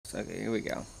Okay, here we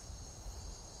go.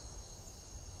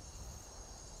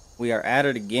 We are at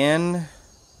it again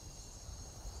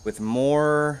with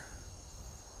more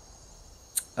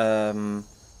um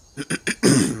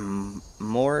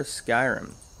more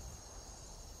Skyrim.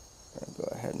 I'll go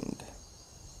ahead and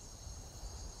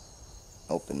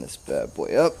open this bad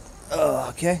boy up. Oh,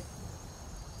 okay.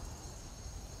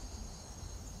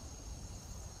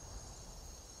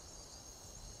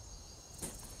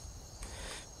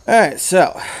 Alright,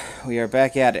 so we are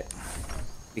back at it.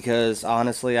 Because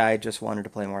honestly I just wanted to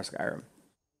play more Skyrim.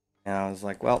 And I was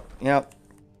like, well,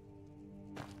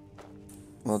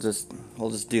 we'll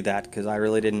just do that because I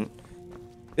really didn't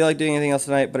feel like doing anything else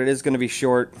tonight, but it is gonna be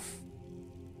short.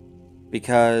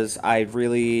 Because I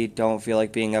really don't feel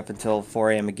like being up until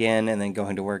 4 a.m. again and then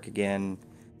going to work again.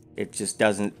 It just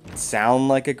doesn't sound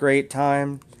like a great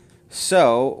time.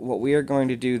 So, what we are going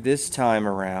to do this time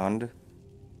around,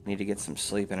 I need to get some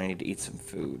sleep and I need to eat some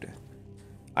food.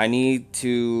 I need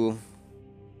to...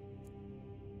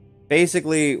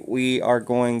 Basically, we are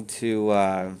going to...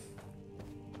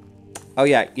 Oh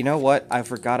yeah, you know what? I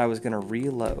forgot I was going to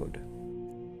reload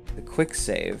the quick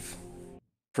save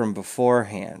from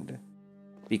beforehand.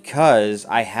 Because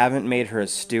I haven't made her a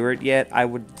steward yet, I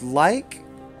would like...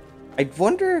 I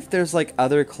wonder if there's, like,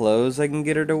 other clothes I can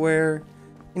get her to wear.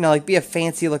 You know, like, be a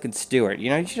fancy-looking steward. You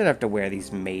know, you shouldn't have to wear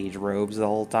these mage robes the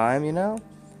whole time, you know?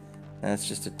 And it's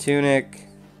just a tunic.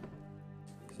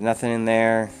 There's nothing in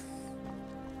there.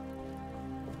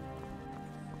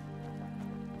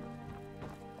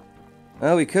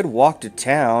 Well, we could walk to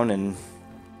town and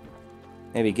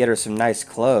maybe get her some nice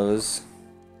clothes.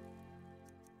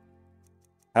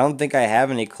 I don't think I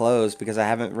have any clothes because I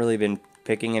haven't really been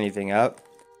picking anything up.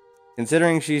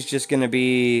 Considering she's just going to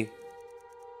be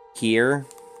here,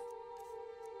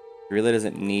 she really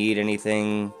doesn't need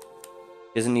anything.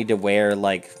 She doesn't need to wear,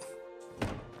 like,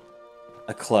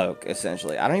 a cloak,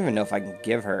 essentially. I don't even know if I can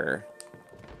give her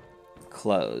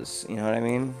clothes. You know what I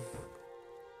mean?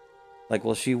 Like,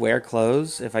 will she wear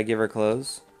clothes if I give her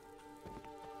clothes?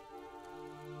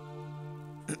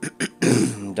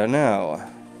 Don't know.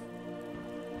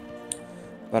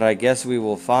 But I guess we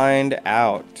will find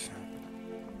out.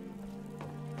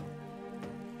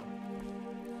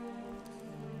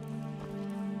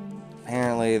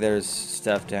 Apparently there's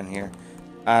stuff down here.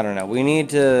 I don't know. We need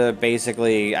to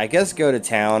basically, I guess, go to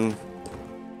town.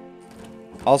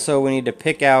 Also, we need to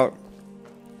pick out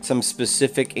some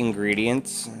specific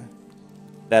ingredients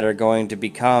that are going to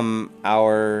become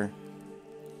our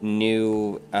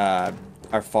new,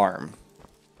 our farm.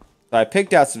 So I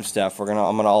picked out some stuff. I'm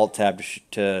gonna alt tab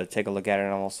to take a look at it,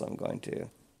 and also I'm going to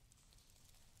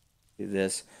do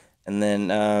this. And then,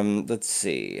 let's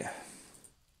see.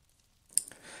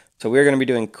 So we're going to be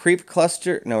doing Creep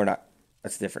Cluster. No, we're not.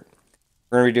 That's different.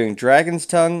 We're going to be doing Dragon's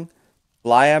Tongue,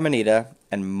 Fly Amanita,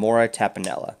 and Mora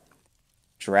Tapanella.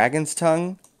 Dragon's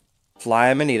Tongue, Fly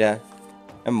Amanita,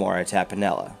 and Mora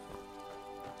Tapanella.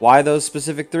 Why those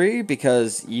specific three?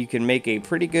 Because you can make a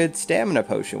pretty good stamina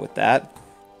potion with that.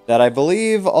 That I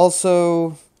believe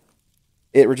also...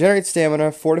 It regenerates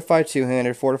stamina, fortify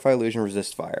two-handed, fortify illusion,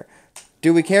 resist fire.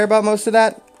 Do we care about most of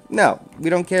that? No,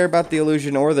 we don't care about the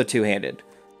illusion or the two-handed.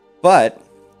 But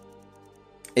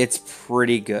it's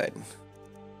pretty good,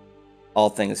 all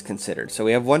things considered. So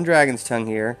we have one Dragon's Tongue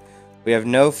here. We have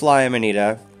no Fly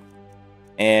Amanita.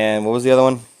 And what was the other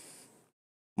one?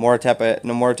 Mora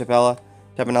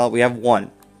Tapanella. We have one.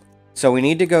 So we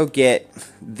need to go get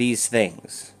these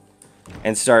things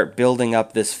and start building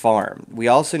up this farm. We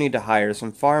also need to hire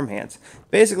some farm hands.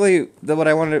 Basically,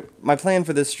 my plan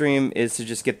for this stream is to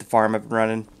just get the farm up and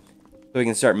running so we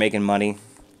can start making money.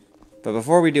 But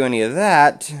before we do any of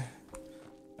that,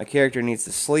 my character needs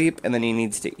to sleep, and then he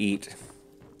needs to eat.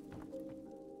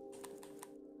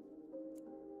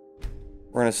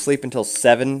 We're going to sleep until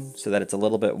 7, so that it's a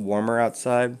little bit warmer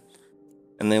outside.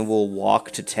 And then we'll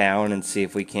walk to town and see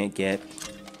if we can't get...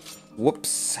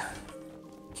 Whoops.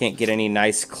 Can't get any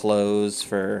nice clothes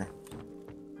for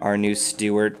our new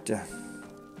steward.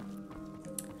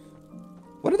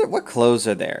 What clothes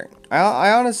are there?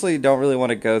 I honestly don't really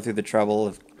want to go through the trouble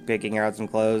of picking out some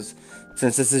clothes.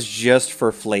 Since this is just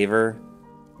for flavor,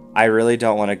 I really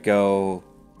don't want to go...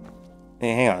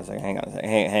 Hey, hang on a second,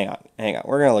 hang on.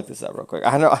 We're going to look this up real quick.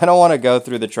 I don't want to go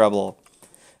through the trouble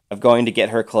of going to get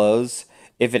her clothes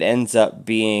if it ends up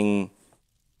being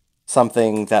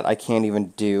something that I can't even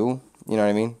do. You know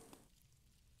what I mean?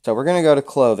 So we're going to go to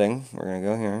clothing. We're going to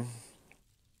go here.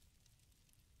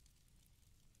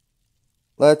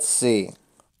 Let's see.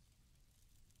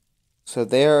 So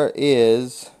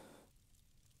there's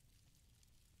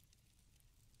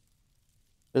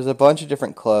a bunch of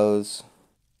different clothes.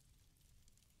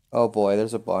 Oh boy,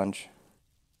 there's a bunch.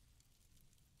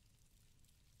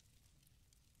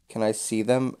 Can I see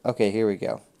them? Okay, here we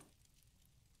go.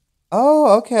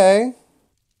 Oh, okay.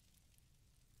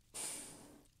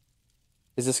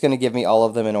 Is this going to give me all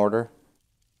of them in order?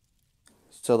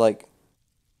 So, like,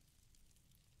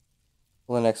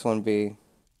 will the next one be?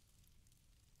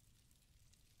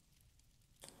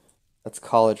 That's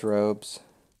college robes.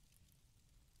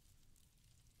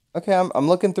 Okay, I'm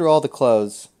looking through all the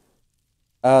clothes.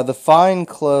 The fine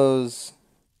clothes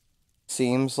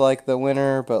seems like the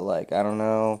winner, but like, I don't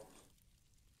know.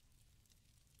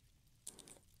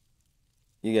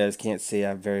 You guys can't see,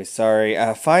 I'm very sorry.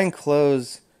 Fine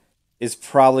clothes is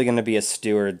probably going to be a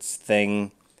steward's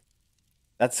thing.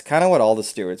 That's kind of what all the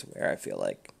stewards wear, I feel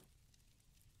like.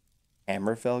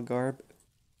 Hammerfell garb?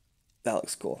 That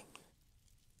looks cool.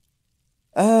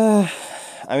 Uh,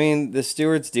 I mean, the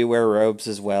stewards do wear robes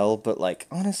as well, but like,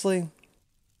 honestly,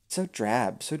 so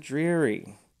drab, so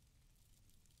dreary.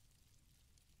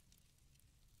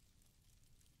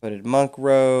 Hooded monk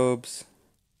robes,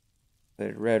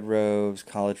 hooded red robes,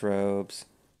 college robes,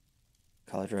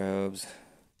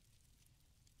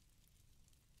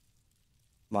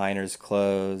 miner's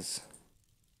clothes,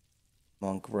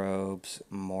 monk robes,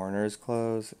 mourner's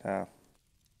clothes,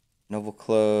 noble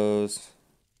clothes,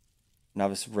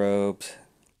 novice robes,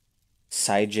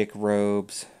 Psychic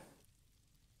robes,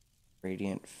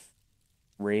 radiant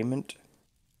raiment.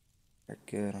 They're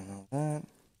good on all that.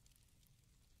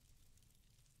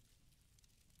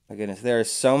 My goodness, there are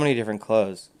so many different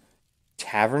clothes.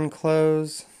 Tavern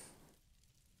clothes,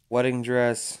 wedding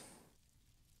dress.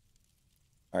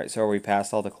 All right, so are we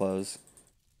past all the clothes?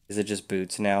 Is it just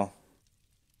boots now?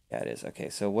 Yeah, it is. Okay,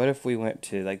 so what if we went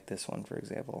to like this one, for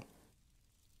example?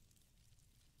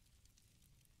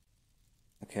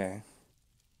 Okay.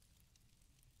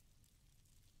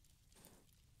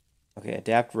 Okay,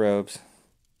 adapt robes.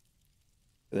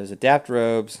 So there's adapt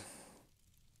robes,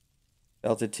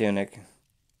 belted tunic,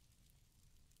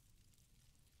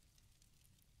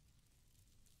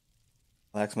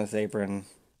 blacksmith apron,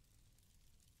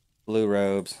 blue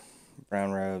robes,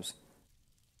 brown robes,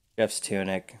 chef's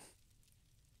tunic,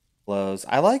 clothes.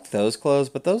 I like those clothes,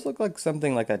 but those look like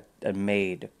something like a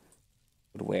maid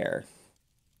would wear.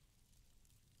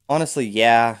 Honestly,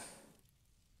 yeah.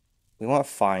 We want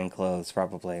fine clothes,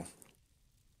 probably.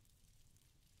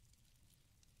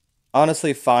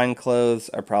 Honestly, fine clothes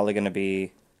are probably going to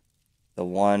be the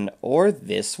one or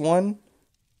this one.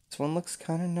 This one looks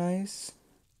kind of nice.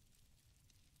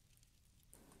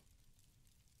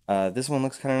 This one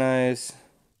looks kind of nice.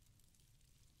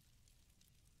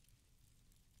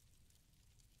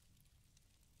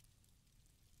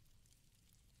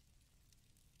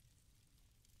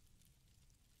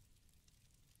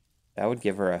 That would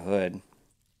give her a hood.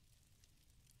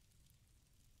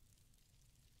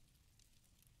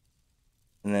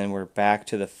 And then we're back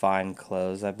to the fine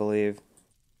clothes, I believe.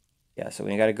 Yeah, so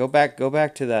we got to go back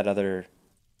to that other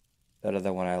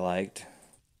one I liked.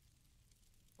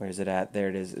 Where is it at? There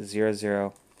it is.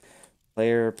 00.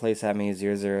 Player place at me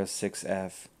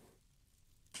 006F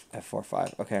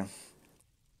F45. Okay.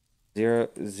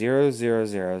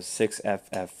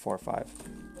 00006FF45.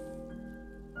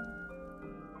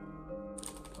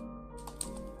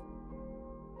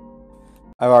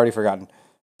 I've already forgotten.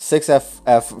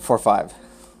 6FF45.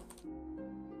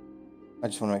 I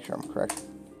just want to make sure I'm correct.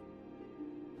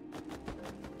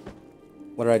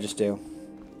 What did I just do?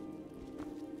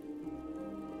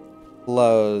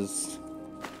 Closed.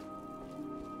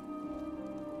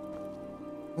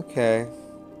 Okay.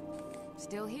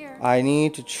 Still here. I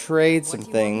need to trade some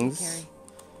things.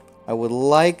 I would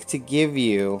like to give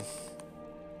you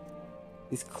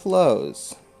these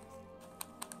clothes.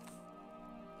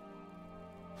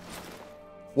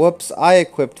 Whoops, I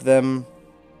equipped them.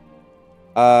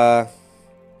 How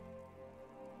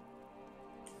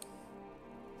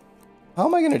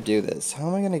am I gonna do this? How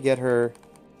am I gonna get her?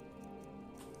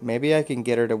 Maybe I can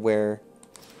get her to wear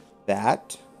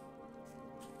that.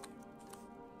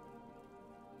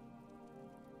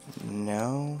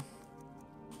 No.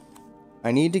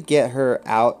 I need to get her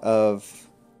out of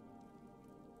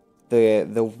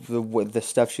the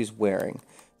stuff she's wearing.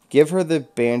 Give her the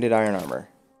banded iron armor.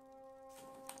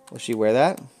 Will she wear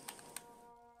that?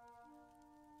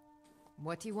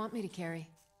 What do you want me to carry?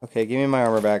 Okay, give me my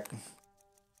armor back.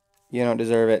 You don't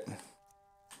deserve it.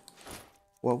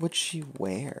 What would she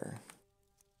wear?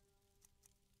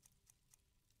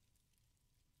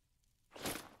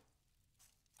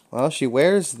 Well, she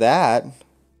wears that.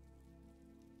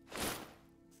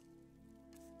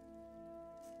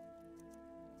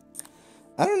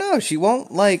 I don't know. She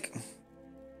won't, like...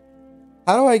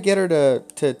 How do I get her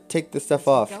to take this stuff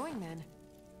off? Going then.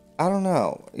 I don't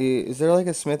know. Is there like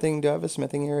a smithing? Do I have a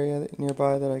smithing area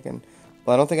nearby that I can...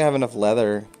 Well, I don't think I have enough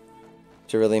leather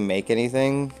to really make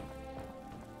anything.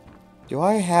 Do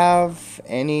I have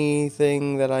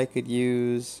anything that I could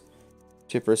use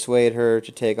to persuade her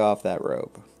to take off that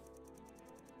robe?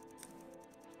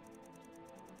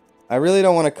 I really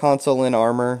don't want to console in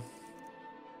armor,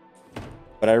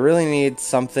 but I really need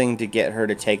something to get her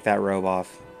to take that robe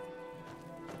off.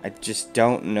 I just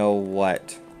don't know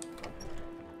what.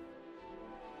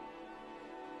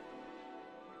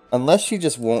 Unless she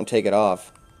just won't take it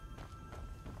off.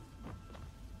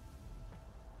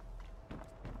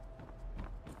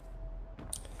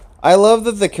 I love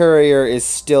that the courier is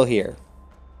still here.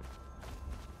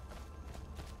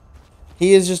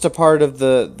 He is just a part of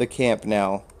the camp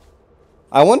now.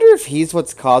 I wonder if he's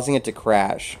what's causing it to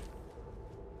crash.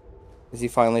 Is he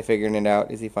finally figuring it out?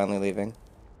 Is he finally leaving?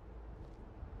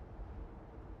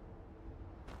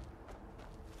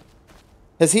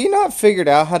 Has he not figured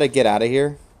out how to get out of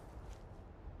here?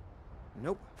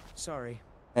 Nope. Sorry.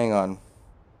 Hang on.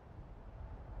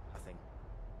 Nothing.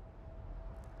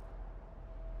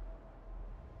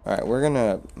 Alright, we're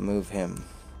gonna move him.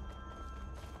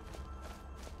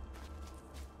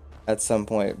 At some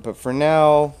point. But for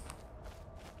now...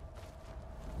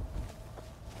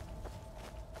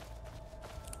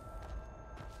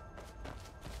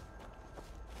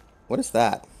 What is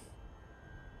that?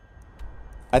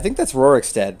 I think that's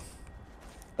Rorikstead.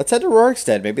 Let's head to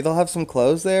Rorikstead. Maybe they'll have some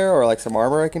clothes there, or like some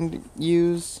armor I can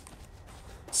use.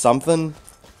 Something.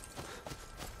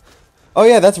 Oh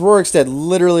yeah, that's Rorikstead,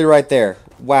 literally right there.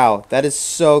 Wow, that is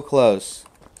so close.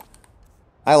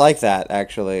 I like that,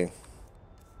 actually.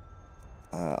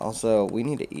 Also, we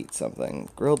need to eat something.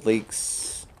 Grilled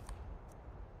leeks.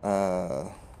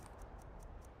 I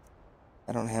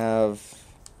don't have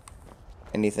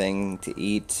anything to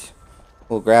eat.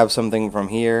 We'll grab something from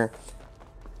here.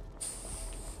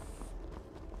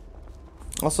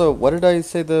 Also, what did I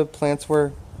say the plants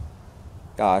were?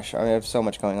 Gosh, I have so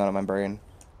much going on in my brain.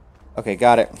 Okay,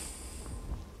 got it.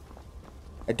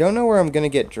 I don't know where I'm going to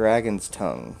get Dragon's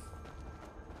Tongue.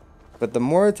 But the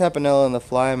Mora Tapanella and the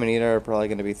Fly Amanita are probably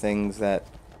going to be things that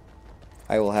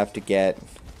I will have to get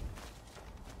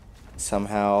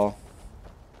somehow.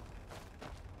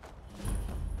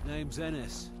 Name's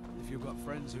Ennis. If you've got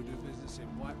friends who do business in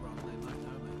Whiterun, they might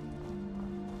know me.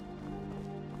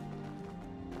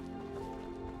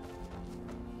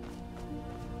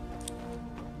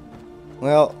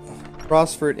 Well,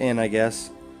 Frostford Inn, I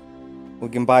guess. We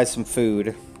can buy some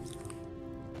food.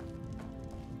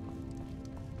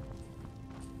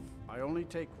 I only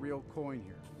take real coin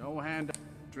here. No hand.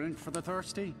 Drink for the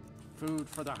thirsty, food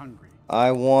for the hungry.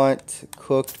 I want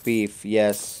cooked beef,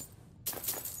 yes.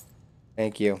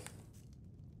 Thank you.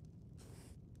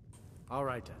 All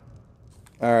right then.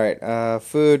 Alright,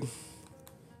 food.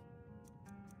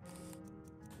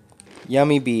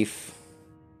 Yummy beef.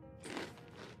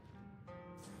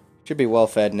 Should be well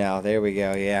fed now. There we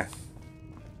go, yeah.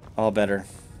 All better.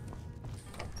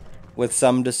 With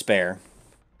some to spare.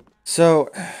 So,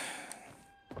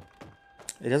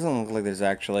 it doesn't look like there's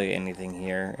actually anything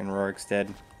here in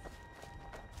Rorikstead.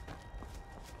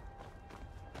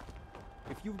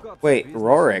 If you've got Wait, business in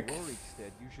Rorik.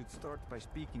 Rorikstead, you should start by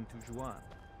speaking to Juan.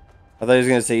 I thought he was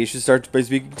going to say, you should start by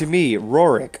speaking to me,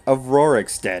 Rorik of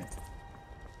Rorikstead.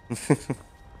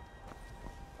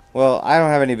 Well, I don't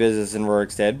have any business in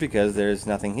Rorikstead because there's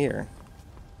nothing here.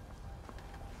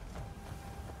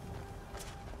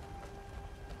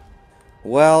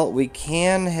 Well, we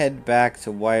can head back to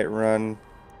Whiterun,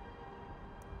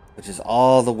 which is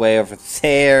all the way over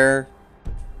there.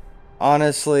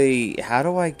 Honestly, how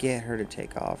do I get her to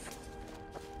take off?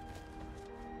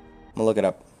 I'm gonna look it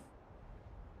up.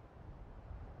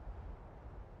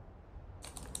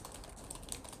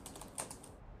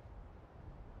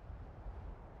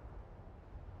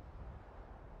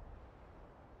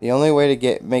 The only way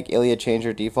to make Ilya change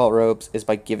her default robes is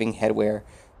by giving headwear,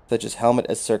 such as helmet,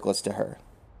 as circlets to her.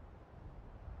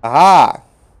 Aha!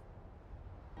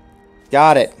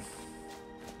 Got it.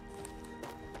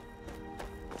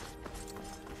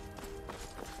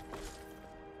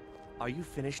 Are you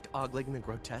finished ogling the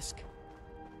grotesque?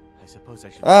 I suppose I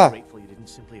should be grateful you didn't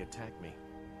simply attack me.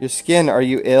 Your skin, are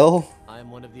you ill? I am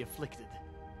one of the afflicted.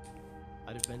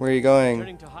 I'd have been Where are you going?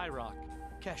 returning to High Rock.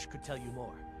 Kesh could tell you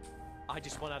more. I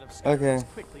just want out of Skyrim as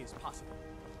quickly as possible.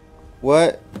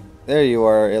 What? There you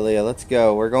are, Ilya. Let's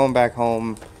go. We're going back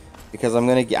home because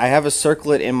I have a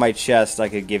circlet in my chest I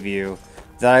could give you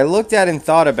that I looked at and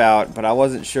thought about, but I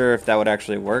wasn't sure if that would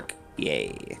actually work.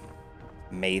 Yay.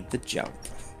 Made the jump.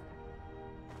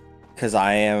 because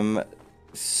I am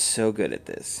so good at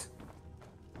this.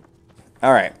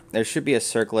 Alright, there should be a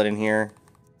circlet in here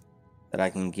that I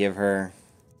can give her.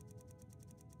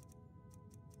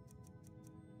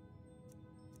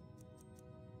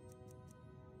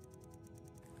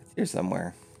 It's here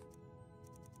somewhere.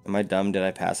 Am I dumb? Did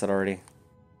I pass it already?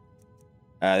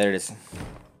 There it is.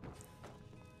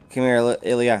 Come here,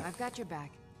 Ilya. I've got your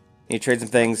back. You trade some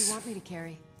What do things. you want me to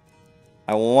carry?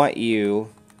 I want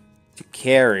you to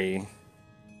carry.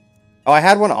 Oh, I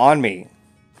had one on me.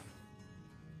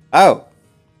 Oh.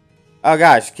 Oh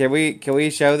gosh, can we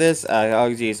show this?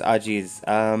 Oh geez.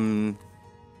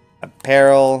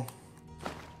 Apparel,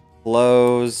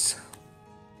 clothes.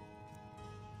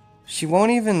 She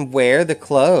won't even wear the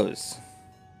clothes.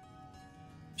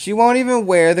 She won't even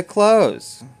wear the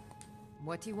clothes.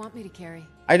 What do you want me to carry?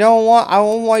 I don't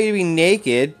want you to be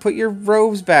naked. Put your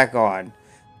robes back on.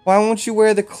 Why won't you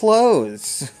wear the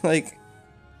clothes? Like,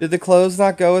 did the clothes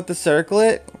not go with the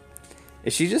circlet?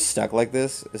 Is she just stuck like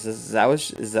this? Is that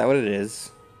what it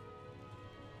is?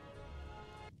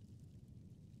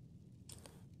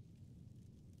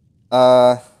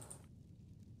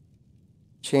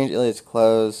 Change Iliad's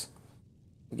clothes.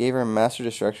 We gave her Master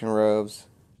Destruction robes.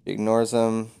 She ignores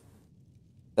them.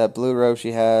 That blue robe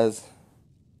she has.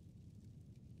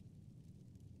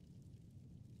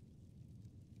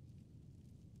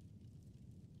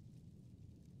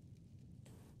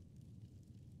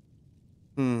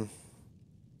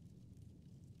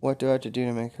 What do I have to do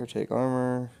to make her take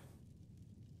armor?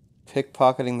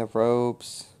 Pickpocketing the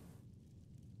robes.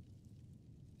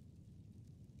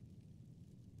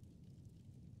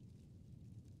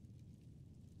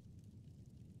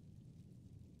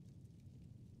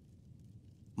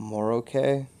 More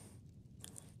okay?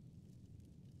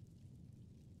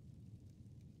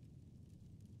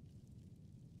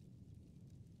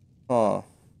 Huh.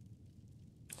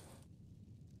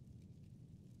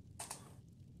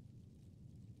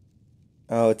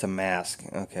 Oh, it's a mask.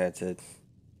 Okay, it's a...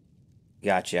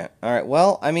 Gotcha. Alright,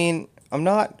 well, I mean, I'm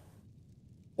not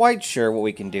quite sure what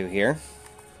we can do here.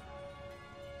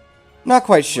 Not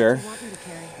quite sure. What do you want me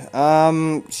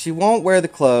to carry? She won't wear the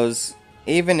clothes,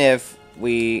 even if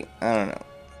we... I don't know.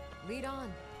 Lead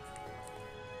on.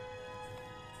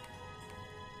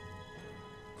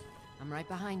 I'm right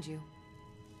behind you.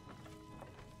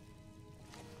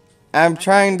 I'm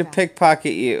trying to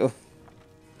pickpocket you.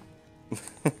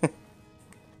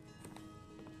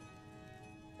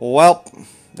 Well,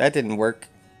 that didn't work.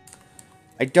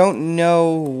 I don't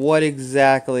know what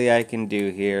exactly I can do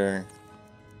here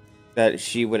that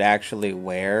she would actually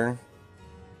wear.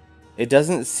 It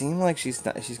doesn't seem like she's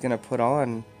gonna put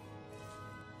on.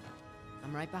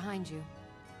 I'm right behind you.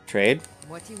 Trade?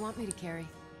 What do you want me to carry?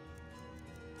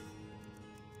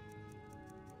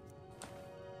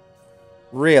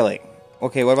 Really?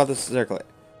 Okay, what about the circlet?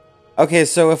 Okay,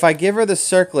 so if I give her the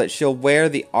circlet, she'll wear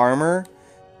the armor,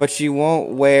 but she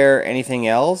won't wear anything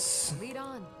else? Lead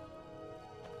on.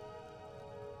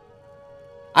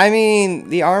 I mean,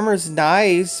 the armor's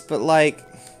nice, but like...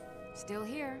 Still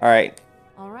here. Alright.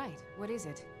 All right. What is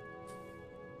it?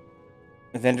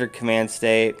 Vendor command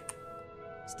state.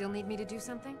 Still need me to do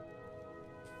something?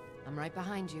 I'm right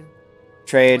behind you.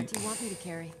 Trade. What do you want me to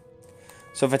carry?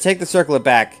 So if I take the circlet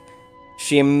back,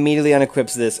 she immediately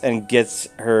unequips this and gets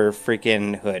her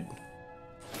freaking hood.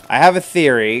 I have a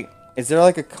theory. Is there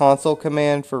like a console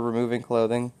command for removing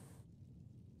clothing?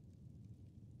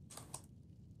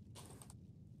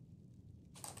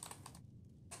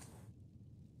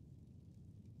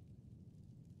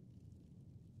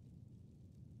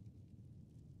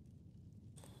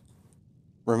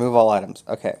 Remove all items.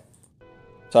 Okay.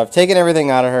 So I've taken everything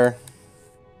out of her.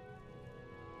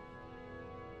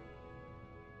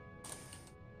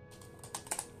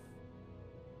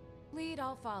 Lead,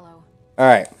 I'll follow. All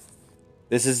right.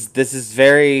 This is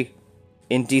very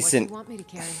indecent. What do you want me to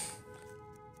carry?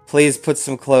 Please put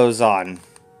some clothes on.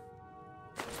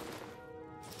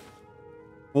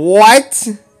 What?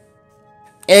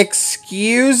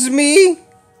 Excuse me?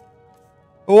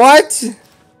 What?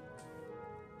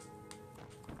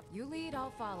 You lead,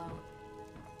 I'll follow.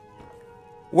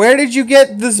 Where did you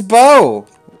get this bow,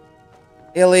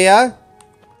 Ilya?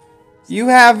 You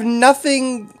have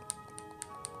nothing.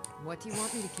 What do you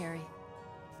want me to carry?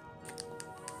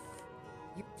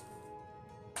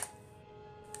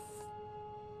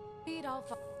 Lead, I'll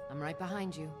follow. I'm right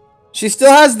behind you. She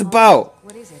still has the bow.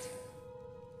 What is it?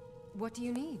 What do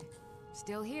you need?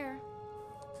 Still here.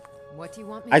 What do you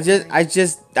want me to carry? I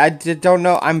just don't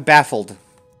know. I'm baffled.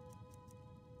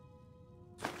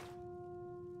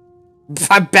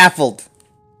 I'm baffled.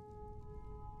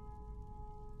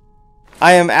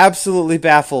 I am absolutely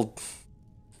baffled.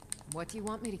 What do you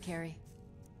want me to carry?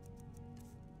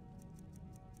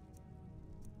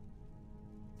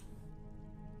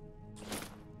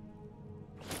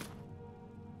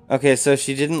 Okay, so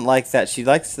she didn't like that. She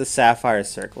likes the sapphire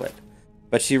circlet,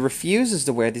 but she refuses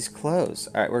to wear these clothes.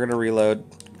 All right, we're gonna reload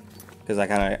because I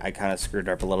kind of screwed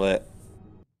up a little bit.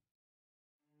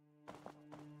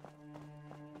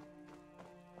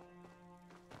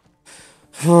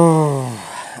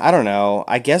 I don't know.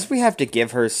 I guess we have to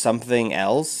give her something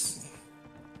else.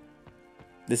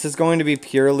 This is going to be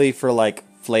purely for like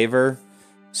flavor,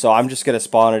 so I'm just gonna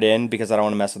spawn it in because I don't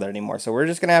want to mess with it anymore. So we're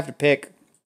just gonna have to pick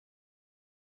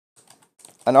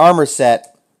an armor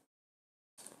set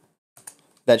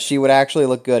that she would actually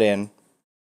look good in.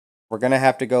 We're gonna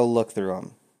have to go look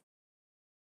through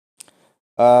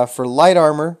them. For light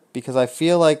armor, because I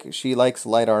feel like she likes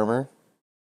light armor.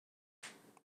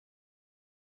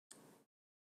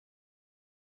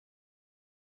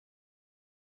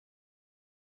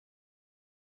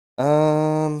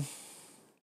 Um,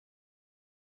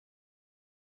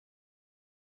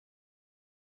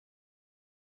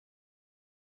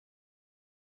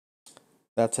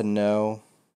 that's a no.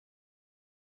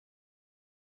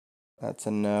 That's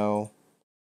a no.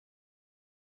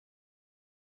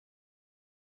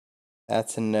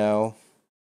 That's a no.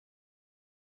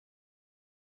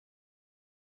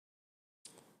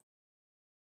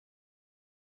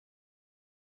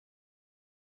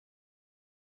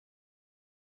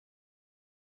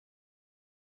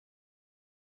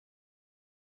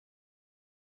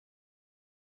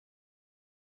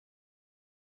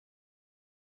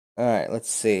 All right, let's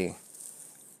see.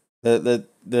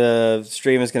 The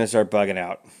stream is gonna start bugging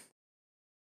out.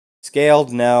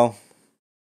 Scaled, no.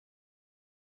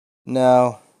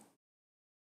 No.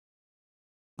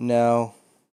 No.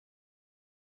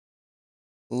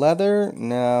 Leather,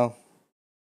 no.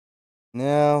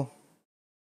 No.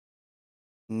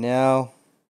 No.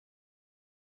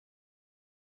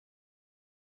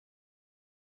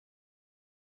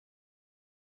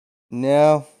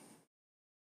 No.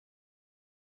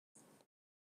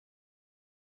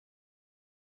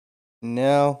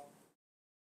 No.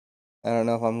 I don't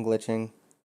know if I'm glitching.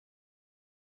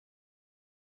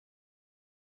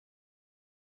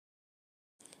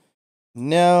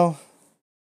 No.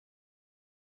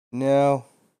 No.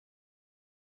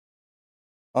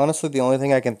 Honestly, the only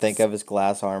thing I can think of is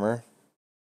glass armor.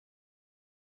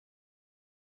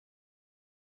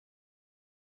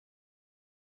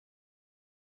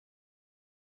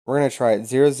 We're gonna try it.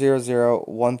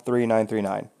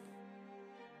 000133939.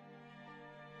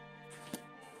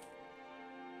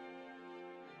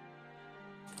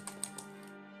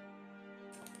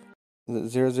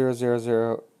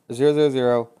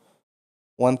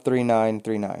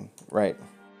 000013939. Right.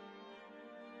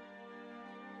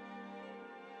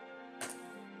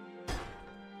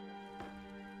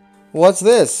 What's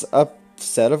this? A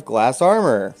set of glass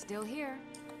armor. Still here.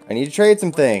 I need to trade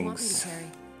some What do you want me to things. carry?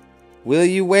 Will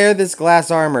you wear this glass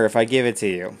armor if I give it to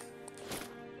you?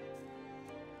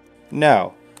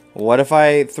 No. What if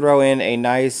I throw in a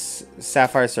nice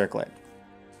sapphire circlet?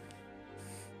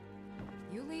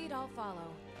 You lead, I'll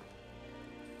follow.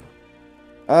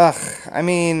 Ugh, I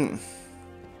mean, it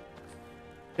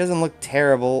doesn't look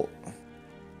terrible.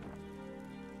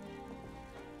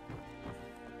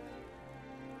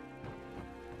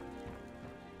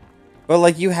 But,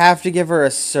 like, you have to give her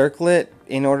a circlet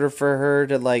in order for her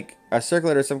to, like, a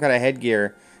circlet or some kind of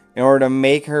headgear in order to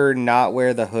make her not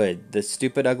wear the hood. The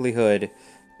stupid, ugly hood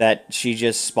that she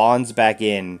just spawns back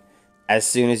in as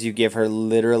soon as you give her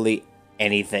literally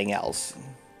anything else.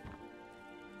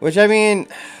 Which, I mean...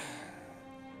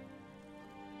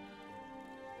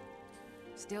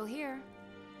 Still here.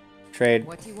 Trade.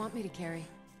 What do you want me to carry?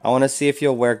 I want to see if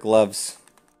you'll wear gloves.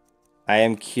 I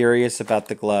am curious about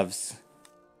the gloves.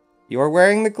 You are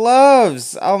wearing the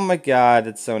gloves! Oh my god,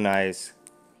 it's so nice.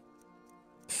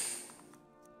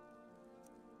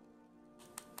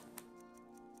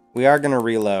 We are gonna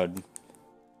reload.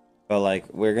 But, like,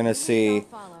 we're gonna see...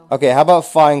 Okay, how about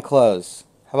fine clothes?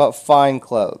 How about fine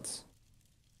clothes?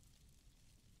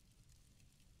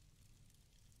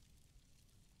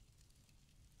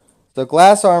 So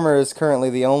glass armor is currently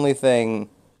the only thing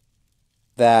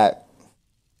that...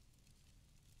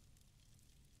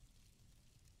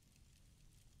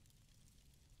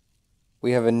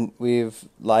 we've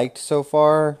liked so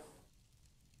far.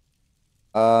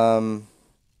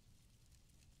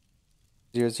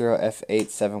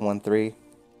 00F8713.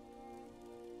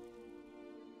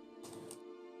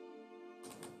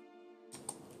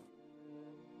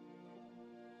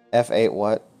 F8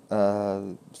 what?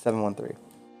 713.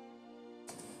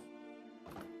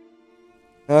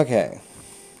 Okay.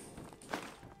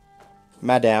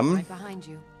 Madame, Right behind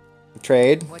you.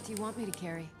 trade. What do you want me to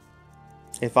carry?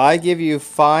 If I give you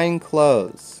fine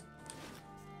clothes,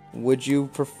 would you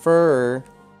prefer...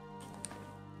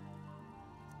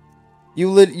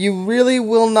 You really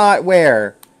will not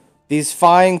wear these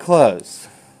fine clothes.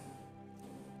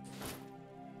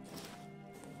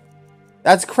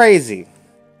 That's crazy.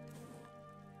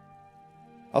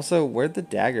 Also, where'd the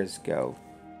daggers go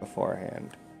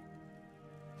beforehand?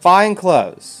 Fine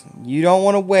clothes. You don't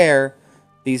want to wear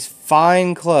these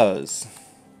fine clothes.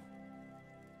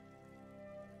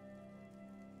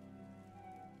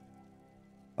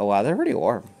 Oh wow, they're pretty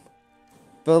warm.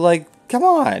 But like, come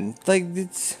on. Like,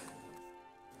 it's...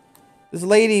 This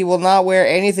lady will not wear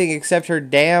anything except her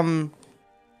damn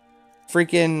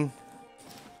freaking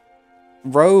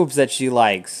robes that she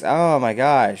likes. Oh my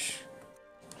gosh.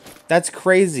 That's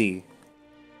crazy.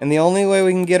 And the only way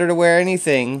we can get her to wear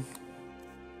anything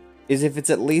is if it's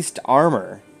at least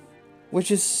armor.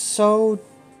 Which is so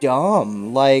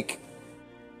dumb. Like...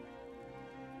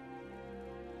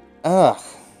 Ugh.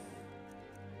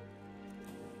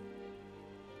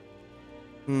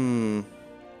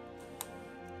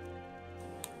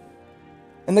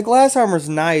 And the glass armor's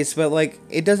nice, but like,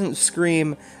 it doesn't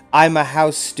scream, I'm a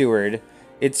house steward.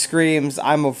 It screams,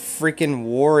 I'm a freaking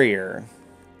warrior.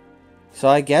 So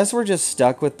I guess we're just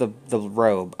stuck with the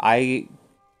robe. I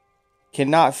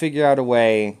cannot figure out a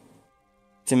way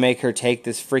to make her take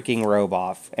this freaking robe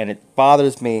off. And it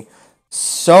bothers me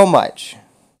so much.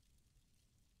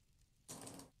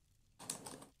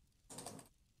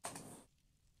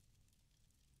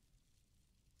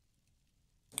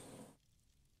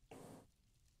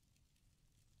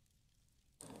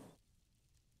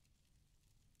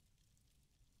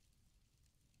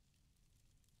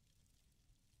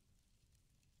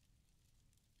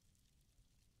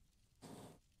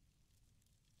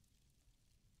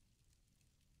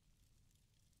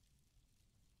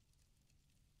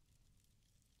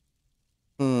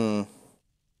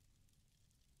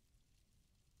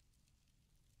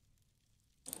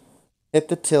 Hit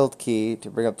the tilt key to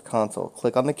bring up the console.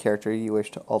 Click on the character you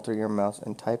wish to alter your mouse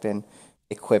and type in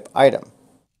equip item.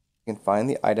 You can find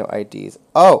the item IDs.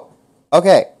 Oh!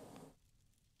 Okay.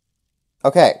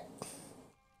 Okay.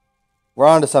 We're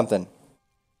on to something.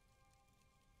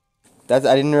 I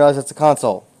didn't realize that's a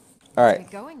console. Alright.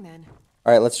 Get going then.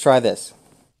 Alright, let's try this.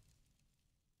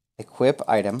 Equip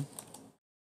item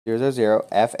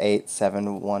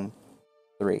 000F8713.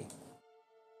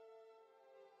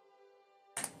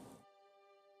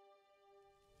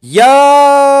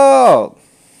 Yo!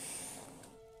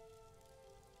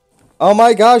 Oh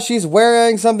my gosh, she's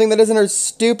wearing something that isn't her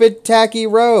stupid tacky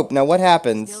robe. Now what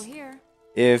happens Still here.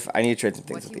 if I need to trade some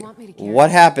things What do with you you? want me to carry? What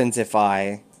happens if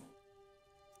I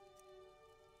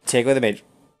take away the mage?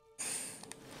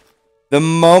 The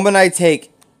moment I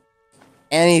take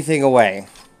anything away,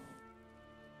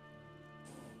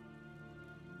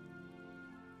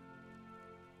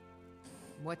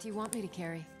 What do you want me to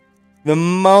carry? the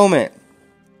moment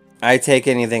I take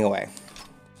anything away,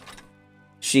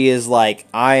 she is like,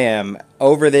 I am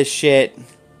over this shit.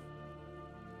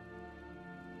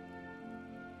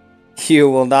 You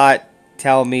will not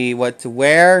tell me what to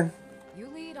wear. You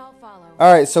lead, I'll follow.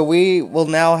 Alright, so we will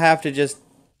now have to just...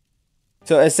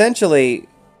 So essentially,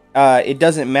 it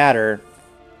doesn't matter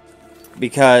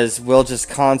because we'll just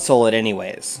console it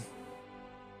anyways.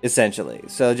 Essentially.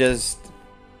 So just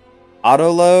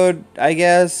auto load, I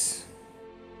guess.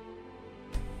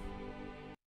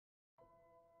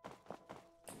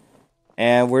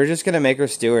 And we're just going to make her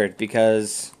steward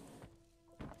because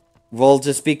we'll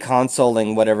just be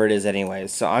consoling whatever it is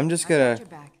anyways. So I'm just I going got to... your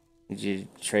back. Need you to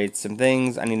trade some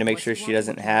things. I need to make What sure do you she want me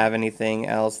doesn't to have anything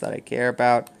else that I care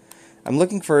about. I'm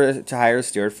looking to hire a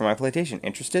steward for my plantation.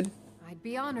 Interested? I'd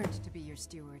be honored to be your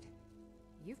steward.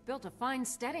 You've built a fine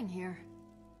steading here.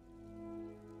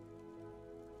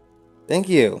 Thank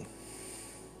you.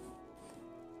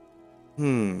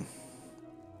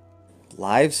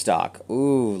 Livestock.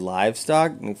 Ooh,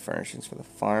 livestock. New furnishings for the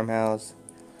farmhouse.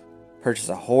 Purchase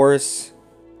a horse.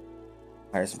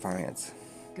 Hire some farmhands.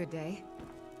 Good day.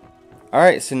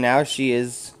 Alright, so now she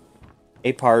is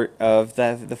a part of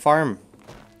the farm.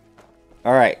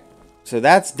 Alright, so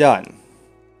that's done.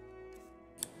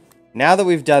 Now that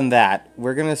we've done that,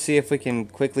 we're going to see if we can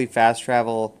quickly fast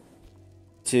travel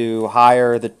to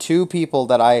hire the two people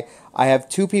that I have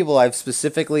two people I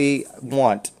specifically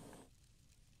want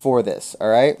for this,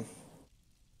 alright?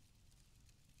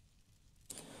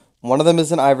 One of them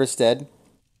is in Iverstead.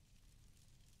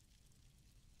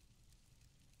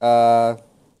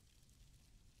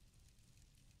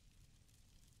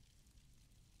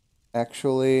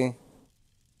 Actually,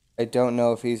 I don't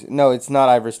know if he's... No, it's not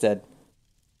Iverstead.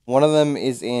 One of them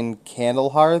is in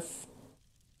Candlehearth,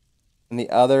 and the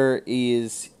other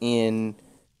is in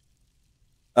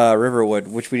Riverwood,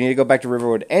 which we need to go back to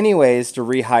Riverwood anyways to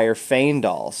rehire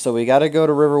Faendal. So we got to go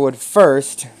to Riverwood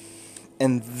first,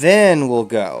 and then we'll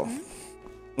go.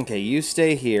 Okay, you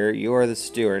stay here. You are the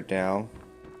steward now.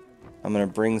 I'm going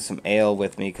to bring some ale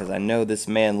with me because I know this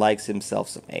man likes himself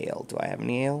some ale. Do I have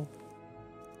any ale?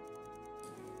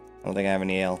 I don't think I have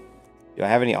any ale. Do I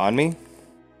have any on me?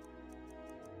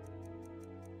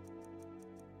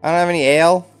 I don't have any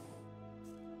ale.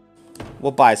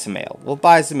 We'll buy some ale. We'll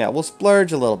buy some ale. We'll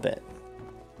splurge a little bit.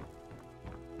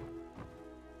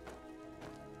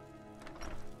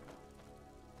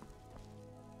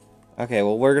 Okay,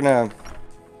 well, we're gonna...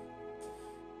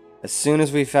 As soon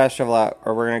as we fast travel out,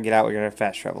 or we're gonna get out, we're gonna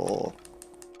fast travel.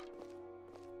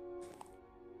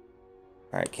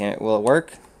 Alright, will it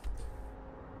work?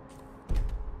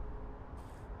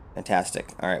 Fantastic.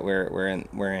 Alright, we're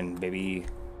in, baby.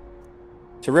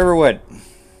 To Riverwood.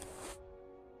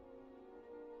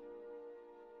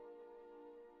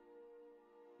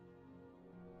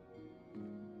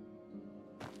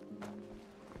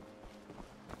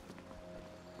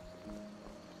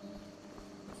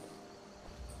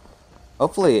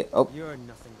 Hopefully, You're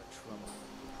nothing but trouble.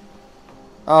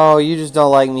 oh, you just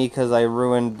don't like me because I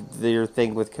ruined your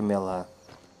thing with Camilla.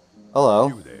 Hello.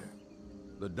 You there.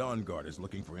 The Dawn Guard is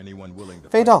looking for anyone willing to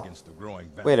Faendal. fight against the growing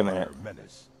vampire Wait a minute.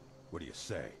 menace. What do you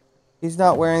say? He's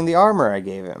not wearing the armor I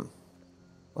gave him.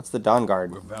 What's the Dawn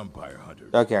Guard? We're vampire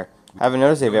hunters. Don't care. Haven't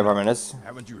noticed any vampire menace.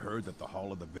 Haven't you heard that the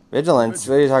Hall of the Vigilance?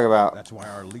 What are you talking about? That's why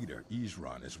our leader,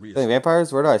 Isran, is Killing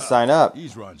vampires? Where do I sign up?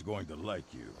 Isran's going to like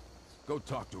you. Go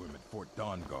talk to him at Fort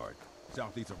Dawn Guard,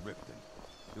 southeast of Riften.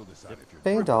 You'll decide if you're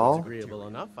Faendal. Agreeable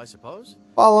enough, I suppose.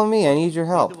 Follow me. I need your Lead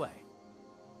the help. way.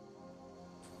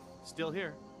 Still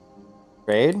here.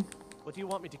 Raid? What do you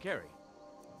want me to carry?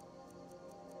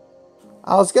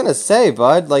 I was gonna say,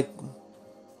 bud, like...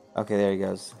 Okay, there he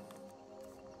goes.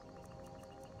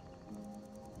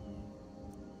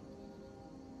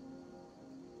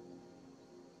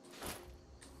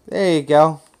 There you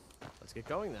go. Let's get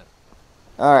going then.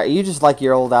 Alright, you just like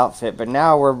your old outfit, but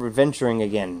now we're adventuring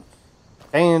again.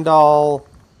 Faendal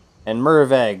and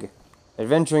Merveg.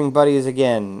 Adventuring buddies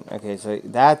again. Okay, so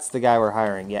that's the guy we're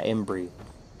hiring. Yeah, Embry.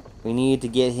 We need to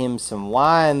get him some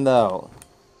wine, though.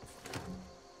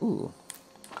 Ooh.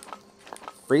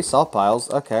 Free salt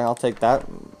piles. Okay, I'll take that.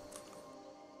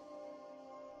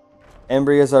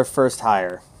 Embry is our first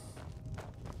hire.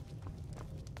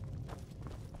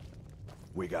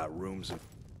 We got rooms.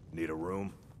 Need a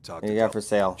room? Talk What to you got for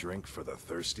sale? Drink for the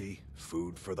thirsty,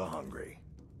 food for the hungry.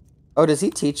 Oh, does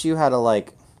he teach you how to,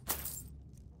 like,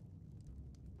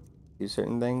 do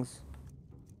certain things?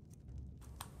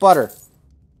 Butter. Can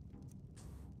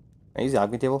I use the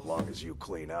alchemy table? Long as you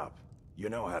clean up, you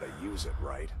know how to use it,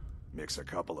 right? Mix a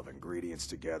couple of ingredients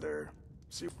together.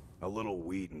 See, a little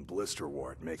wheat and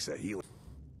blisterwort makes a healing.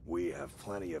 We have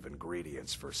plenty of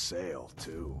ingredients for sale,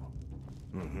 too.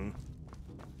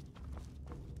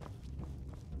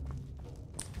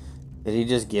 Did he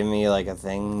just give me, like, a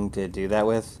thing to do that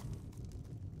with?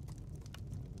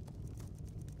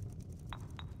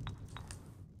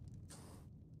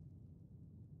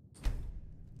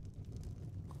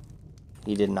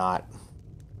 He did not.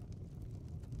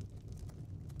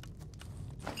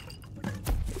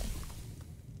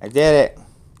 I did it.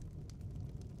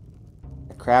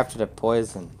 I crafted a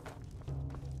poison.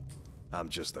 I'm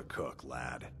just a cook,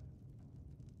 lad.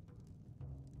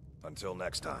 Until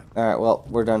next time. Alright, well,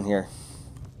 we're done here.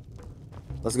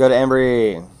 Let's go to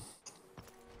Embry.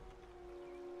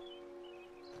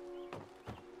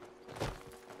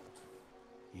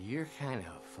 You're kind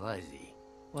of fuzzy.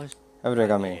 What's Have a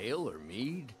drink on me. ale or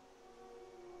mead?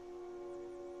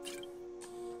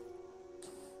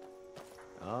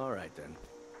 All right then.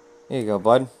 Here you go,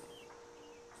 bud.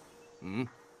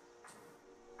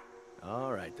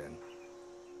 All right then.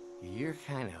 You're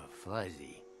kind of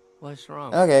fuzzy. What's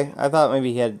wrong? Okay, I thought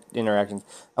maybe he had interactions.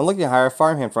 I'm looking to hire a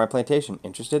farmhand for my plantation.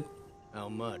 Interested? How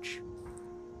much?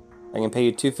 I can pay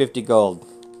you 250 gold.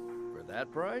 For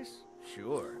that price?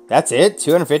 Sure. That's it?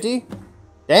 250?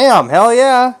 Damn, hell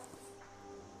yeah.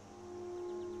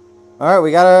 Alright,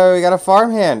 we got a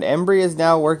farmhand. Embry is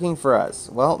now working for us.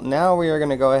 Well, now we are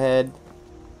gonna go ahead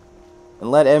and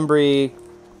let Embry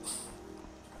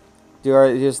do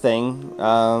his thing.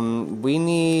 We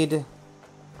need,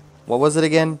 what was it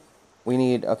again? We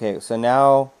need, okay, so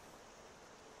now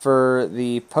for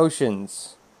the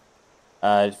potions,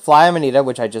 Fly Amanita,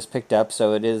 which I just picked up,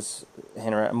 so it is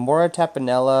Mora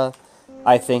Tapanella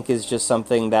I think is just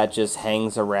something that just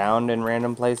hangs around in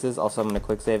random places. Also, I'm going to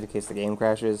quick save in case the game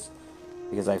crashes,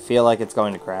 because I feel like it's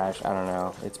going to crash. I don't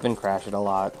know. It's been crashing a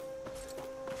lot.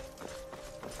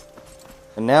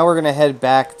 And now we're going to head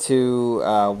back to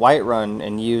Whiterun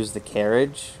and use the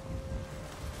carriage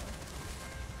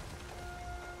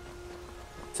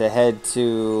to head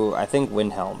to, I think,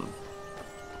 Windhelm,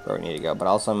 where we need to go. But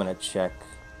also I'm going to check.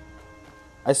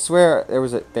 I swear there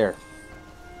was a... There.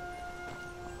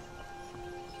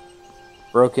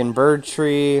 Broken bird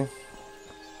tree.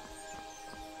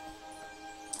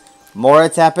 Mora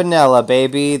Tapanella,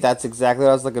 baby. That's exactly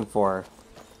what I was looking for.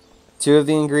 2 of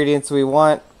the ingredients we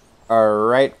want are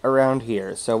right around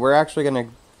here. So we're actually going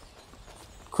to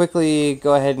quickly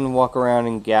go ahead and walk around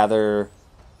and gather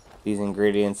these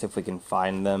ingredients if we can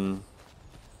find them.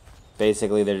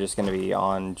 Basically, they're just going to be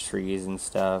on trees and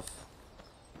stuff,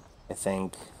 I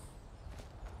think.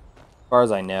 As far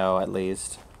as I know, at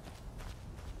least.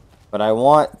 But I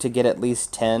want to get at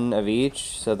least 10 of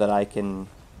each so that I can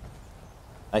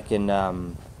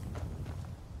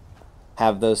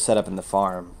have those set up in the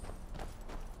farm.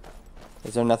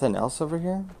 Is there nothing else over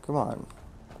here? Come on.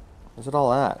 Where's it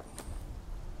all at?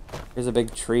 Here's a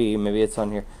big tree. Maybe it's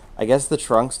on here. I guess the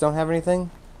trunks don't have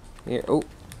anything. Here. Oh,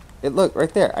 look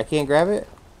right there. I can't grab it.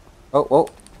 Oh, whoa.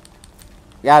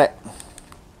 Got it.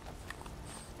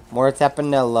 More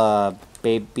tapanella,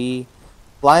 baby.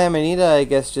 Fly Amanita, I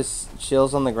guess, just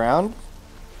chills on the ground.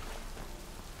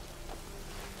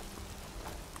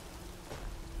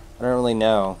 I don't really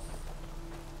know.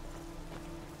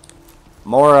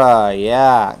 Mora,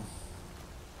 yeah.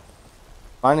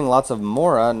 Finding lots of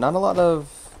Mora, not a lot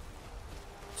of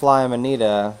Fly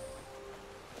Amanita.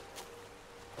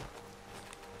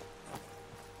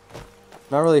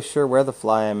 Not really sure where the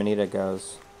Fly Amanita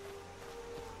goes.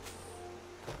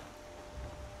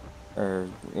 Or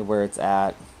where it's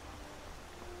at.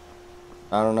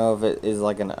 I don't know if it is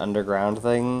like an underground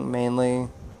thing mainly,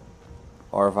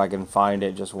 or if I can find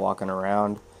it just walking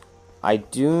around. I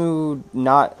do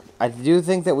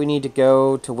think that we need to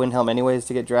go to Windhelm anyways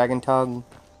to get Dragon Tongue,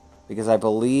 because I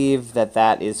believe that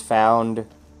that is found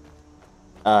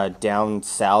down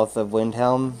south of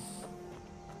Windhelm.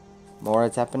 Mora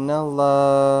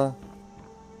Tapanella.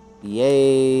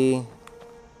 Yay.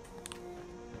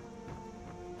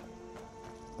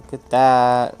 Look at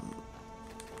that.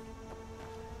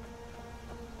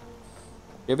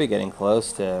 You'll be getting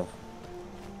close to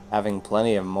having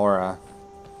plenty of Mora.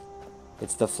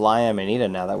 It's the Fly Amanita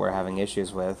now that we're having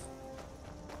issues with.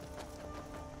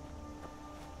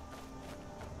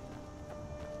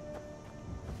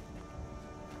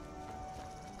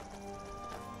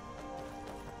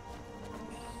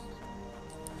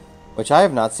 Which I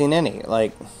have not seen any.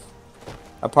 Like,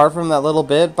 apart from that little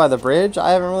bit by the bridge,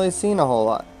 I haven't really seen a whole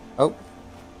lot. Oh,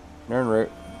 Nern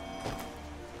root.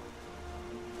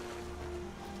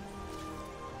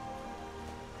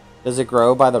 Does it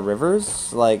grow by the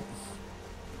rivers? Like,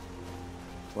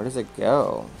 where does it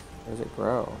go? Where does it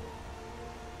grow?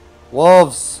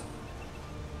 Wolves!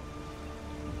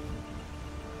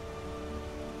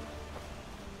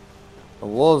 The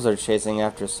wolves are chasing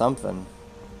after something.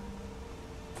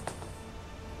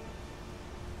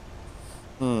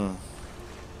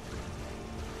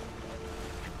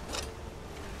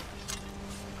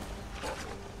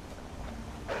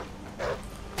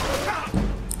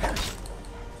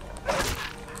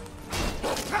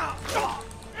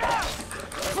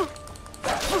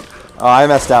 Oh, I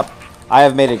messed up. I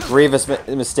have made a grievous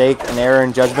mistake, an error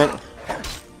in judgment.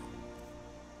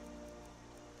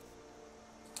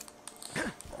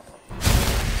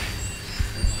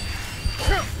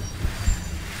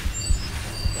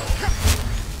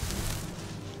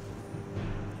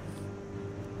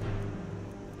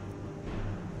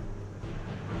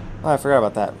 Oh, I forgot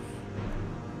about that.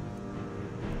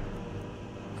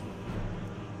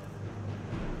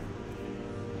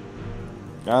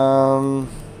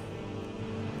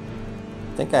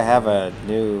 I think I have a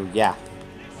new, yeah.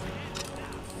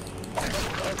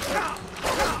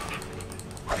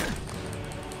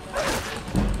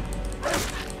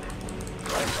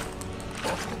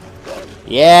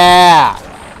 Yeah!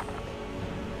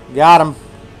 Got him.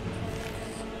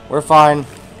 We're fine.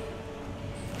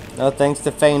 No thanks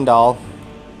to Faendal.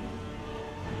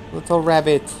 Little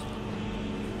rabbit.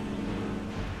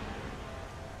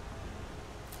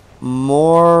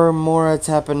 More Mora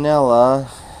Tapanella.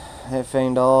 Hey,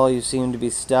 Faendal, you seem to be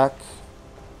stuck.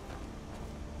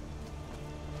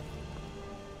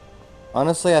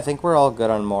 Honestly, I think we're all good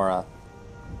on Mora.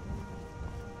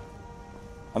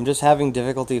 I'm just having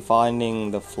difficulty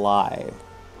finding the fly.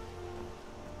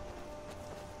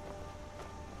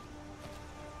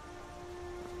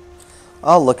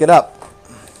 I'll look it up.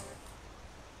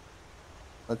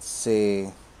 Let's see.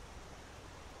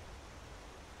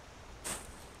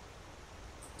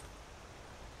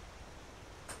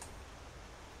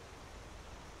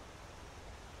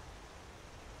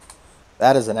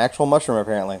 That is an actual mushroom,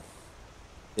 apparently.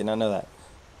 Did not know that.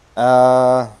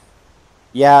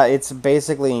 Yeah, it's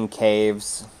basically in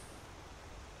caves.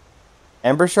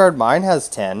 Ember Shard Mine has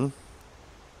 10.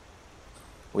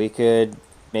 We could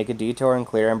make a detour and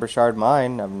clear Ember Shard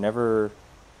Mine. I've never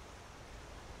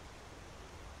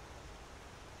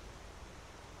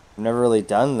really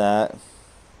done that.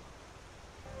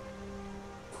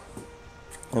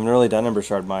 I've never really done Ember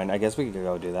Shard Mine. I guess we could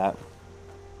go do that.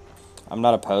 I'm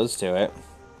not opposed to it.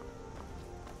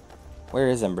 Where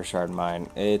is Ember Shard Mine?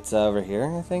 It's over here,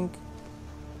 I think.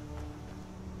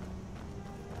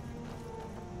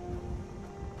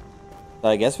 So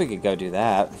I guess we could go do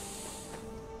that.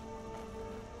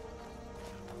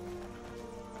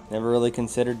 Never really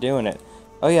considered doing it.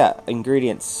 Oh yeah,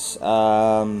 ingredients.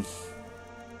 More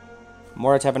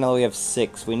tapanella, we have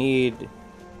 6. We need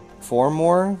 4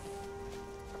 more.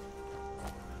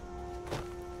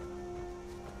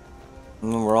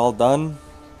 And we're all done.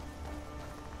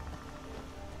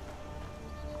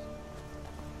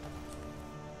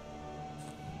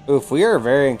 Oof, we are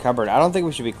very encumbered. I don't think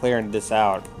we should be clearing this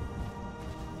out.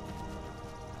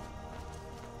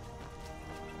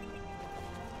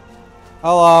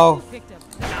 Hello.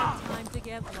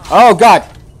 Oh god!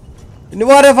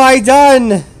 What have I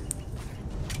done?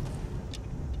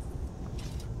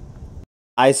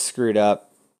 I screwed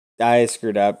up. I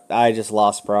just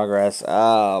lost progress.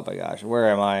 Oh my gosh, where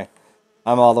am I?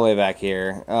 I'm all the way back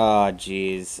here. Oh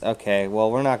jeez. Okay, well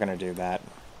we're not gonna do that.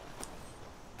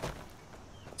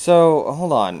 So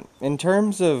hold on. In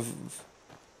terms of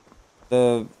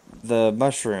the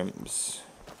mushrooms,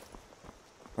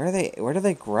 where do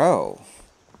they grow?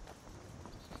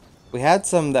 We had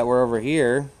some that were over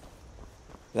here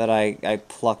that I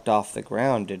plucked off the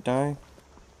ground, didn't I?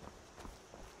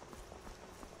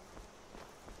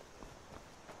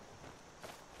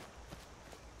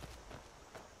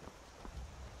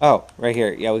 Oh, right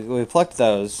here. Yeah, we plucked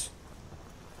those.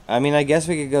 I mean, I guess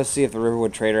we could go see if the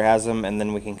Riverwood Trader has them, and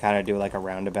then we can kind of do like a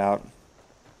roundabout.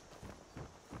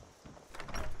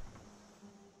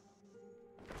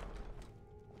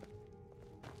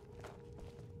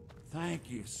 Thank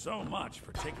you so much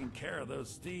for taking care of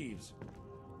those thieves.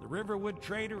 The Riverwood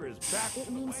Trader is back.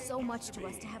 It means so much to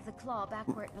us to have the claw back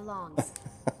where it belongs.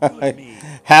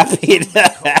 Happy to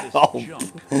help.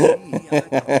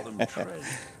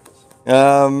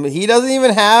 He doesn't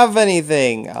even have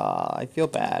anything. I feel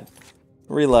bad.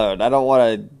 Reload. I don't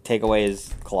want to take away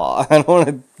his claw. I don't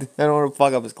want to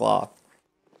fuck up his claw.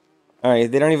 All right,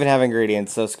 they don't even have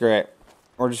ingredients, so screw it.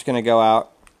 We're just gonna go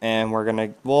out and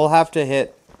we'll have to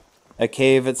hit a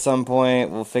cave at some point.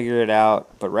 We'll figure it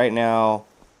out. But right now,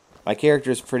 my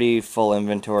character's pretty full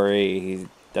inventory. He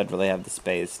doesn't really have the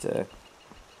space to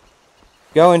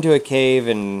go into a cave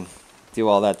and do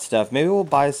all that stuff. Maybe we'll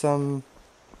buy some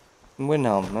in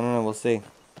Windhelm. I don't know. We'll see.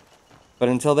 But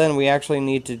until then, we actually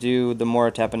need to do the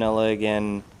Mora Tapanella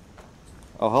again.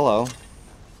 Oh, hello.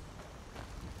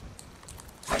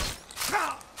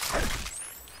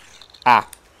 Ah.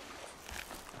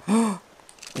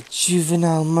 A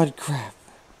juvenile mud crab.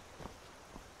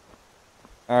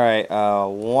 Alright,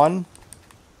 1.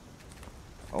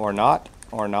 Or not.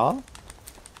 Or not.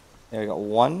 There we go.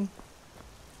 1.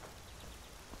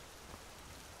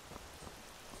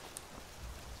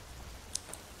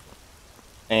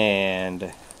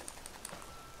 And...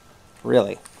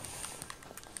 Really?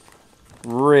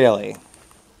 Really?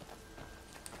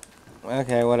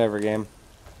 Okay, whatever, game.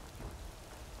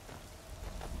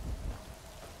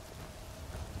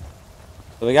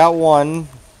 So we got 1,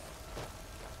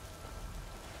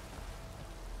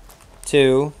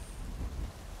 2,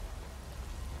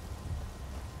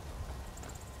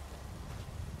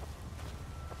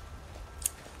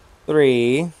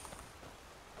 3,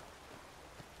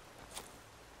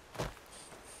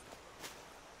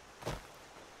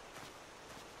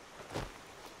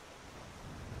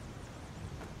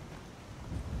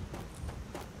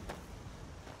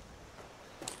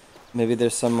 'Maybe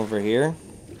there's some over here.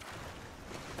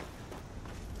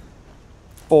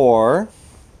 4,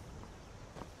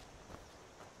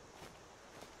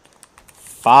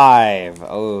 5.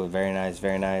 Oh, very nice,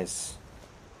 very nice.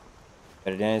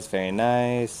 Very nice, very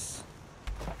nice.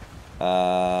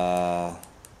 Oh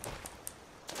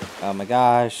my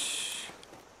gosh.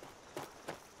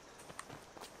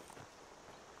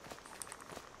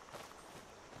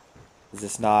 Is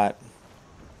this not...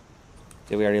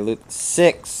 Did we already loot?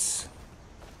 6.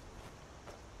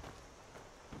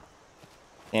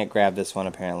 Can't grab this one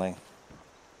apparently.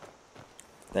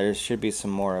 There should be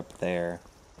some more up there.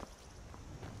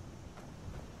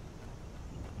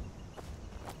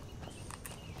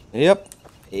 Yep.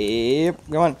 Yep.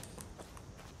 Come on.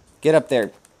 Get up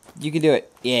there. You can do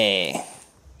it. Yeah.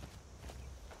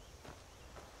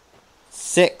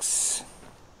 6.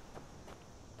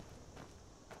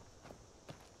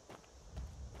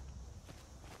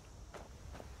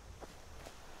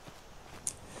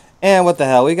 And what the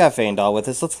hell? We got Feindal with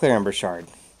us. Let's clear Ember Shard.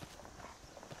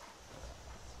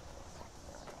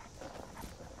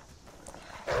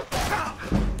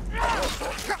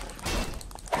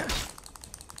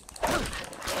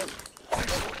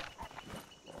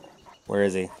 Where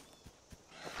is he?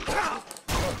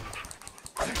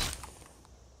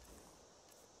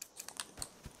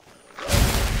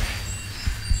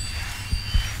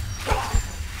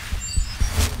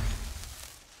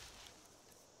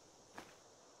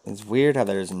 It's weird how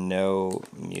there's no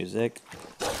music.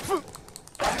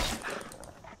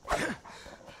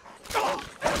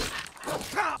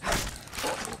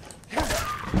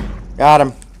 Got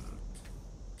him.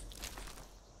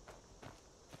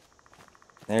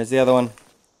 There's the other one.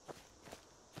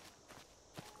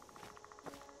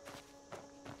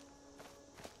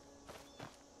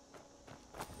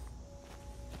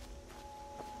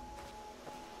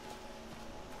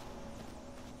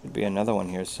 Should be another one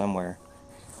here somewhere.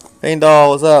 Feindal,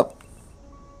 what's up?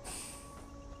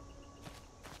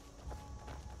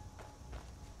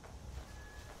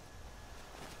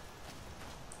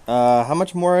 How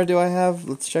much more do I have?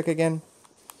 Let's check again.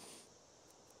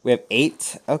 We have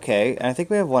 8. Okay, and I think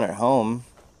we have 1 at home.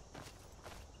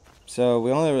 So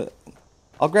we only...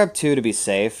 I'll grab 2 to be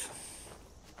safe.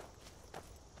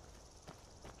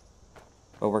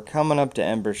 But we're coming up to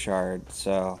Ember Shard,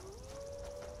 so...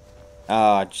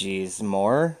 Oh, jeez.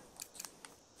 More?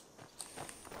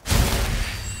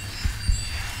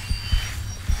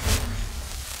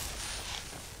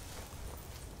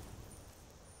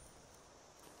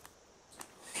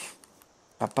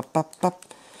 Up, up, up, up.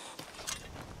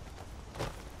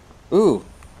 Ooh,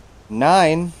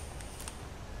 9.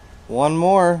 1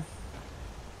 more.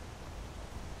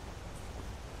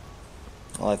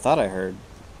 Well, I thought I heard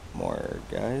more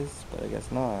guys, but I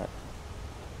guess not.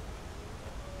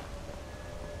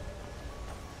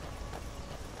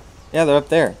 Yeah, they're up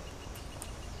there.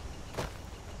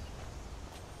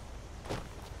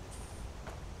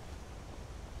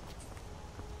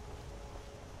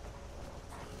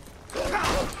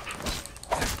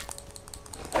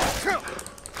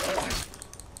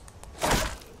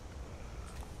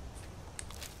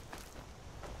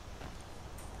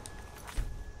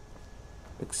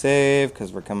 Quick save,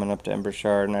 because we're coming up to Ember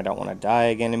Shard and I don't want to die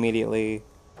again immediately.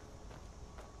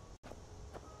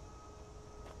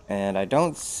 And I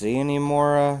don't see any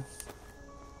more,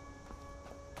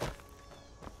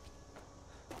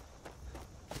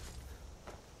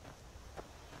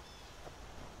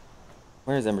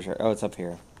 Where is Ember Shard? Oh, it's up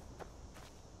here.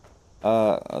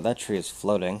 Oh, that tree is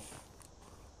floating.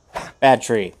 Bad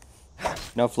tree.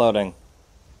 No floating.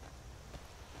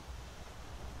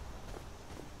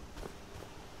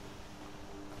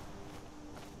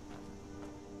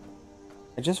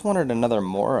 I just wanted another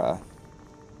Mora.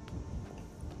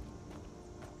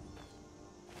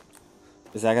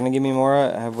 Is that going to give me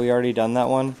Mora? Have we already done that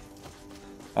one?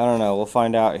 I don't know. We'll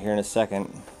find out here in a second.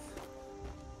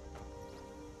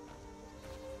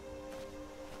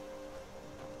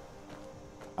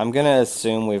 I'm going to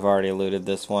assume we've already looted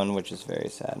this one, which is very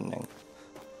saddening.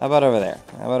 How about over there?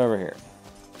 How about over here?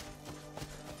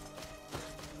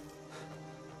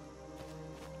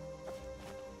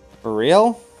 For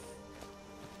real?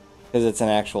 Because it's an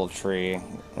actual tree. Oh,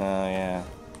 yeah.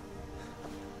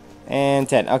 And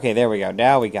 10. Okay, there we go.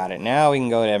 Now we got it. Now we can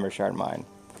go to Ember Shard Mine.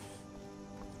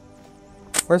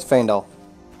 Where's Feindal?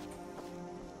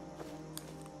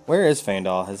 Where is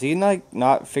Feindal? Has he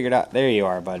not figured out? There you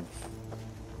are, bud.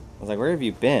 I was like, where have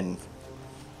you been?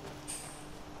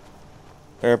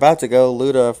 They're about to go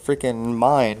loot a freaking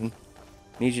mine.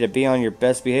 Need you to be on your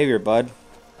best behavior, bud.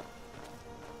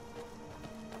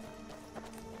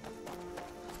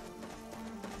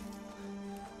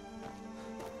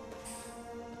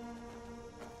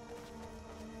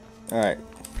 Alright.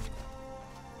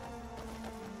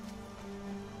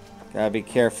 Gotta be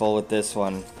careful with this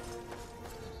one.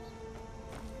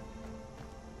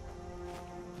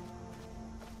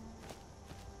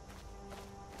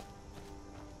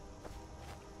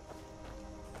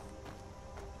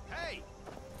 Hey!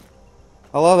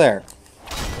 Hello there.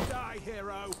 Die,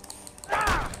 hero!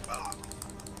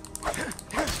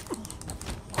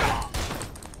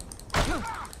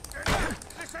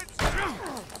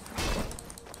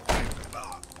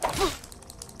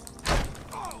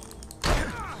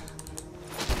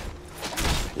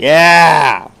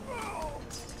 Yeah!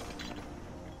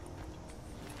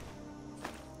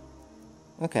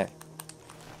 Okay.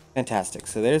 Fantastic.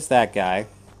 So there's that guy.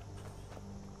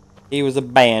 He was a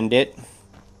bandit.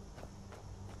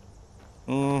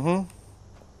 Mm-hmm.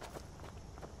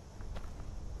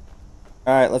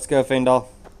 Alright, let's go, Findal.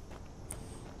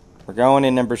 We're going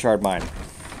in Ember Shard Mine.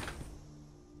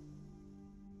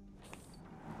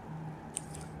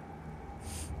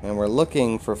 And we're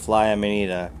looking for Fly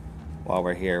Amanita while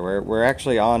we're here. We're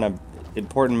actually on an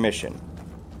important mission.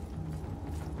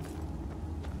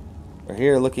 We're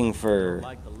here looking for... I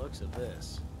like the looks of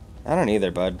this. I don't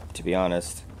either, bud, to be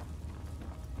honest.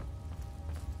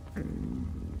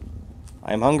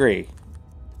 I'm hungry.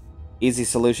 Easy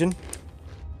solution.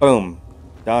 Boom.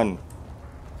 Done.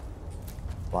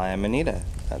 Fly Amanita.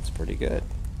 That's pretty good.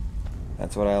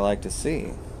 That's what I like to see.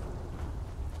 You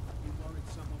worried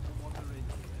someone will wander in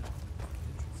here?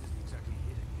 Entrance isn't exactly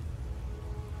hidden,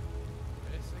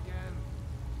 you know. This again?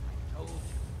 I told you,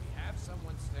 we have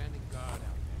someone standing guard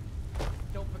out there.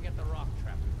 Don't forget the rock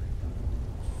trap we rigged up.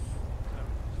 So,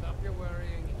 stop your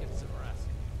worrying and get some rest.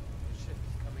 The ship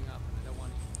is coming up and I don't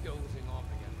want you dozing off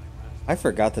again like last time. I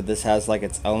forgot that this has like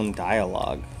its own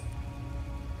dialogue.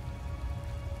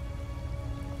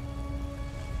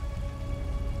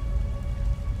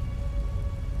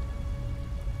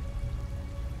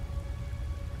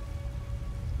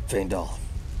 Findal.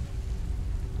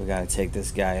 We gotta take this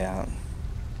guy out.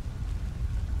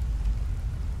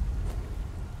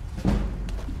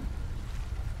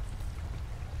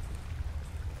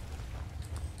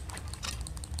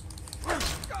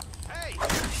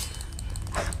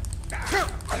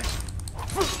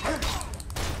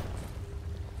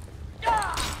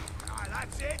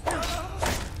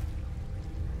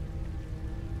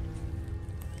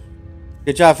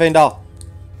 Good job, Findal.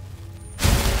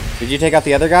 Did you take out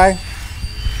the other guy?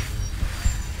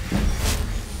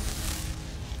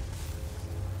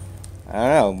 I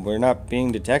don't know. We're not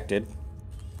being detected.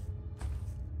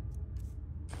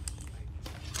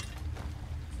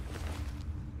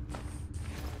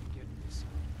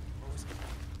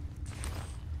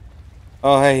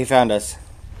 Oh, hey, he found us.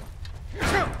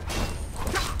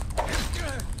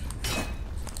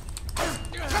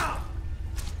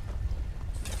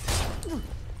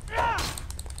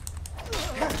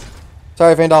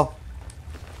 Sorry, Findal.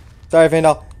 Sorry,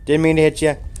 Findal. Didn't mean to hit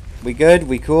you. We good?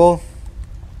 We cool?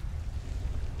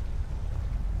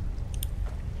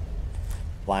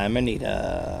 Fly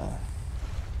Amanita.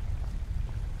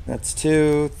 That's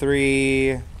 2,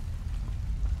 3.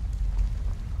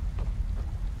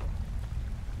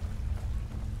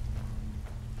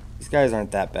 These guys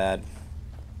aren't that bad.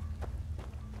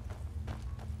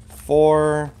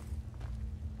 4.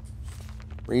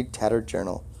 Read Tattered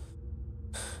Journal.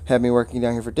 Had me working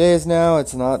down here for days now.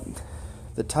 It's not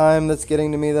the time that's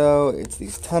getting to me, though. It's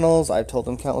these tunnels. I've told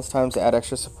them countless times to add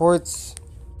extra supports.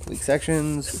 Leak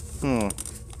sections.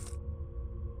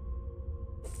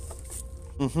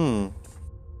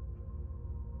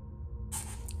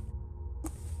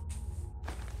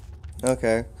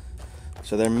 Okay.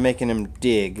 So they're making him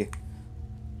dig.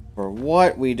 For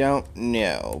what, we don't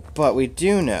know. But we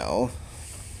do know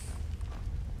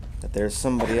that there's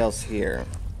somebody else here.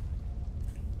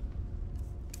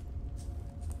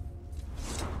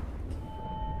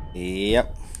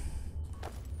 Yep.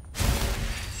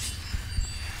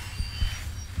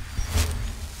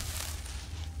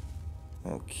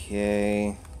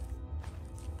 Okay.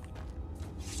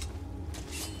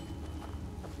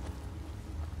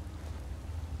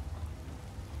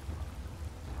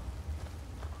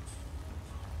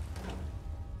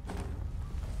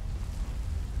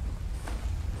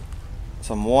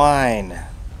 Some wine.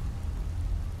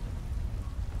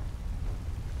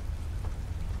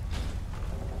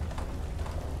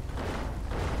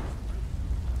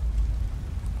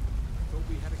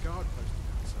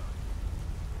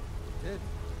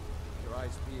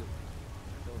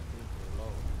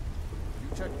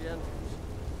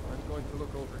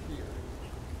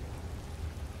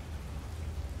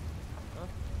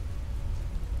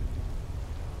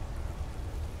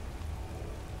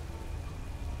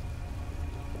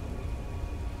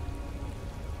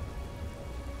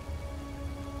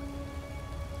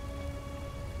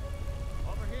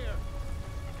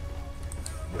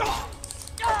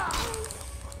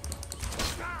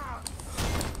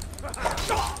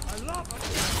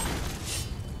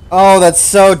 Oh, that's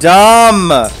so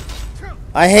dumb!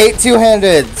 I hate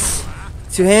two-handeds!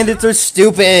 Two-handeds are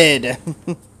stupid!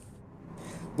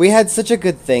 We had such a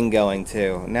good thing going,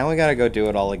 too. Now we gotta go do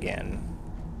it all again.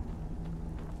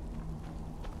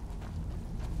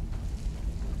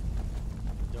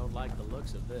 Don't like the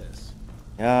looks of this.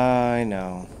 Yeah, I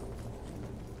know.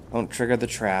 Don't trigger the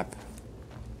trap.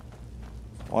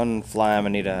 One fly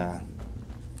amanita.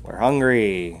 We're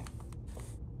hungry.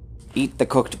 Eat the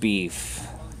cooked beef.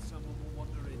 Someone will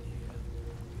wander in here.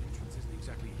 The entrance isn't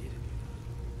exactly hidden.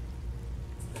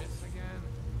 This again?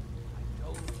 I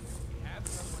told you, we have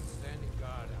someone standing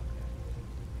guard out there.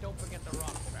 Don't forget the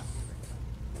rock trap.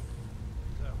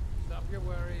 So, stop your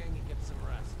worrying and get some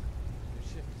rest. Your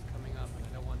shift is coming up and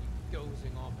I don't want you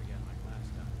dozing off again like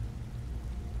last time.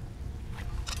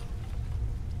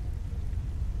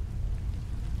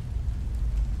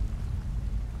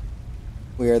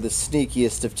 We are the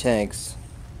sneakiest of tanks.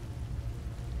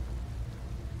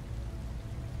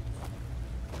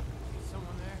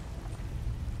 Someone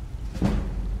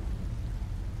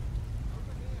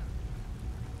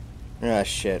there? Ah,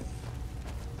 shit.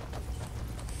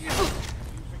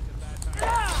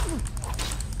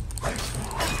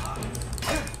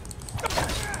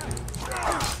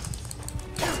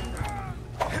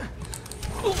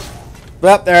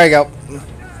 Well, there I go.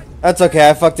 That's okay,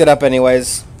 I fucked it up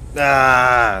anyways.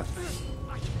 Ah.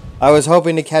 I was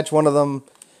hoping to catch one of them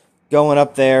going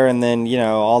up there and then, you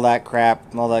know, all that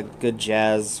crap, all that good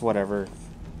jazz, whatever.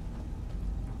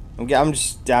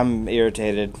 I'm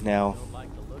irritated now. Don't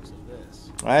like the looks of this.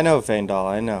 I know, Feindal,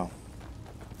 I know.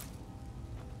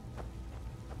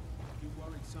 You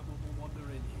worried someone will wander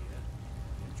in here?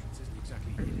 The entrance isn't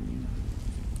exactly hidden.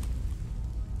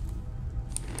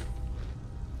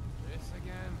 This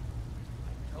again?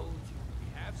 I told you, we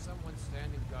have someone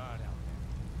standing guard out there.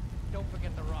 Don't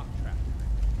forget the rock trap.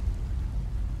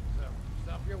 So,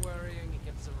 stop your worrying and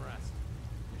get some rest.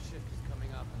 Your shift is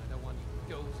coming up and I don't want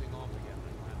you dozing off again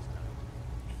like last time.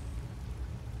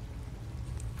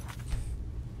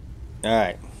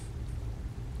 Alright.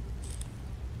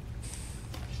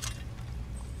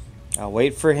 I'll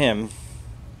wait for him.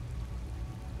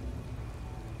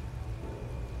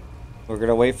 We're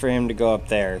gonna wait for him to go up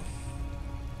there.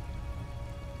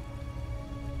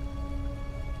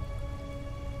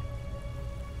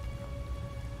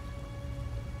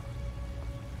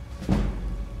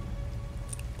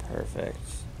 Perfect.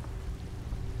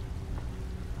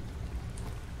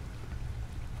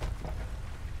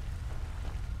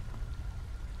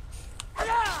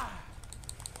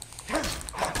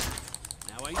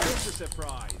 Now ain't this a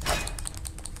surprise?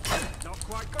 Not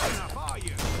quite good enough, are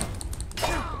you?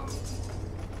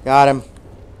 Got him.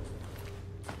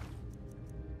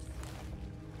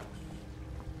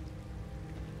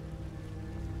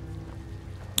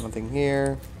 Nothing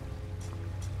here.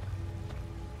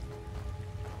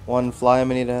 One fly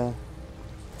amanita.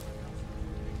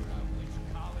 Which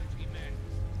college he meant.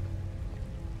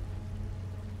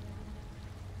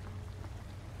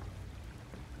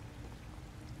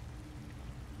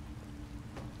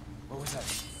 What was that?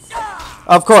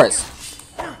 Of course.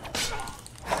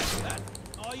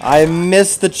 I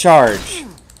missed the charge.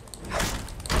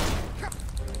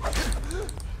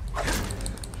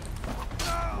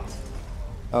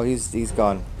 Oh, he's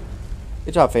gone.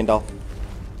 Good job, Feindal.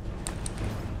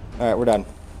 Alright, we're done.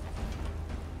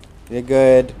 Did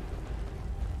good.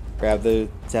 Grab the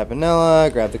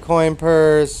tapanella, grab the coin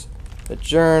purse, the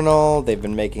journal. They've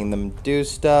been making them do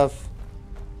stuff.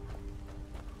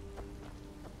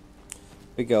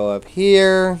 We go up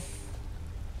here.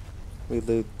 We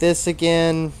loot this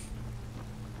again.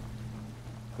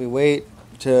 We wait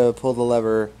to pull the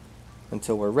lever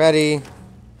until we're ready. I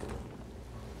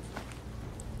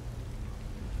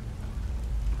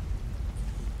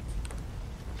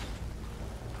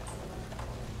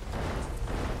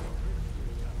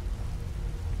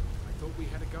thought we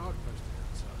had a guard posted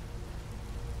outside.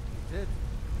 You did.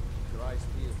 Your eyes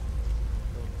peeled.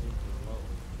 Don't think you're alone.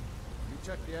 You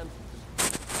check the entrance.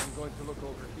 I'm going to look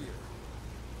over here.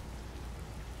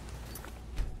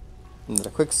 Another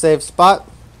quick save spot.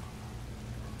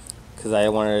 Because I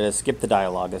wanted to skip the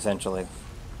dialogue, essentially.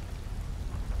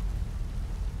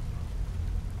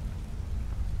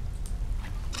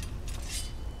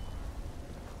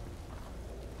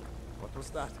 What was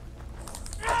that?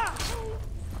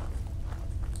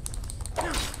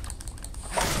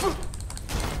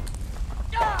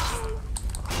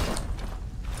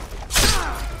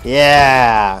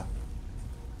 Yeah!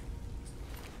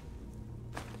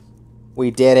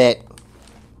 We did it.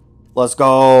 Let's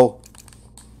go.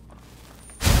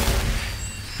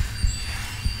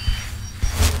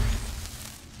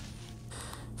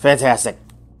 Fantastic.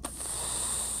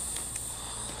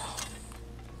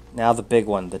 Now the big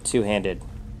one, the two-handed.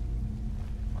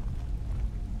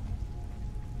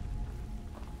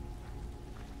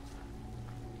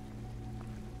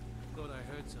 Thought I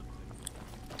heard something.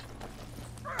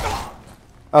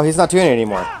 Oh, he's not doing it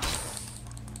anymore.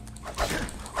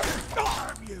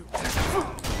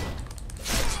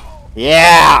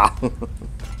 Yeah!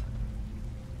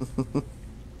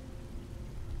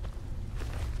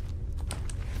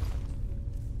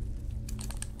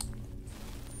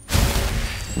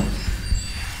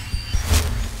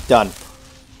 Done.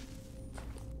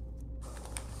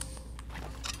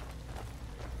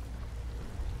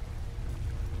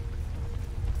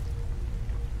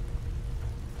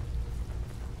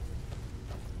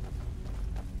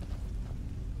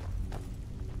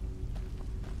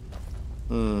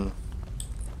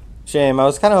 Shame. I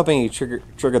was kind of hoping you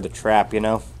trigger the trap, you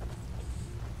know?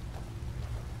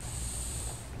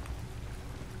 Is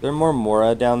there more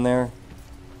Mora down there?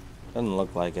 Doesn't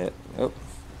look like it. Oh.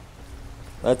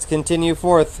 Let's continue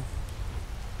forth.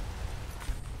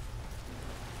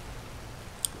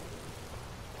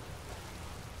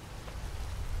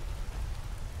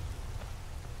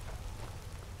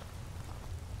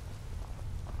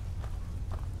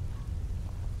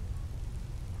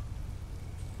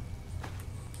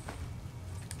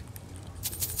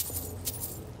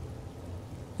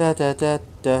 Da da da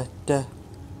da da.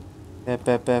 Bep,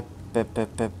 bep, bep, bep,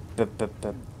 bep, bep, bep, bep,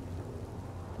 bep.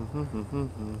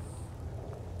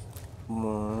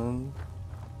 1,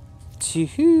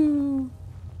 2,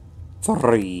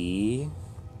 3.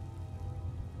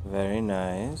 Very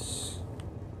nice.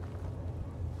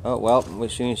 Oh well,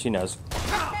 she knows.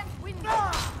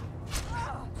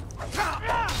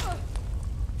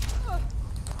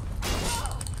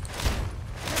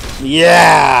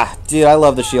 Yeah! Dude, I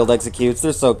love the shield executes.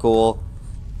 They're so cool.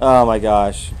 Oh my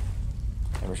gosh.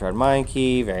 Hammer Shard Mine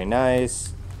Key. Very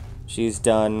nice. She's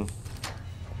done.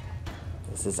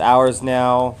 This is ours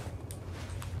now.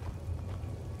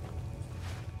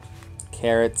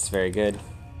 Carrots. Very good.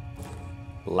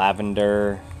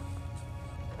 Lavender.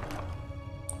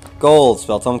 Gold.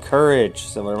 Spelltome Courage.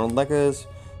 Silver Lekas.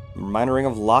 Minor Ring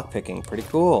of Lockpicking. Pretty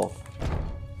cool.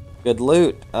 Good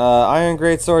loot. Iron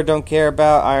Greatsword, don't care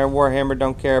about. Iron Warhammer,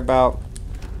 don't care about.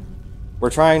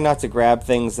 We're trying not to grab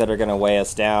things that are going to weigh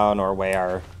us down or weigh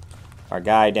our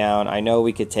guy down. I know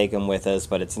we could take him with us,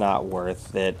 but it's not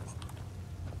worth it.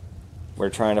 We're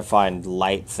trying to find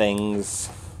light things.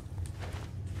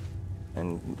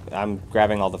 And I'm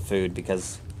grabbing all the food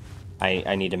because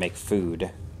I need to make food.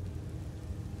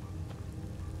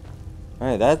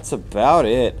 Alright, that's about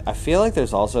it. I feel like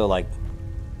there's also, like,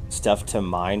 stuff to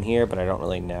mine here, but I don't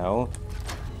really know.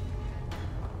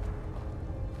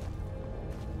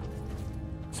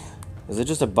 Is it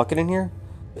just a bucket in here?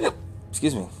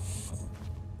 Excuse me.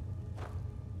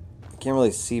 I can't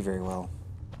really see very well.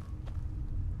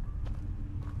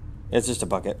 It's just a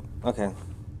bucket. Okay.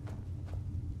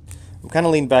 I'm kind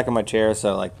of leaned back in my chair,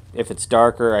 so like if it's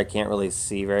darker, I can't really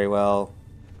see very well.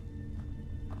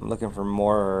 I'm looking for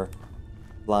more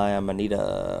Fly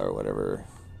Amanita or whatever.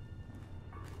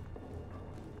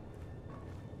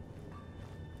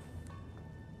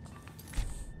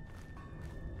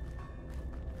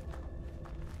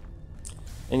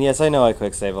 And yes, I know I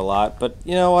quick save a lot, but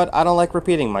you know what? I don't like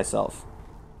repeating myself.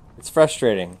 It's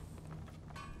frustrating.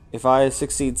 If I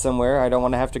succeed somewhere, I don't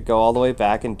want to have to go all the way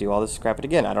back and do all this scrap it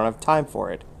again. I don't have time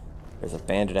for it. There's a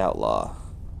bandit outlaw.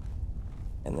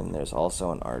 And then there's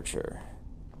also an archer.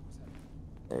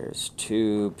 There's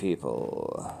 2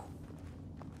 people.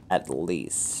 At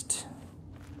least.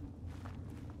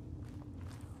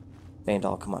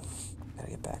 Vandal, come on.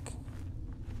 Gotta get back.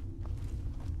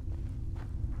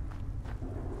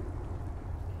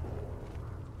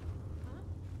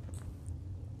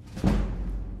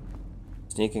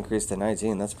 Sneak increased to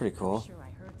 19. That's pretty cool. Sure, I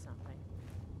heard something.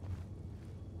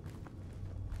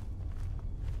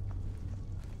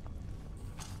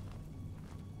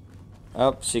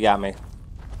 Oh, she got me.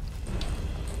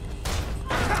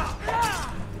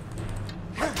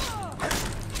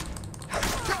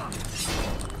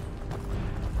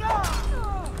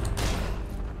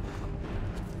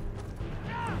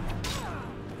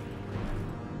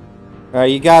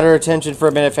 Alright, you got her attention for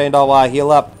a minute, Faendal, while I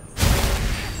heal up.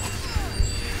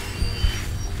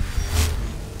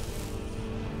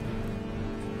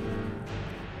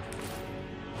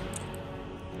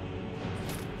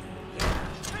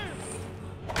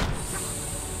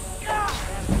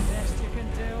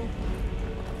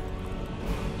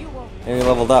 And we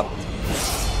leveled up.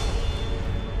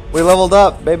 We leveled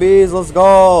up, babies. Let's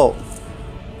go.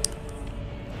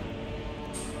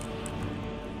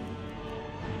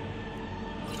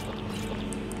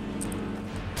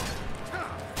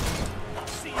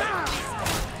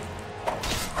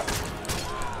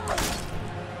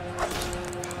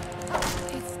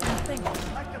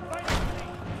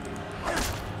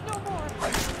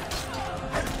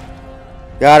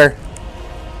 Got her.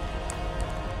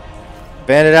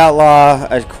 Bandit outlaw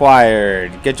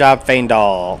acquired. Good job,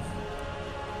 Faendal.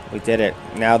 We did it.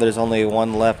 Now there's only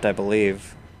one left, I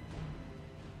believe.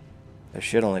 There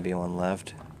should only be one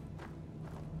left.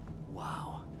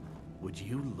 Wow. Would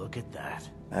you look at that?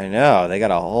 I know. They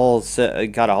got a whole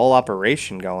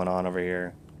operation going on over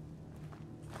here.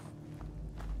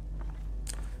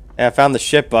 Yeah, I found the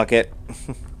ship bucket.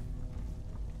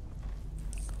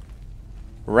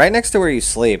 Right next to where you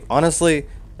sleep. Honestly,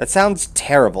 that sounds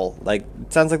terrible. Like,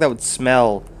 it sounds like that would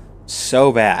smell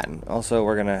so bad. Also,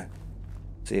 we're gonna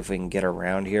see if we can get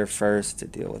around here first to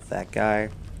deal with that guy.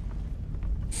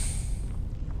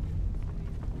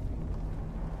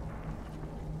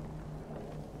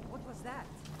 What was that?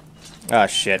 Ah,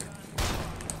 shit.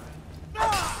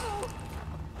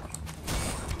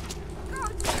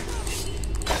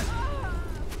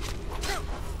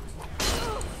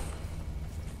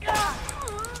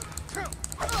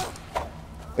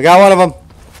 We got one of them.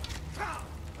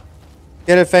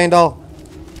 Get it, Faendal.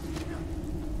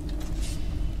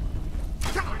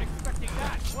 Weren't expecting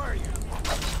that, were you?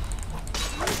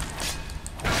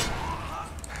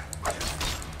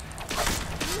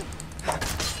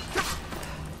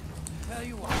 Tell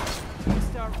you what, you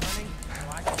start running, so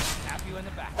I can tap you in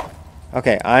the back.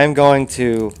 Okay, I'm going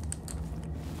to...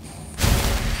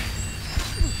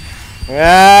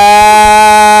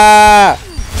 Ah!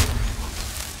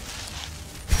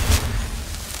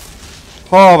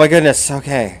 Oh my goodness,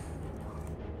 okay.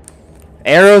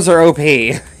 Arrows are OP.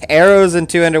 Arrows and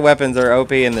two-handed weapons are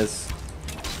OP in this.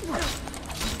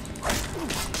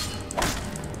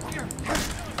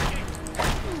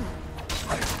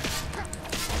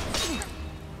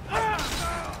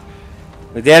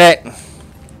 We did it!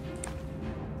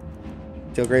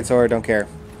 Steel greatsword, don't care.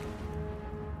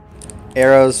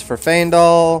 Arrows for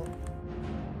Faendal.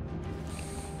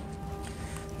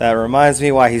 That reminds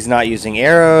me why he's not using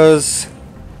arrows.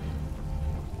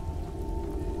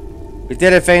 We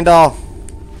did it, Faendal.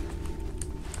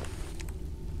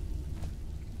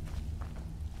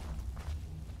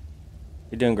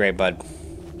 You're doing great, bud.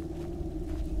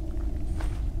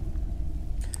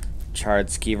 Charred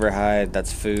skeever hide,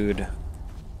 that's food.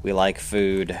 We like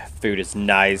food. Food is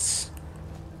nice.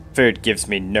 Food gives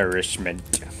me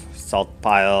nourishment. Salt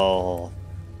pile.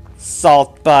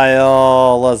 Salt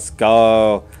pile. Let's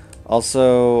go.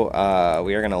 Also,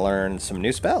 we are going to learn some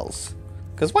new spells.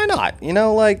 Because why not? You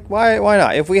know, like, why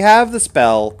not? If we have the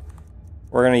spell,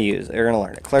 we're going to use it. We're going to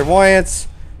learn it. Clairvoyance,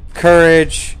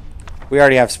 courage. We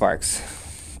already have sparks.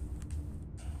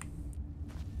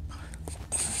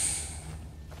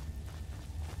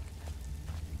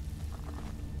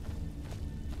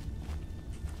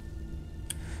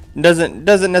 Doesn't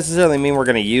necessarily mean we're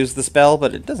going to use the spell,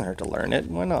 but it doesn't hurt to learn it.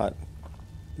 Why not?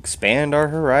 Expand our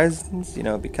horizons, you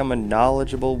know, become a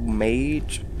knowledgeable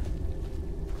mage.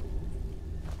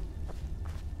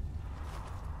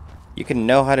 You can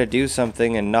know how to do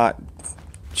something and not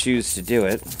choose to do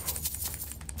it.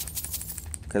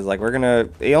 Because, like,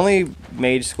 the only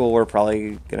mage school we're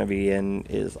probably going to be in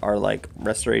is our, like,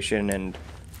 restoration and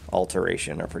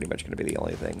alteration are pretty much going to be the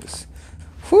only things.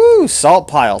 Whew, Salt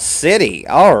Pile City.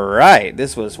 Alright,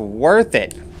 this was worth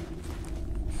it.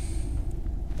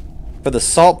 For the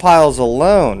salt piles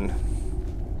alone.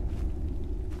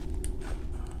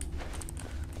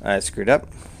 I screwed up.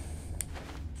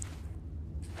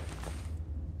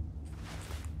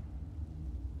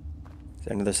 Is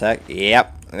there another sack?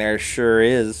 Yep, there sure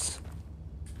is.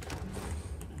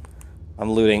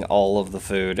 I'm looting all of the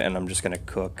food and I'm just gonna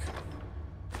cook.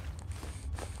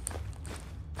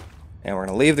 And we're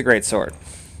gonna leave the greatsword.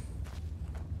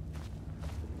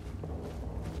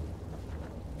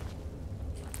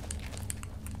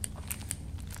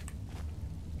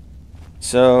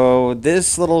 So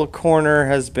this little corner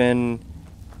has been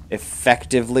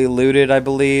effectively looted, I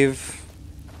believe.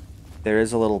 There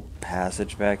is a little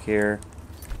passage back here.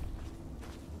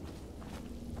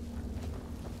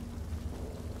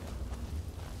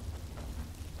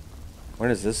 Where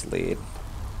does this lead?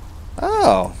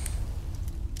 Oh.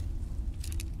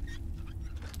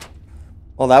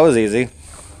 Well, that was easy.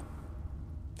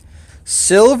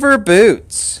 Silver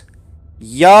boots.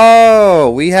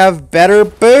 Yo, we have better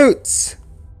boots.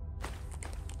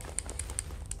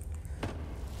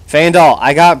 Faendal,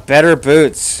 I got better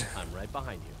boots. I'm right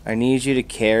behind you. I need you to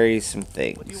carry some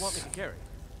things. What do you want me to carry?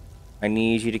 I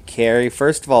need you to carry,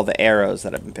 first of all, the arrows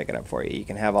that I've been picking up for you. You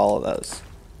can have all of those.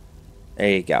 There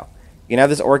you go. You can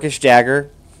have this orcish dagger.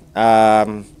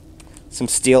 Some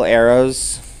steel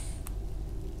arrows.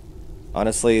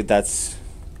 Honestly, that's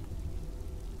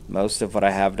most of what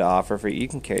I have to offer for you. You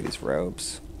can carry these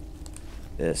robes.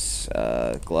 This,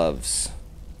 gloves.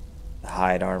 The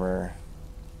hide armor.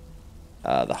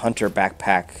 the hunter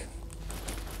backpack,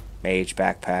 mage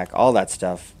backpack, all that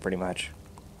stuff, pretty much.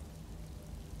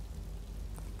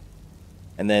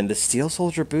 And then the steel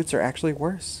soldier boots are actually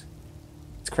worse.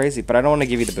 It's crazy, but I don't want to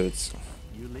give you the boots.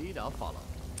 You lead, I'll follow.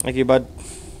 Thank you, bud.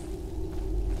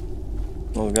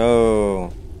 Let's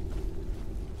go.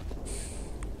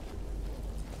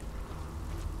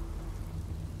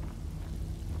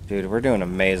 Dude, we're doing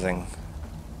amazing.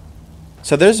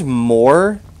 So there's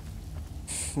more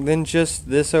than just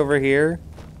this over here.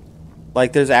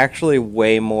 Like, there's actually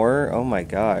way more. Oh my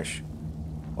gosh.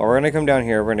 Well, we're gonna come down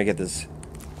here. We're gonna get this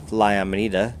fly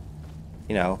amanita.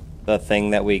 You know, the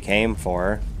thing that we came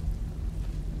for.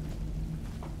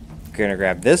 We're gonna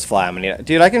grab this fly amanita.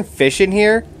 Dude, I can fish in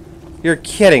here? You're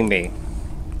kidding me.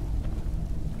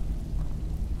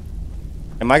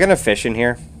 Am I gonna fish in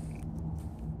here?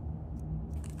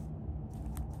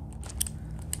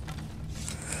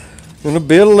 Gonna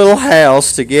build a little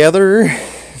house together.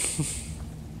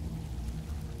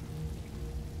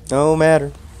 No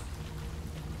matter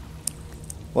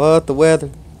what the weather.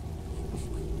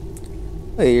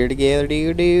 We're together.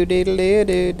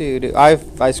 Do.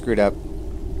 I screwed up.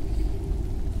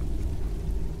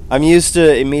 I'm used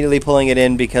to immediately pulling it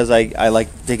in because I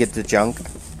like to get the junk.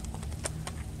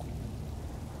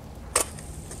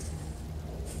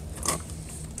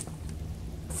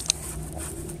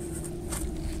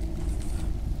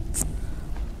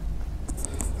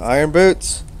 Iron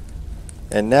boots.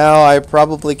 And now I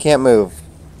probably can't move.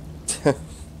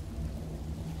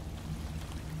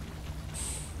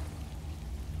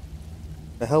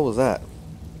 The hell was that?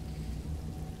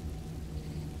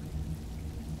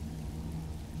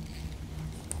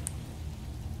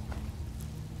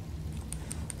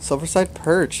 Silverside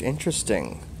perch.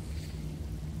 Interesting.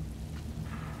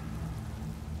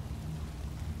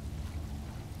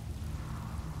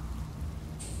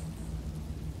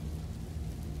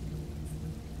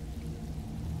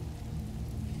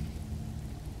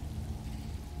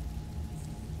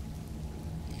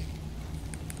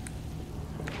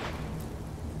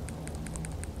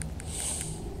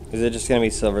 Is it just gonna be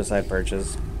silverside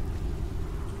perches?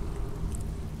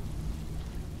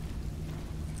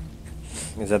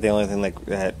 Is that the only thing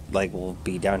that will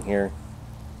be down here?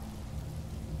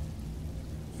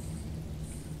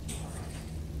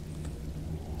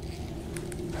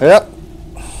 Yep.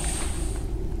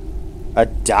 A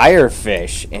dire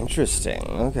fish. Interesting.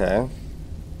 Okay.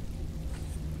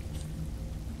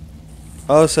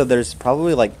 Oh, so there's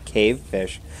probably like cave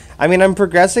fish. I mean, I'm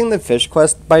progressing the fish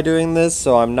quest by doing this,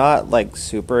 so I'm not like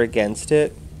super against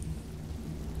it.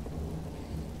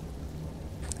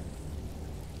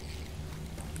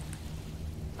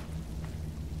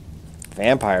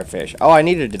 Vampire fish. Oh, I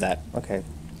need to do that. Okay.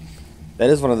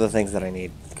 That is one of the things that I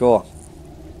need. Cool.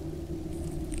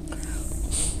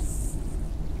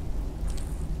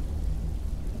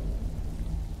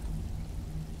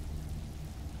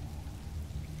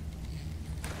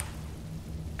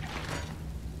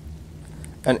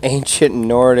 An ancient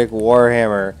Nordic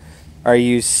warhammer. Are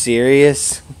you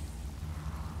serious?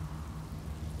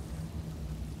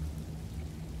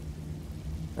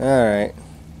 Alright.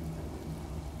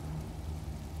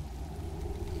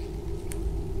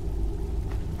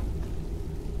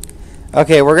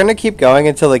 Okay, we're gonna keep going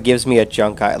until it gives me a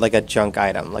junk item,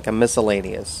 like a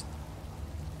miscellaneous.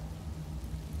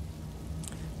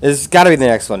 This has got to be the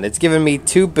next one. It's given me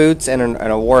 2 boots and a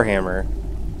warhammer.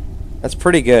 That's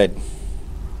pretty good.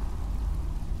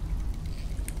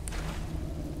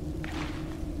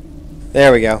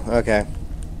 There we go. Okay.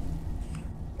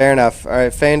 Fair enough. All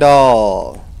right,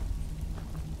 Faendal.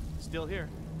 Still here.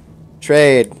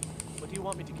 Trade. What do you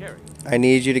want me to carry? I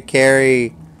need you to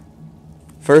carry.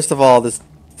 First of all, this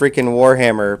freaking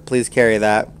warhammer. Please carry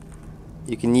that.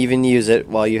 You can even use it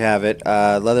while you have it.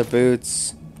 Leather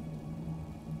boots.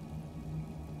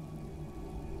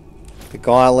 The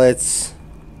gauntlets.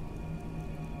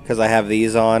 Because I have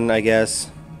these on, I guess.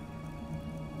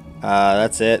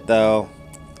 That's it, though.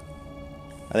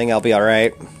 I think I'll be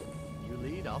alright. You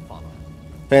lead, I'll follow.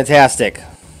 Fantastic.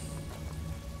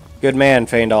 Good man,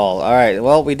 Faendal. Alright,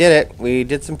 well, we did it. We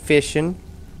did some fishing.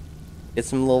 Did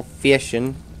some little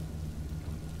fishing.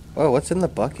 Whoa, what's in the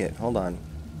bucket? Hold on.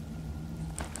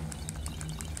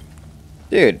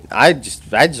 Dude, I just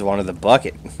wanted the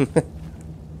bucket.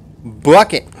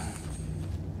 Bucket!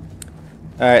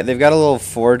 Alright, they've got a little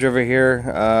forge over here.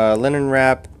 Linen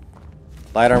wrap.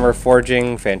 Light armor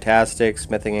forging. Fantastic.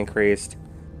 Smithing increased.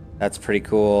 That's pretty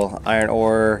cool. Iron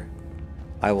ore.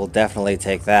 I will definitely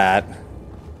take that.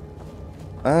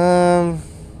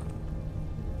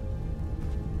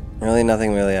 Really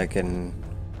nothing really I can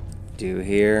do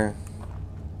here.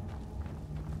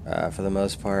 For the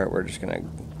most part, we're just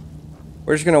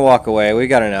gonna walk away. We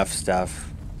got enough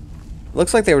stuff.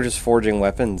 Looks like they were just forging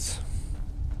weapons.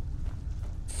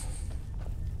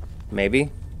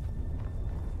 Maybe.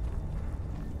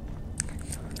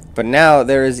 But now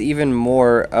there is even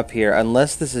more up here,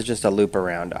 unless this is just a loop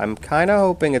around. I'm kind of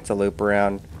hoping it's a loop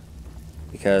around,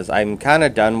 because I'm kind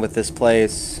of done with this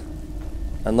place.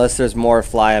 Unless there's more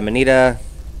Fly Amanita.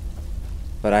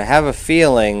 But I have a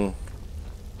feeling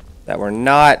that we're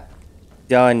not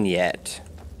done yet.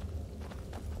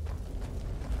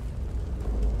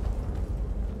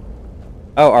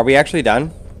 Oh, are we actually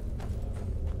done?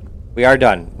 We are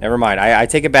done. Never mind. I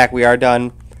take it back. We are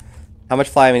done. How much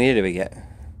Fly Amanita did we get?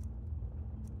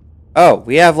 Oh,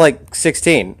 we have like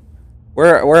 16.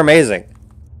 We're amazing.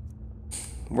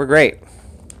 We're great.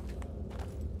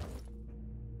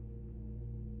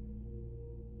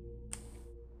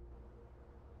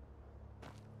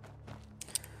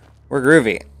 We're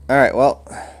groovy. Alright, well.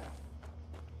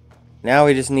 Now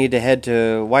we just need to head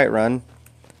to Whiterun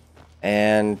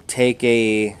and take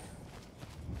a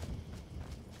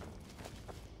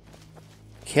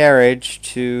carriage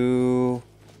to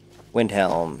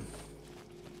Windhelm,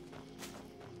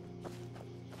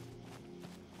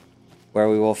 where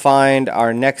we will find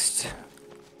our next...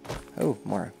 Oh,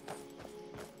 more.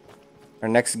 Our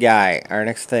next guy. Our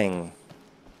next thing.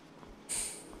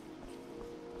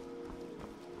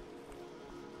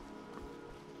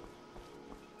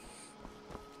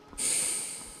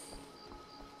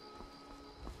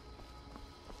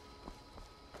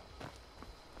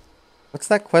 What's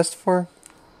that quest for?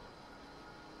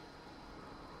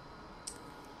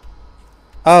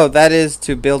 Oh, that is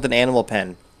to build an animal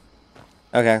pen.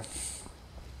 Okay.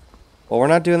 Well, we're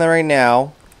not doing that right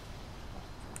now.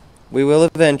 We will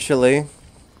eventually.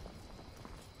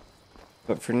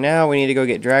 But for now, we need to go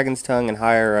get Dragon's Tongue and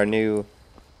hire our new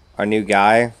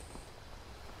guy.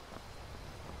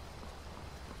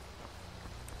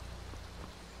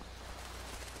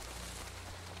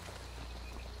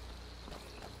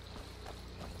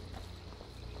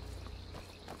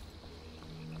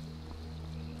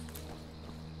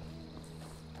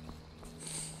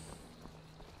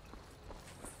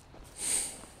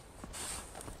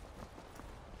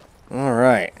 All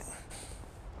right.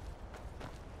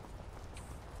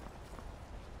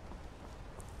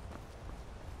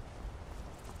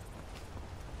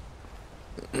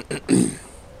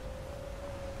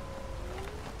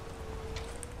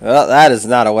 Well, that is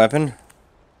not a weapon.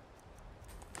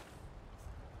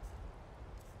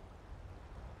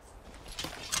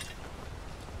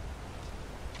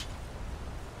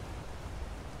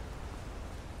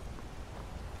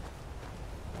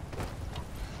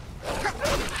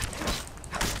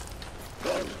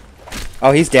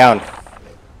 Oh, he's down.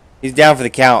 He's down for the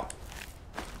count.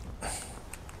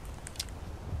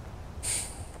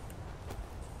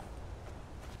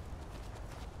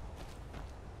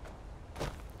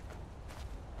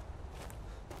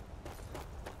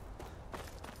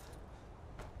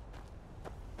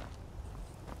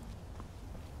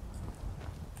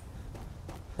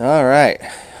 All right.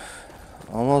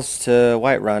 Almost to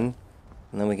Whiterun,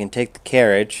 and then we can take the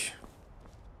carriage.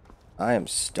 I am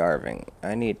starving.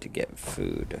 I need to get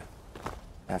food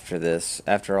after this,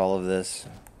 after all of this.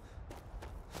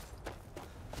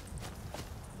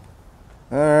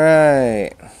 All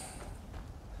right.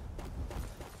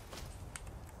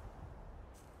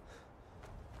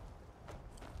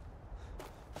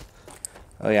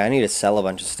 Oh yeah, I need to sell a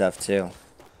bunch of stuff too.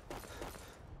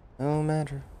 No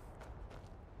matter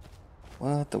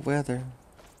what the weather.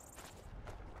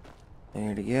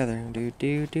 They're together. Do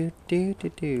do do do do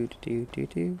do do do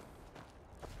do.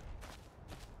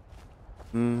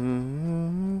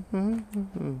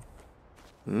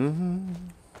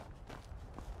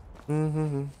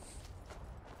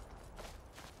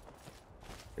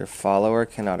 Your follower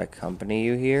cannot accompany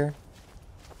you here?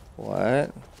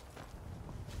 What?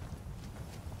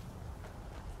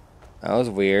 That was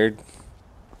weird.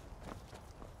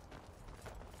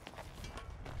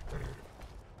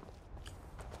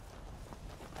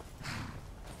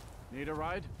 Need a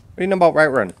ride? What do you know about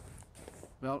Whiterun?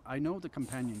 Well, I know the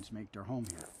companions make their home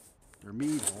here. Their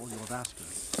mead hall, you'll have asked her,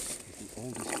 is the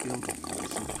oldest building in the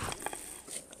city.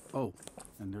 Oh,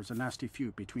 and there's a nasty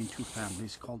feud between two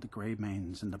families called the Grey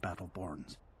Mains and the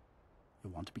Battleborns.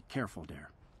 You'll want to be careful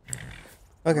there.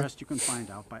 Okay. The rest you can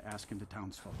find out by asking the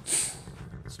townsfolk.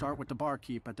 Start with the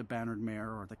barkeep at the Bannered Mare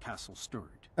or the Castle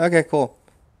Steward. Okay, cool.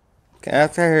 Okay,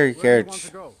 after I hear your Where do you want carriage.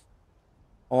 to go?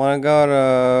 I want to go to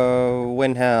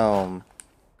Windhelm.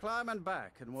 Climb and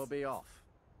back and we'll be off.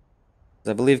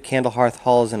 I believe Candlehearth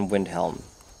Hall is in Windhelm.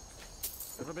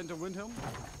 Ever been to Windhelm?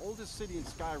 Oldest city in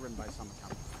Skyrim by some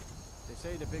count. They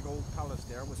say the big old palace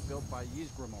there was built by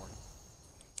Ysgramor.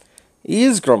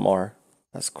 Ysgramor?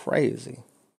 That's crazy.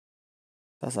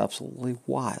 That's absolutely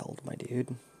wild, my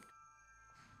dude.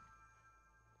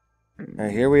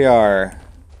 Alright, here we are.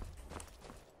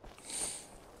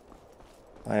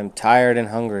 I am tired and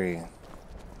hungry.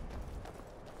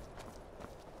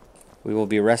 We will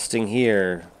be resting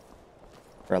here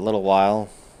for a little while.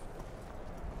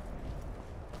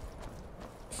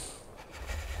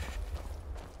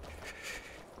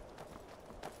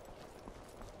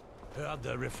 Heard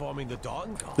they're reforming the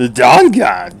Dawn Guard. The Dawn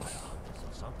Guard?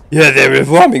 Yeah, they're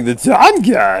reforming the Dawn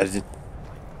Guard.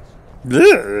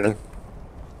 Blech.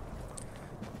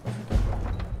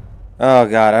 Oh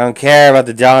god, I don't care about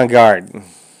the Dawn Guard.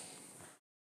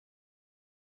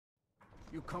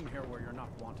 You come here where you're not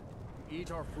wanted. You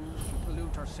eat our food, you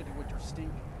pollute our city with your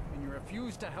stink, and you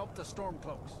refuse to help the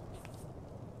Stormcloaks.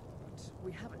 But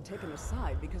we haven't taken a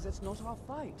side because it's not our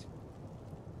fight.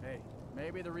 Hey,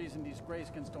 maybe the reason these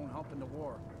Greyskins don't help in the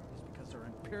war is because they're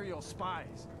Imperial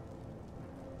spies.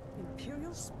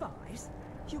 Imperial spies?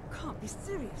 You can't be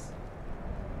serious.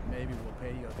 Maybe we'll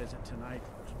pay you a visit tonight,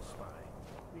 little spy.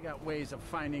 We got ways of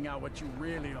finding out what you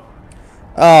really are.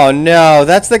 Oh no,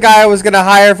 that's the guy I was gonna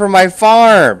hire for my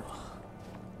farm.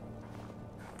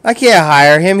 I can't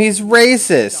hire him, he's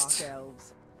racist. Dark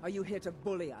elves, are you here to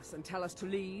bully us and tell us to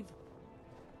leave?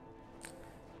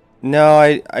 No,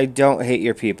 I don't hate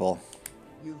your people.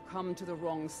 You've come to the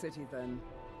wrong city then.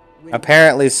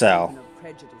 Apparently so. Of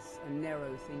prejudice and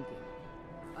narrow thinking,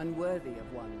 unworthy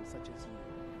of one such as you.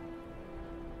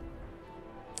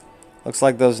 Looks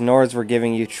like those Nords were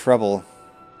giving you trouble.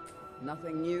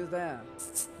 Nothing new there.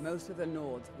 Most of the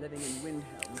Nords living in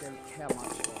Windhelm don't care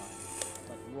much for us,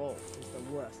 but Rolf is the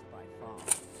worst by far.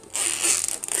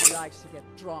 He likes to get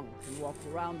drunk and walk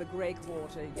around the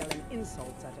Greywater yelling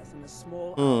insults at us in the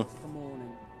small hours of the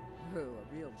morning. Oh,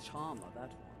 a real charmer, that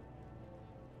one.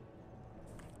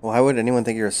 Why would anyone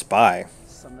think you're a spy?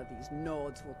 Some of these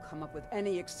Nords will come up with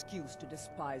any excuse to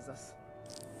despise us.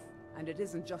 And it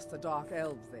isn't just the Dark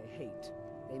Elves they hate.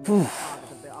 They make a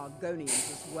target of the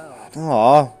Argonians as well.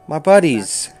 Aw, my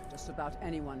buddies. Just about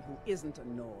anyone who isn't a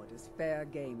Nord is fair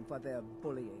game for their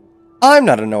bullying. I'm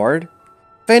not a Nord.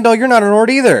 Vandal, you're not a Nord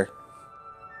either.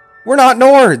 We're not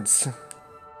Nords.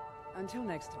 Until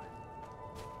next time.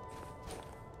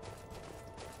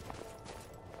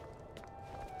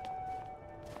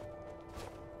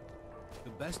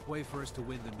 The best way for us to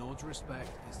win the Nord's respect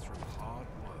is through hard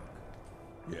work.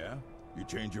 Yeah? You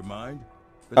change your mind?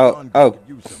 Oh. Could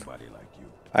use somebody like you.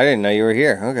 I didn't know you were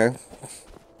here. Okay.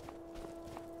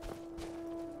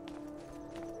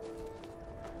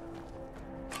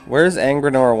 Where's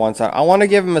Angranor once I want to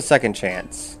give him a second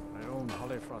chance. I own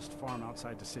Hollyfrost Farm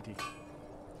outside the city.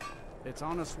 It's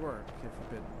honest work, if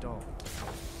a bit dull.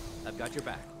 I've got your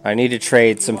back. I need to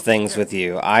trade some things with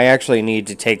you. I actually need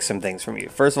to take some things from you.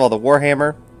 First of all, the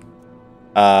Warhammer.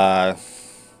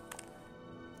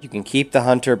 You can keep the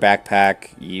Hunter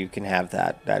backpack. You can have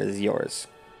that. That is yours.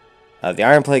 The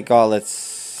Iron Plate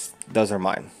gauntlets, those are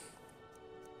mine.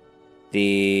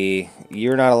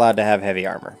 You're not allowed to have heavy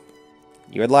armor.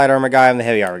 You're the light armor guy, I'm the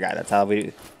heavy armor guy. That's how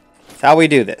we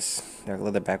do this. Dark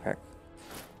leather backpack.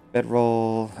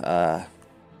 Bedroll.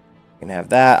 You can have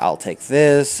that. I'll take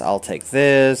this. I'll take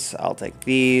this. I'll take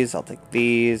these. I'll take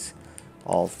these.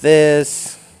 All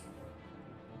this.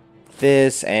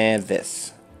 This and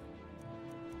this.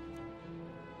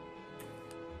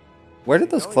 Where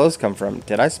did those clothes come from?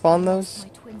 Did I spawn those? My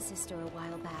twin sister a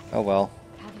while back. Oh well.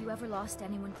 Have you ever lost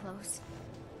anyone close?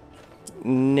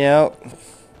 No.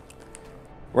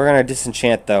 We're gonna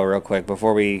disenchant though real quick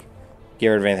before we get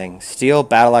rid of anything. Steel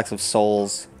Battle Axe of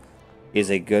Souls is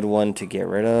a good one to get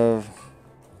rid of.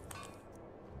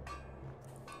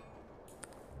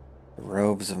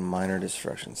 Robes of Minor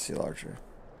Destruction. Steel Archer.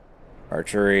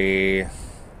 Archery.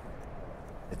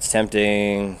 It's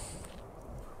tempting.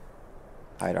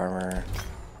 Hide armor.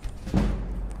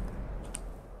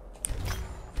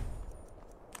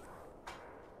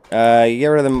 You get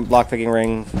rid of the lockpicking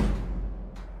ring.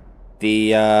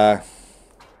 The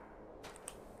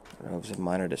Robes of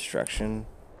Minor Destruction.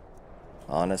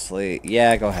 Honestly,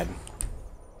 yeah, go ahead.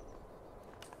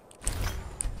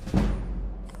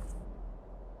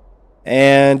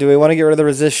 And do we want to get rid of the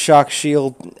Resist Shock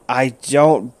Shield? I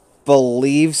don't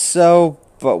believe so,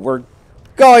 but we're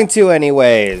going to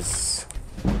anyways.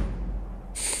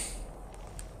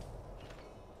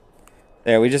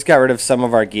 There, we just got rid of some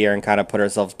of our gear and kind of put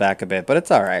ourselves back a bit, but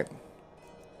it's alright.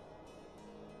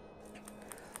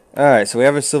 Alright, so we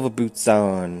have our silver boots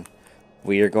on.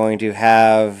 We are going to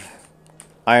have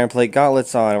iron plate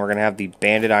gauntlets on, and we're gonna have the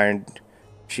banded iron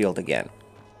shield again.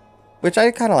 Which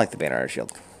I kind of like the banded iron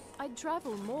shield. I'd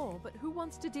travel more, but who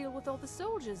wants to deal with all the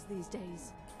soldiers these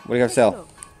days? What are you gonna sell?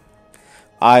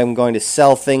 I'm going to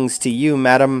sell things to you,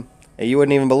 madam. You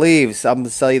wouldn't even believe. So I'm gonna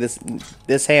sell you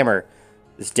this hammer,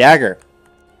 this dagger.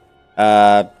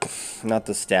 Not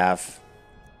the staff.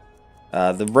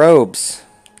 The robes.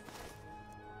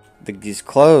 These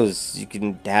clothes. You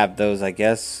can have those, I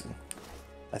guess.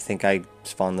 I think I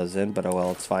spawned those in, but oh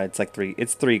well, it's fine. It's like 3.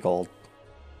 It's 3 gold.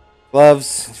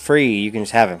 Gloves, free. You can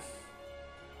just have them.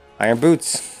 Iron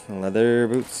boots, leather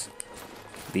boots.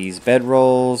 These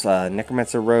bedrolls,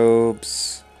 necromancer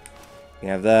robes. You can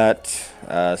have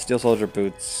that. Steel soldier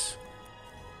boots.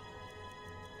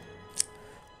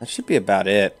 That should be about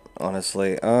it,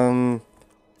 honestly.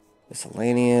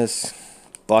 Miscellaneous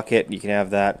bucket. You can have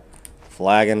that.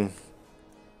 Flagon.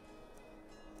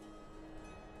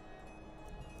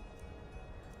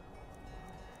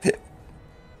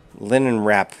 Linen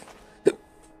wrap.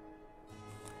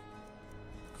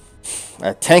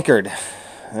 Tankard.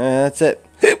 That's it.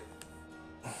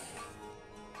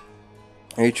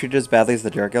 Are you treated as badly as the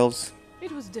Dark Elves?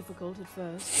 It was difficult at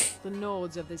first. The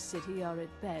Nords of this city are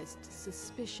at best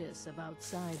suspicious of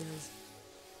outsiders.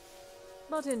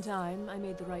 But in time, I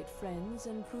made the right friends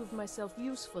and proved myself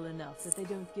useful enough that they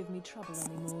don't give me trouble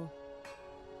anymore.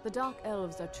 The Dark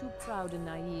Elves are too proud and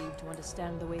naive to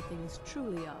understand the way things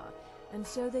truly are, and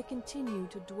so they continue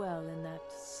to dwell in that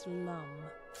slum.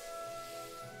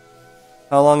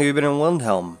 How long have you been in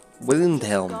Windhelm?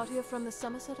 Got here from the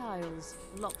Somerset Isles.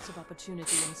 Lots of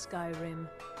opportunity in Skyrim.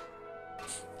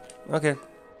 Okay.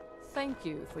 Thank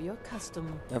you for your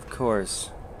custom. Of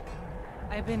course.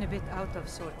 I've been a bit out of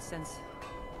sorts since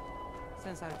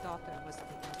our daughter was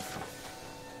taken.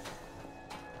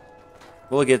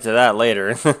 We'll get to that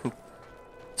later.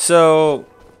 So,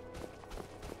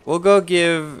 we'll go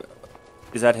give...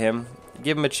 Is that him?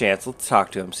 Give him a chance. Let's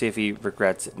talk to him. See if he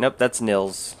regrets it. Nope, that's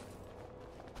Nils.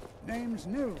 Name's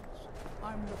Nils.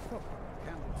 I'm the cook of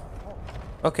Candleheart Hall.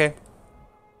 Okay.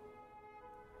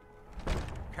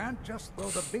 Can't just throw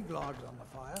the big logs on the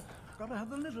fire. Gotta have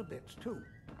the little bits, too.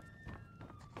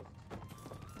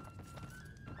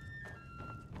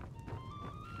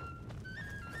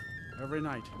 Every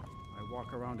night, I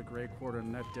walk around a Grey Quarter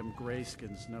and let them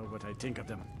greyskins know what I think of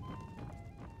them.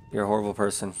 You're a horrible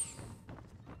person.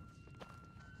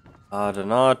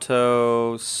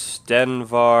 Donato,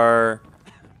 Stenvar.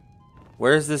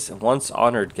 Where's this once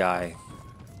honored guy?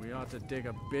 We ought to dig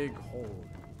a big hole.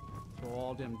 Throw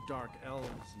all them dark elves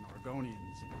and Argonians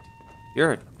in it.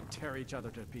 You're an tear each other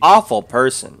to pieces. awful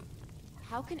person.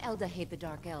 How can Elda hate the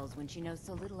Dark Elves when she knows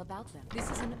so little about them? This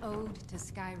is an ode to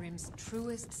Skyrim's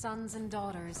truest sons and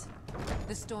daughters,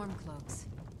 the Stormcloaks.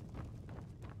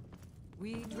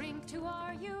 We drink to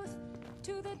our youth,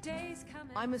 to the days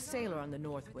coming. I'm a sailor on the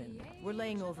North Wind. We're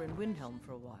laying over in Windhelm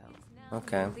for a while.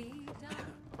 Okay.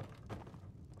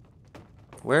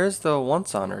 Where's the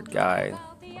once honored guy?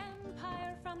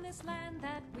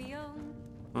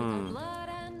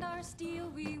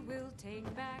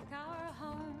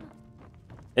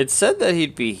 It said that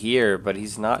he'd be here, but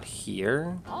he's not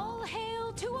here.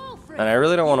 And I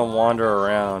really don't want to wander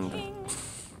around.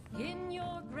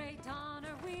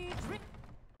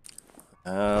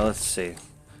 Let's see.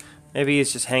 Maybe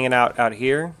he's just hanging out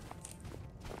here.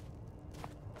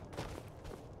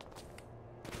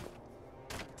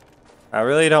 I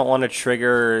really don't want to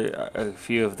trigger a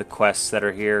few of the quests that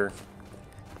are here.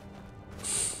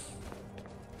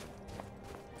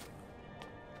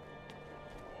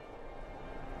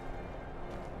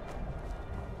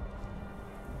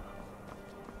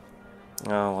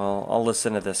 Oh well, I'll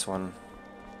listen to this one.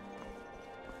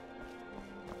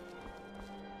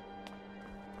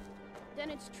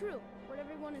 Then it's true, what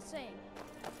everyone is saying.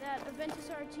 That Aventus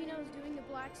Aretino is doing the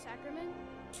Black Sacrament,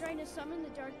 trying to summon the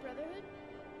Dark Brotherhood?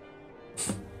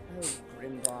 Oh,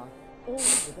 Grimbar.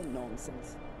 Always with the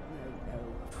nonsense. No,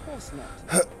 of course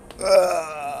not.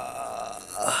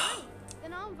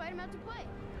 Then I'll invite him out to play.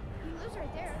 He lives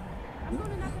right there. I'm going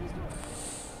to knock on his door.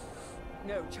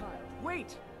 No, child.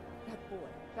 Wait! That boy,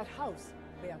 that house,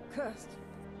 they are cursed.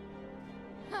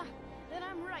 Ha! Then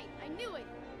I'm right. I knew it.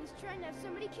 He's trying to have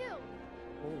somebody killed.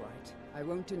 All right. I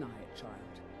won't deny it,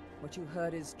 child. What you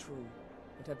heard is true.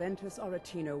 But Aventus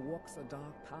Aretino walks a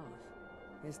dark path.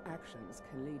 His actions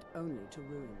can lead only to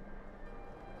ruin.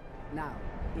 Now,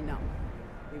 enough.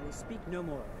 We will speak no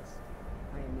more of this.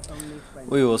 I am the only friend.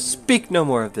 We will speak no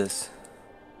more of this.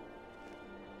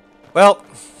 Well.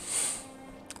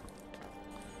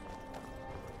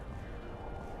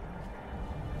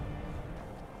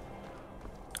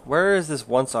 Where is this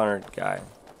once honored guy?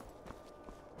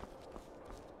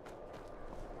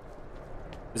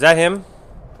 Is that him?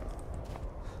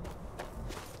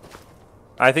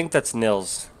 I think that's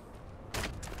Nils.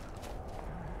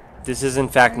 This is in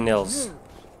fact Nils.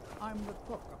 I'm the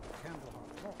cook up at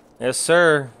Candleheart Hall. Yes,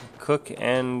 sir. Cook,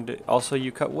 and also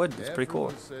you cut wood. That's pretty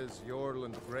cool. Everyone says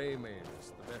Yorland Greymane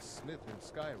is the best smith in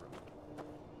Skyrim.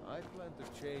 I plan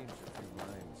to change a few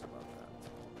minds about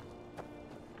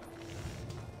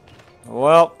that.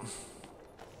 Well,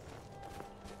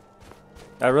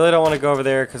 I really don't want to go over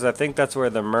there because I think that's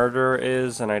where the murderer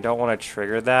is, and I don't want to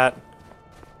trigger that.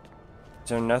 Is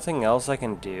there nothing else I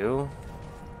can do?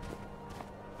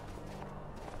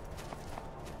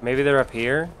 Maybe they're up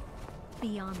here?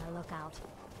 Be on the lookout.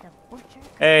 The butcher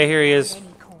could Hey, here he be is. around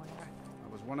any corner.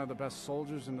 I was one of the best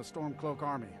soldiers in the Stormcloak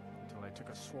army until I took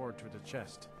a sword to the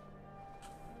chest.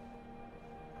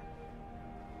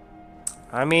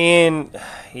 I mean,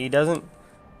 he doesn't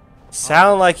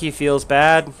sound like he feels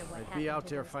bad. I'd be out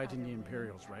there fighting the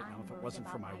Imperials right now if it wasn't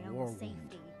for my war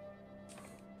wound.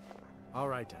 All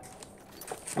right, then.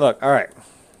 Look, alright.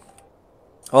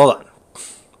 Hold on.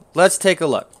 Let's take a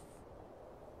look.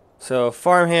 So,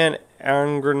 farmhand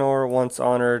Angrenor once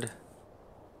honored.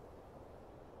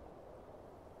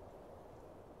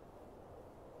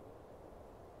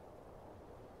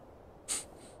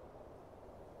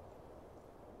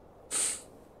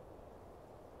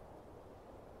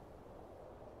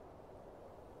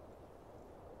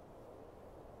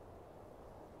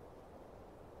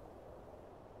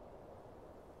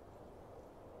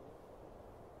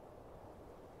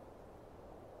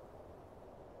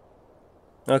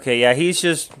 Okay, yeah,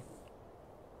 he's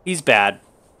bad.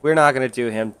 We're not going to do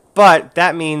him. But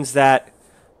that means that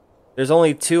there's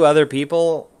only two other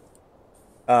people.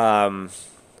 One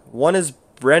is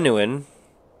Brenuin,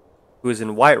 who is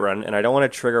in Whiterun, and I don't want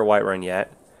to trigger Whiterun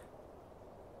yet.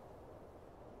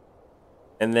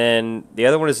 And then the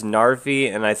other one is Narfi,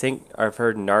 and I think I've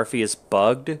heard Narfi is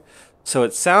bugged. So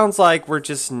it sounds like we're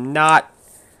just not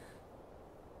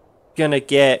going to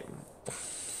get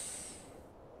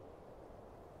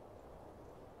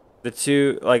the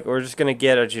two, like, we're just gonna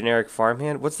get a generic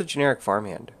farmhand. What's the generic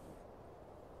farmhand?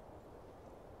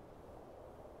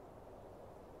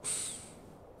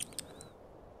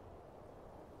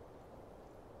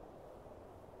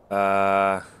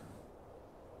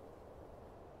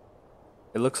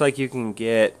 It looks like you can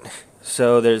get,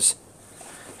 so there's,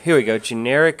 here we go,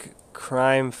 generic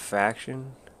crime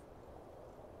faction.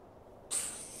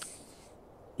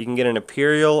 You can get an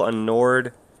Imperial, a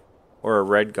Nord, or a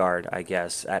Red Guard, I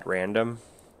guess, at random.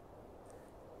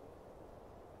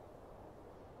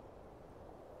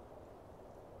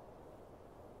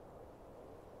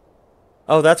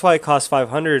 Oh, that's why it costs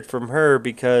 500 from her,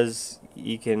 because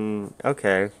you can...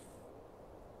 Okay.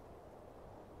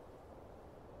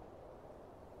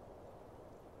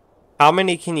 How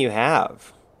many can you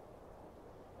have?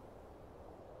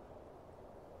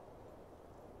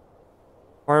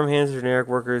 Farmhands, generic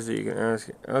workers that you can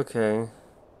ask... Okay.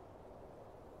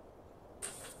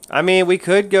 I mean, we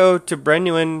could go to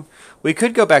Brenuin. We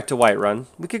could go back to Whiterun.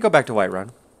 We could go back to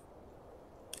Whiterun.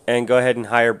 And go ahead and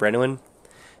hire Brenuin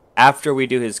after we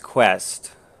do his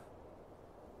quest.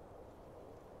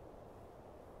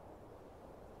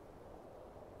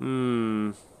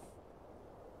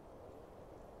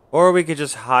 Or we could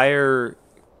just hire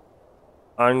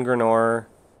Angrenor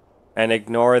and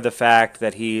ignore the fact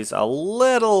that he's a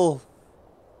little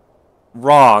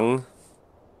wrong.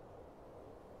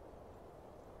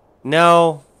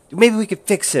 No, maybe we could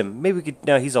fix him. Maybe we could.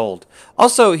 No, he's old.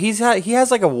 Also, he has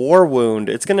like a war wound.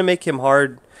 It's gonna make him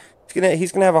hard.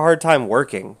 He's gonna have a hard time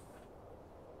working.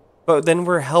 But then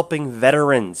we're helping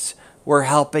veterans. We're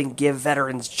helping give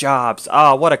veterans jobs.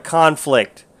 Ah, what a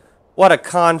conflict! What a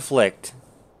conflict!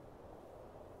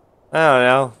 I don't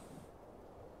know.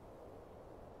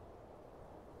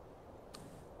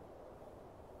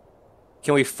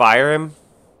 Can we fire him?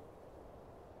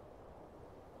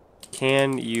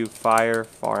 Can you fire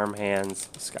farmhands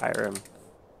Skyrim?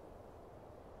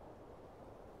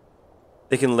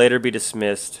 They can later be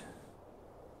dismissed.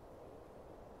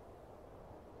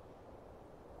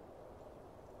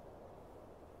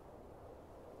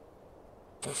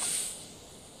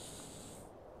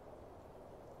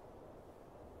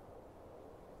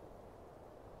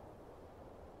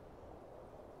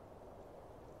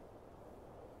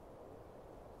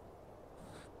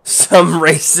 Some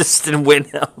racist in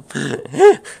Windhelm.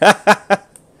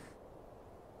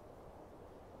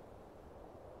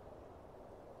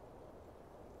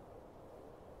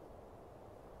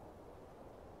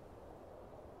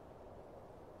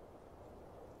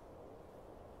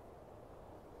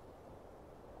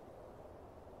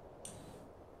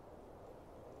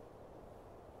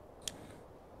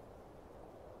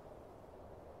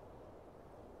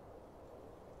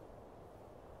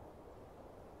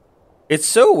 It's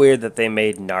so weird that they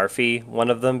made Narfi one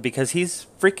of them because he's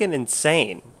freaking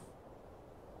insane.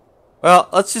 Well,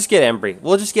 let's just get Embry.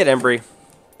 We'll just get Embry.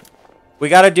 We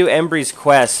gotta do Embry's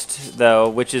quest, though,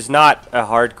 which is not a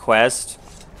hard quest.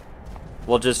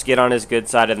 We'll just get on his good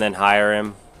side and then hire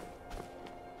him.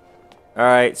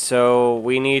 Alright, so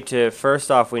we need to... First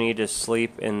off, we need to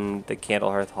sleep in the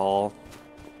Candlehearth Hall.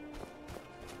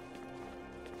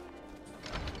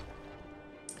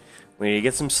 We need to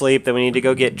get some sleep, then we need to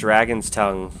go get Dragon's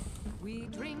Tongue.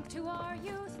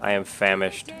 I am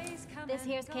famished. This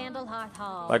here's Candlehearth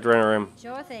Hall. I'd like to rent a room.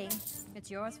 Sure thing. It's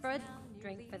yours for a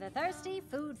drink for the thirsty,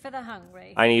 food for the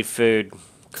hungry. I need food.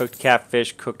 Cooked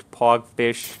catfish, cooked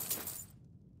pogfish.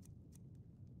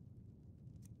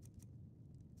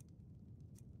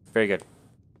 Very good.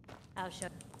 I'll show.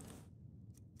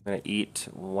 I'm gonna eat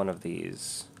one of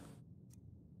these.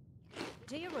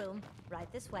 To your room,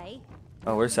 right this way.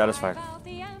 Oh, we're satisfied.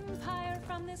 The empire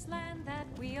from this land that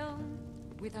we own.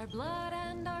 With our blood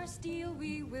and our steel,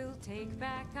 we will take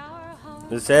back our home.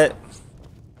 This is it.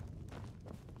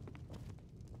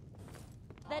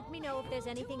 Let me know if there's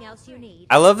anything else you need.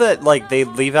 I love that, like, they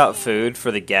leave out food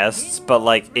for the guests, but,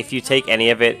 like, if you take any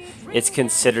of it, it's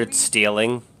considered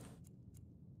stealing.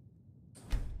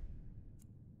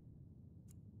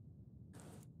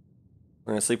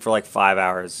 We're gonna sleep for, like, 5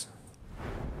 hours.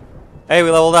 Hey, we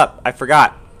leveled up. I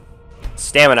forgot.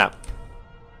 Stamina.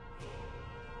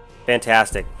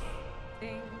 Fantastic.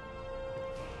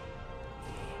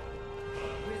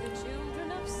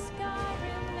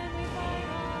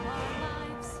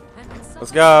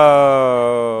 Let's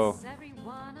go.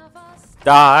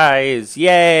 Dies.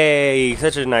 Yay.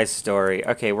 Such a nice story.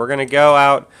 Okay, we're going to go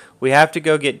out. We have to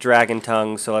go get Dragon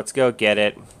Tongue, so let's go get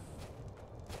it.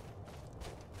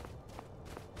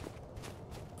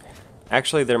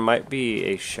 Actually, there might be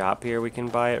a shop here we can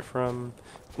buy it from.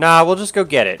 Nah, we'll just go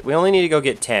get it. We only need to go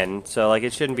get 10, so like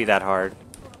it shouldn't be that hard.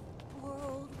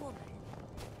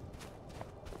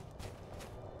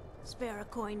 Spare a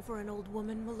coin for an old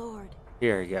woman, my lord.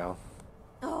 Here you go.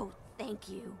 Oh, thank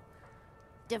you.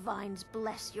 Divines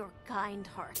bless your kind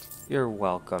heart. You're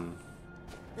welcome.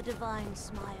 The divine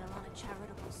smile on a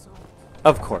charitable soul.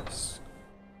 Of course.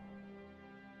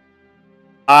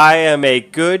 I am a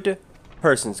good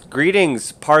person.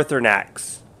 Greetings,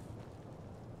 Parthenax.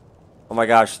 Oh my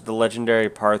gosh, the legendary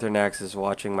Parthenax is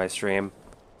watching my stream.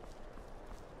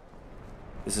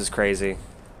 This is crazy.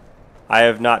 I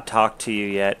have not talked to you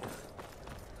yet.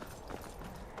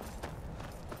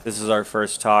 This is our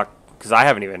first talk, because I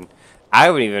haven't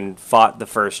even fought the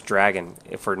first dragon,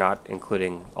 if we're not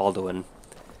including Alduin,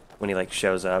 when he like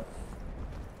shows up.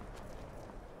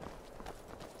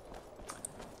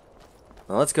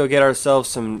 Well, let's go get ourselves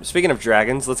some, speaking of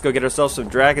dragons, let's go get ourselves some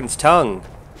Dragon's Tongue.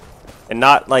 And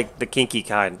not like the kinky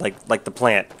kind, like the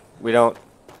plant. We don't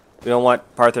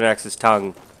want Parthenax's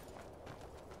tongue.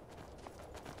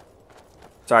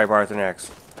 Sorry,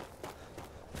 Parthenax.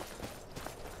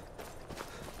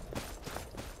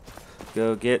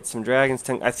 Go get some Dragon's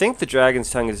Tongue. I think the Dragon's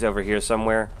Tongue is over here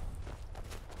somewhere.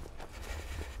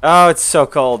 Oh, it's so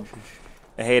cold.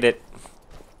 I hate it.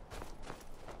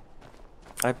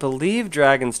 I believe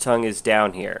Dragon's Tongue is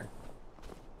down here.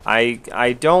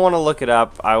 I don't want to look it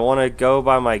up. I want to go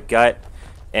by my gut.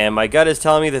 And my gut is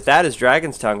telling me that that is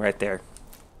Dragon's Tongue right there.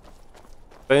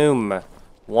 Boom.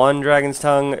 1 Dragon's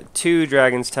Tongue, 2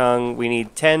 Dragon's Tongue. We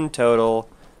need 10 total.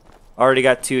 Already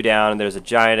got 2 down. There's a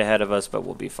giant ahead of us, but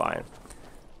we'll be fine.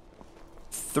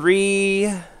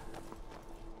 3,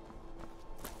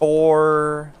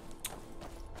 4.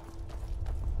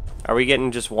 Are we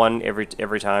getting just 1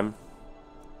 every time?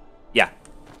 Yeah.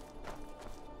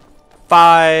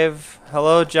 5.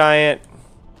 Hello, giant.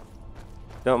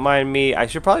 Don't mind me. I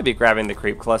should probably be grabbing the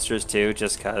creep clusters too,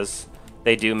 just because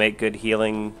they do make good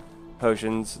healing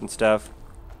potions and stuff.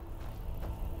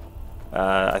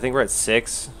 I think we're at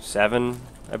 6, 7,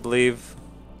 I believe.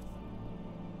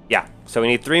 Yeah, so we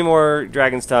need 3 more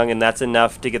Dragon's Tongue, and that's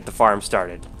enough to get the farm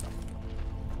started.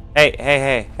 Hey, hey,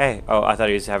 hey, hey. Oh, I thought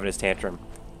he was having his tantrum.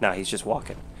 No, he's just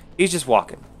walking. He's just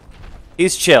walking.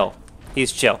 He's chill.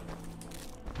 He's chill.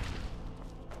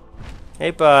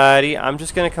 Hey, buddy, I'm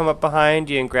just gonna come up behind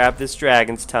you and grab this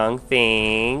Dragon's Tongue.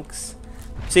 Thanks.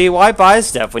 See, why buy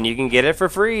stuff when you can get it for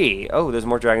free? Oh, there's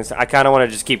more Dragon's Tongue. I kind of want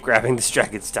to just keep grabbing this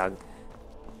Dragon's Tongue.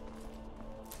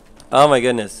 Oh, my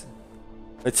goodness.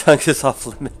 My tongue is off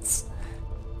limits.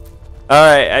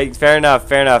 Alright, fair enough,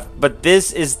 fair enough. But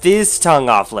this is this tongue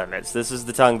off limits. This is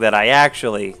the tongue that I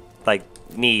actually, like,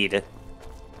 need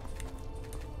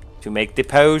to make the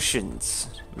potions.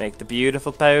 Make the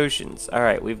beautiful potions.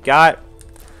 Alright, we've got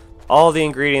all the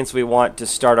ingredients we want to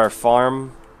start our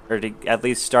farm, or to at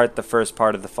least start the first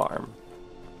part of the farm.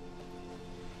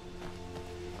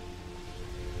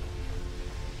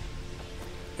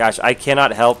 Gosh, I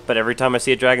cannot help, but every time I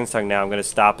see a dragon's tongue now, I'm going to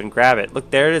stop and grab it.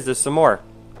 Look, there it is. There's some more.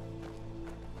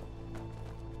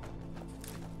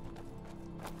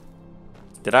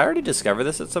 Did I already discover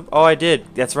this at some... Oh, I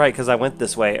did. That's right, because I went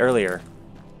this way earlier.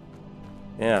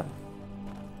 Yeah.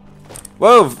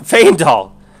 Whoa,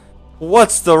 Faendal!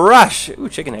 What's the rush? Ooh,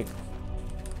 chicken egg.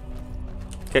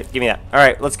 Okay, give me that.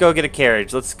 Alright, let's go get a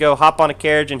carriage. Let's go hop on a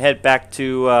carriage and head back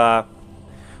to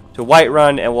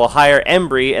Whiterun, and we'll hire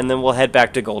Embry, and then we'll head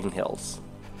back to Golden Hills.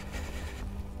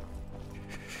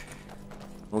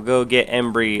 We'll go get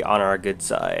Embry on our good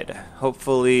side.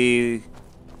 Hopefully...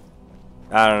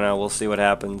 I don't know, we'll see what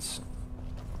happens.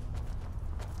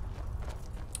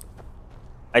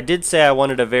 I did say I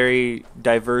wanted a very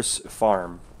diverse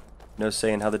farm. No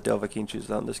saying how the Dovahkiin choose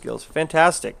without their skills.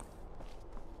 Fantastic.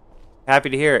 Happy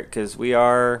to hear it, because we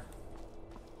are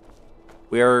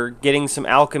getting some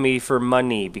alchemy for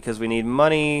money, because we need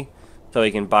money so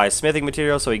we can buy smithing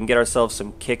materials, so we can get ourselves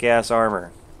some kick-ass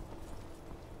armor.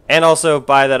 And also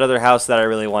buy that other house that I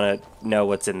really want to know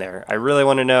what's in there. I really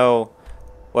want to know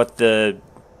what the...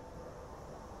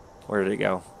 Where did it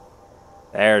go?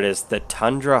 There it is. The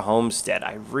Tundra Homestead.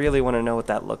 I really want to know what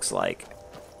that looks like.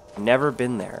 Never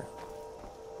been there.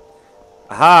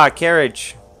 Aha!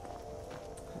 Carriage!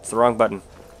 It's the wrong button.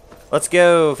 Let's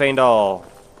go, Faendal.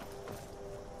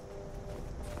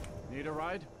 Need a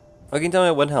ride? What can you tell me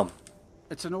about Windhelm?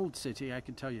 It's an old city, I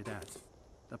can tell you that.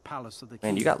 The palace of the king.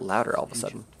 Man, you got louder all of a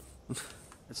sudden.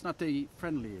 It's not the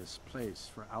friendliest place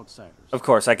for outsiders. Of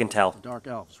course, I can tell. The Dark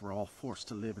Elves were all forced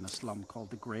to live in a slum called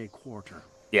the Grey Quarter.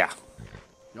 Yeah.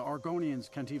 The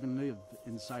Argonians can't even live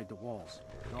inside the walls.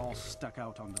 They're all stuck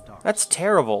out on the docks. That's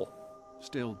terrible.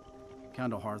 Still,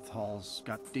 Candlehearth Hall's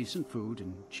got decent food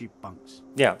and cheap bunks.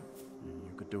 Yeah.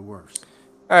 You could do worse.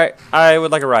 Alright, I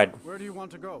would like a ride. Where do you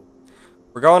want to go?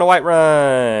 We're going to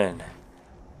Whiterun.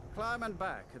 Climb and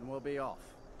back and we'll be off.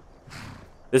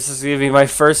 This is going to be my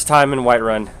first time in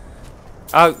Whiterun.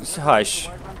 Oh, hush.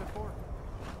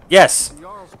 Yes. The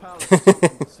Jarl's Palace is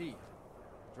on the sea.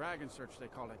 Dragon Search, they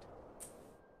call it.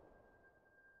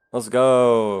 Let's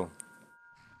go.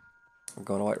 I'm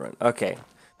going to Whiterun. Okay.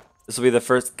 This will be the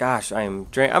first. Gosh, I'm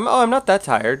not that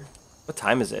tired. What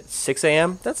time is it? 6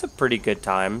 a.m.? That's a pretty good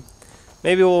time.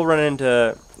 Maybe we'll run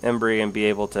into Embry and be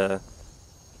able to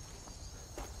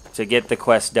get the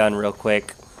quest done real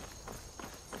quick.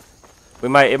 It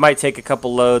might take a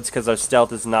couple loads because our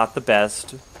stealth is not the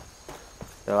best.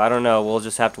 So I don't know. We'll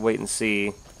just have to wait and see.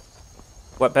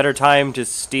 What better time to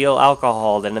steal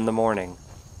alcohol than in the morning?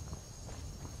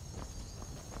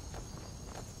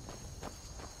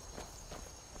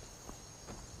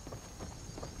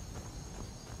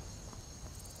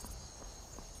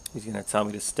 He's gonna tell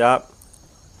me to stop.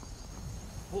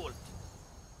 Halt.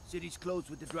 City's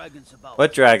closed with the dragons about.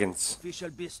 What dragons?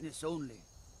 Official business only.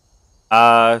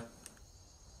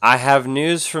 I have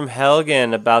news from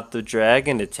Helgen about the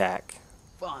dragon attack.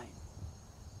 Fine.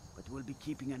 But we'll be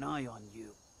keeping an eye on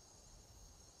you.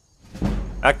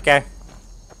 Okay.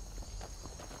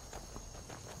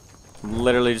 I'm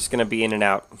literally just gonna be in and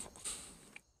out.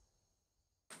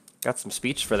 Got some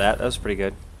speech for that. That was pretty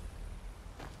good.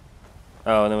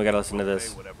 Oh, and then we gotta listen to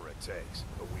this. Whatever it takes,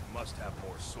 but we must have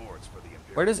more swords for the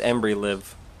Imperial. Where does Embry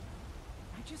live?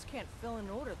 I just can't fill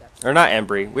an order that's... Or not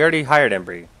Embry. We already hired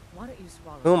Embry. Why don't you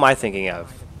swallow Who am I thinking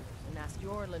of? and ask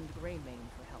Yorland Greymane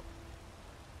for help?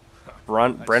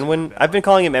 Brenwyn? I've been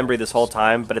calling him Embry this whole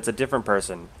time, but it's a different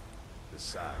person.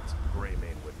 Besides,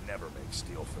 Greymane would never make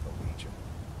steel for the Legion.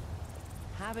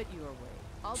 Have it your way.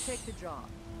 I'll take the job,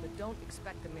 but don't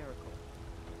expect a miracle.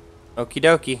 Okie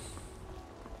dokie.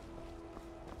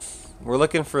 We're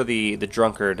looking for the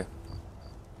drunkard.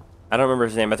 I don't remember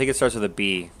his name. I think it starts with a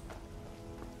B.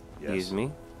 Excuse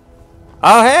me.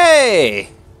 Oh,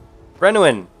 hey!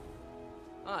 Brenwyn!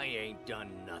 I ain't done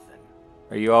nothing.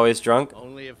 Are you always drunk?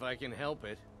 Only if I can help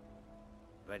it.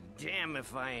 But damn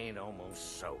if I ain't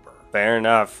almost sober. Fair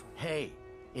enough. Hey,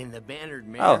 in the Bannered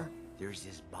Mare, Oh. there's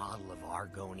this bottle of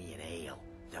Argonian ale.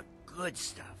 The good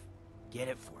stuff. Get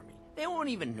it for me. They won't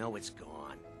even know it's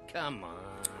gone. Come on.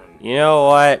 You know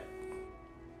what?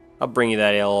 I'll bring you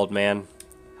that ale, old man.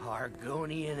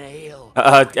 Argonian ale.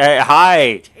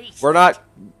 Hi. We're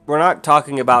not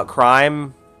talking about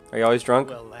crime. Are you always drunk?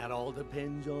 Well, that all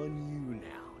depends on you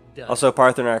now. doesn't Also,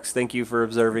 Parthenax, thank you for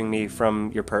observing me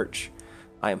from your perch.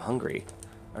 I am hungry.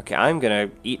 Okay, I'm gonna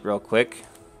eat real quick.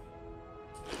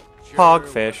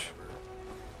 Hogfish.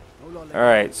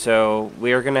 Alright, so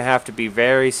we are gonna have to be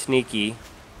very sneaky.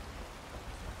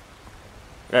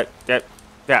 Yeah.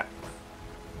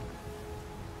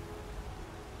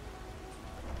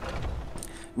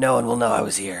 No one will know I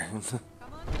was here.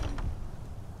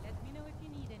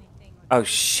 Oh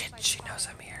shit, she knows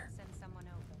I'm here.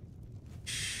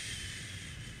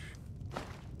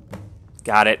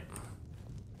 Got it.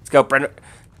 Let's go, Brendan.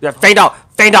 Faendal!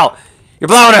 Faendal! You're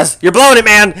blowing us! You're blowing it,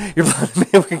 man! You're blowing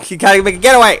it, man. You gotta make a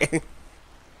getaway!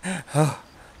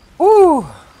 Woo!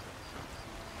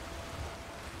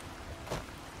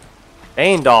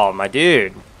 Faendal, my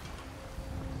dude.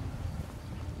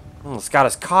 Almost got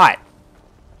us caught.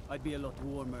 I'd be a lot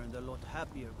warmer and a lot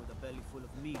happier with a belly full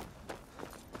of meat.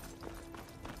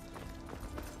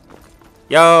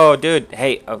 Yo, dude.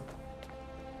 Hey,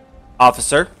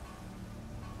 officer.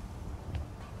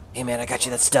 Hey, man, I got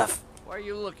you that stuff. What are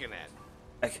you looking at?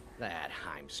 That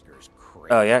Heimsker's crazy.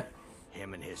 Oh, yeah?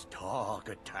 Him and his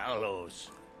talkatalos.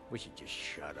 We should just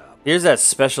shut up. Here's that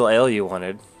special ale you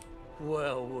wanted.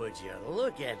 Well, would you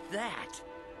look at that?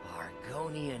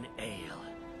 Argonian ale.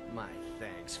 My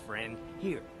thanks, friend.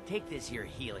 Here, take this here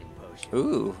healing potion.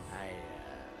 Ooh.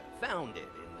 I found it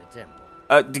in the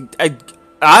temple.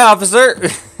 Hi, officer.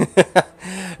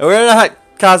 We're not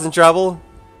causing trouble.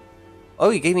 Oh,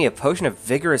 you gave me a potion of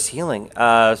vigorous healing.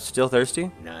 Still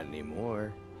thirsty? Not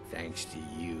anymore. Thanks to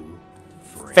you,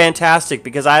 friend. Fantastic,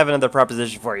 because I have another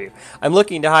proposition for you. I'm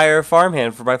looking to hire a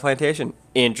farmhand for my plantation.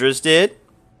 Interested?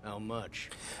 How much?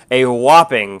 A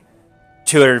whopping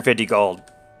 250 gold.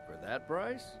 For that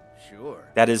price? Sure.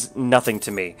 That is nothing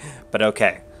to me, but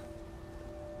okay.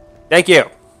 Thank you.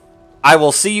 I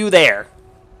will see you there.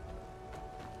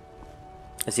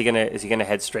 Is he gonna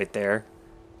head straight there?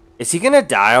 Is he gonna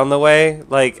die on the way?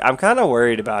 Like, I'm kind of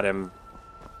worried about him.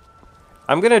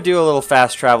 I'm gonna do a little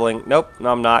fast traveling. Nope,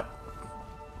 no, I'm not.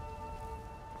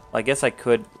 I guess I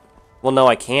could. Well, no,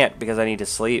 I can't because I need to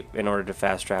sleep in order to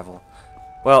fast travel.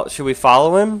 Well, should we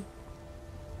follow him?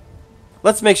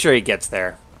 Let's make sure he gets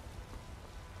there.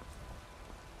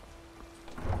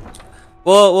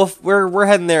 Well, we're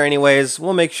heading there anyways.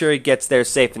 We'll make sure he gets there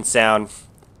safe and sound.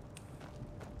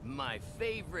 My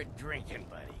favorite drinking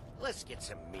buddy. Let's get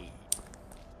some mead.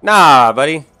 Nah,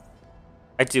 buddy.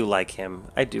 I do like him.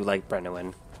 I do like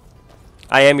Brennan.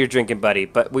 I am your drinking buddy,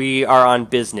 but we are on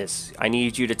business. I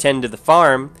need you to tend to the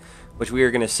farm, which we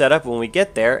are going to set up when we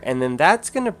get there, and then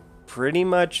that's going to pretty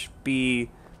much be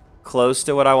close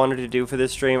to what I wanted to do for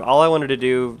this stream. All I wanted to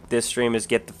do this stream is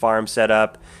get the farm set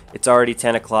up. It's already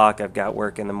 10 o'clock. I've got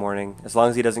work in the morning. As long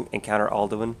as he doesn't encounter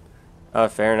Alduin. Oh,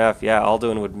 fair enough. Yeah,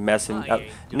 Alduin would mess him up.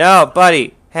 No,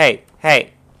 buddy. Hey.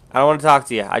 I don't want to talk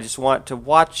to you. I just want to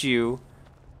watch you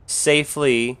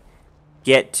safely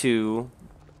get to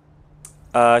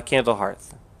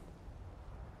Candlehearth.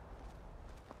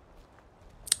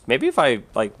 Maybe if I,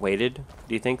 like, waited,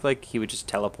 do you think, like, he would just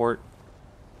teleport?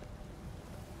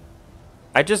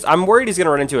 I'm worried he's going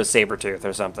to run into a Sabertooth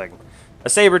or something. A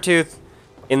Sabertooth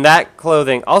in that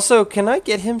clothing. Also, can I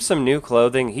get him some new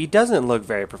clothing? He doesn't look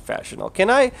very professional. Can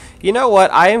I? You know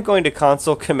what? I am going to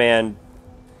console command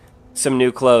some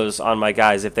new clothes on my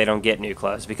guys if they don't get new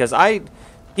clothes. Because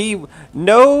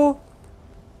no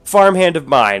farmhand of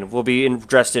mine will be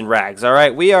dressed in rags,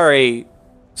 alright? We are a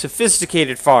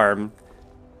sophisticated farm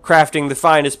crafting the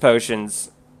finest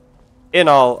potions in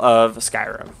all of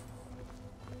Skyrim.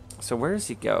 So where does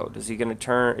he go? Is he gonna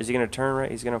turn right?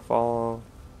 He's gonna follow.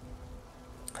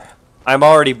 I'm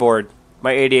already bored.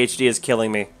 My ADHD is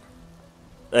killing me.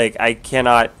 Like, I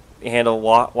cannot handle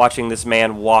watching this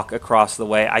man walk across the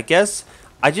way. I guess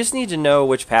I just need to know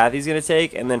which path he's gonna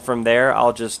take, and then from there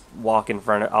I'll just walk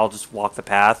I'll just walk the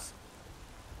path.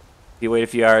 If you wait a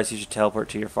few hours, you should teleport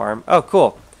to your farm. Oh,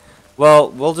 cool.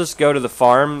 Well, we'll just go to the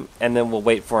farm and then we'll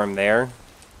wait for him there,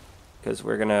 because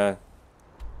we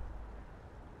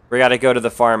gotta go to the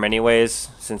farm anyways,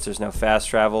 since there's no fast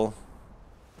travel.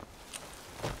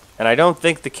 And I don't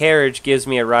think the carriage gives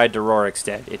me a ride to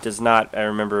Rorikstead. It does not, I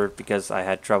remember, because I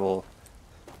had trouble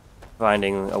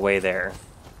finding a way there.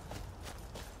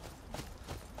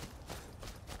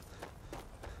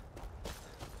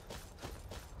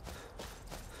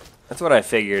 That's what I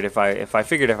figured if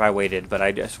I waited, but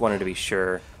I just wanted to be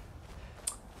sure.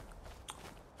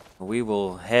 We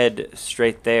will head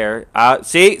straight there.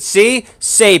 See?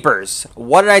 Sabers.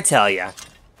 What did I tell you?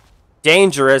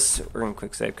 Dangerous. We're gonna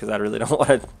quick save because I really don't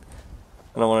want to.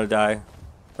 I don't want to die,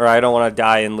 or I don't want to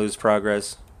die and lose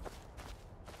progress.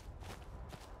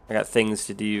 I got things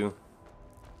to do.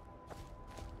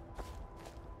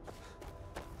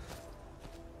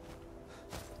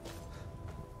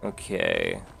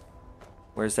 Okay.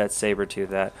 Where's that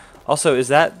Sabertooth at? Also, is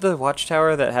that the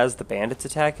watchtower that has the bandits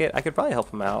attack it? I could probably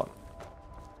help him out.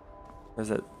 Where's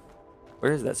that?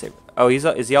 Where is that Saber? Oh,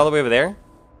 is he all the way over there?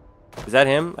 Is that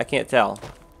him? I can't tell.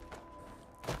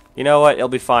 You know what? It'll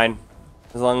be fine.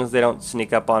 As long as they don't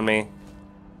sneak up on me.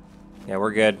 Yeah,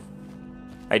 we're good.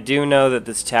 I do know that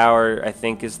this tower, I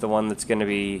think, is the one that's going to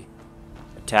be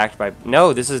attacked by...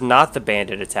 No, this is not the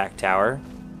bandit attack tower.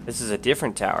 This is a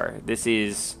different tower. This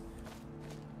is...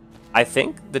 I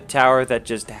think the tower that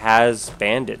just has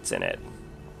bandits in it.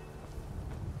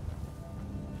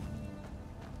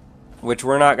 Which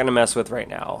we're not going to mess with right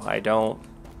now. I don't...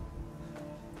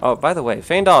 Oh, by the way,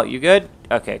 Faendal, you good?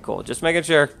 Okay, cool. Just making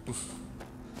sure.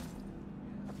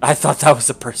 I thought that was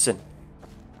a person.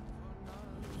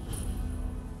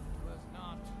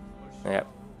 Yep,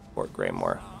 Fort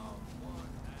Greymore.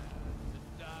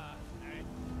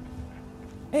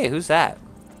 Hey, who's that?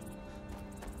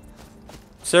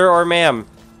 Sir or ma'am?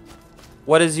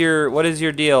 What is your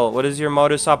deal? What is your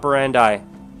modus operandi?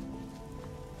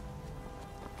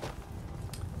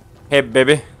 Hey,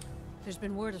 baby. There's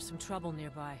been word of some trouble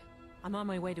nearby. I'm on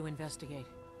my way to investigate.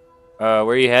 Where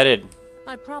are you headed?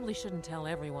 I probably shouldn't tell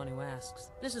everyone who asks.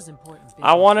 This is important business.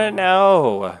 I want to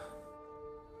know.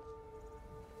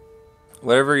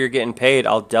 Whatever you're getting paid,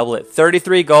 I'll double it.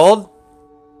 33 gold?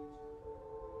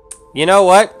 You know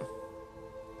what?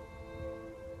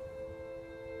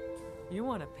 You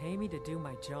want to pay me to do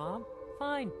my job?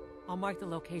 Fine. I'll mark the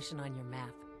location on your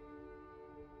map.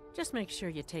 Just make sure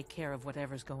you take care of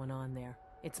whatever's going on there.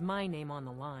 It's my name on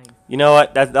the line. You know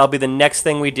what? That'll be the next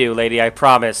thing we do, lady. I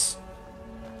promise.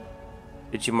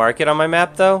 Did you mark it on my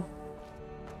map, though?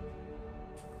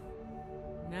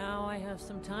 Now I have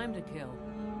some time to kill.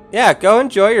 Yeah, go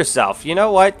enjoy yourself. You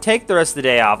know what? Take the rest of the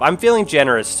day off. I'm feeling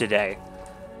generous today.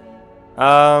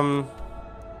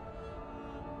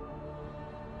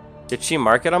 Did she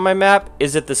mark it on my map?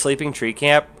 Is it the Sleeping Tree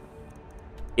Camp?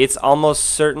 It's almost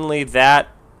certainly that.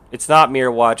 It's not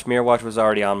Mirror Watch. Mirror Watch was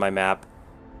already on my map.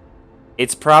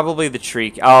 It's probably the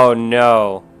tree. Oh,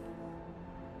 no.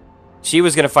 She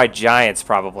was going to fight giants,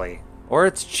 probably. Or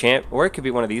it's Champ. Or it could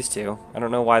be one of these two. I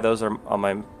don't know why those are on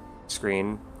my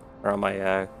screen. Or on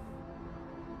my,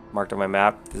 marked on my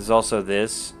map. There's also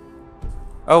this.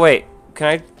 Oh, wait.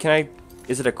 Can I...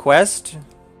 Is it a quest?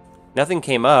 Nothing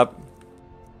came up.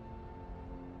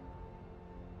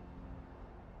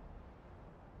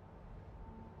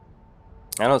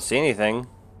 I don't see anything.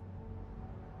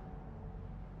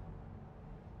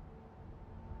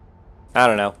 I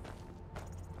don't know.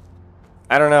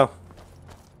 I don't know.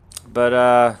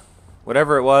 But,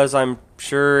 whatever it was, I'm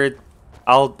sure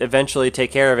I'll eventually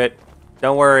take care of it.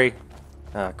 Don't worry.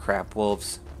 Ah, crap,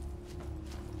 wolves.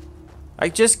 I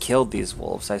just killed these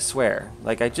wolves, I swear.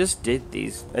 Like, I just did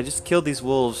these. I just killed these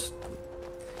wolves.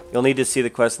 You'll need to see the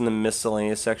quest in the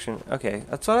miscellaneous section. Okay,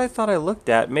 that's what I thought I looked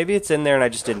at. Maybe it's in there and I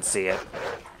just didn't see it.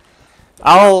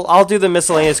 I'll do the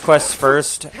miscellaneous quests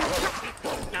first.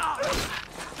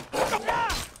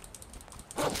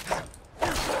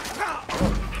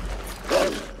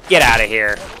 Get out of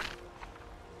here.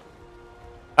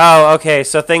 Oh, okay,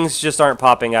 so things just aren't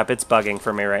popping up. It's bugging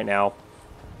for me right now.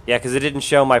 Yeah, because it didn't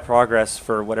show my progress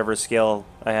for whatever skill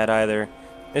I had either.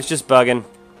 It's just bugging.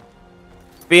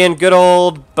 Being good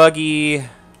old buggy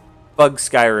bug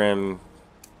Skyrim.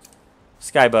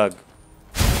 Skybug.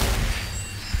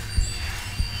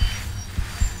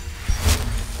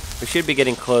 We should be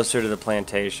getting closer to the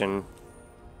plantation.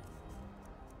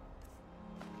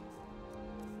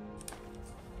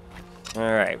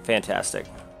 Alright, fantastic.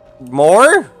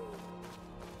 More?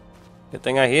 Good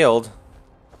thing I healed.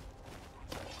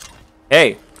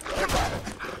 Hey.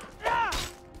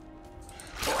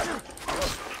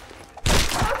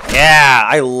 Yeah,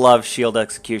 I love shield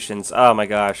executions. Oh my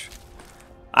gosh.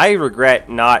 I regret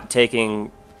not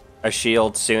taking a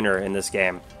shield sooner in this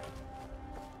game.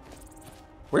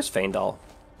 Where's Faendal?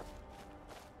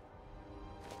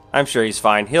 I'm sure he's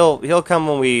fine. He'll come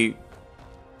when we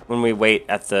wait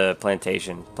at the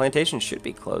plantation. Plantation should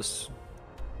be close.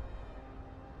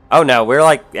 Oh no, we're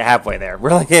like halfway there.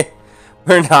 We're like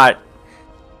we're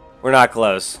not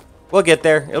close. We'll get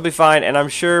there. It'll be fine, and I'm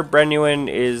sure Brenuin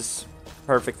is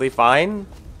perfectly fine.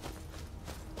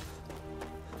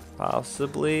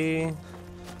 Possibly.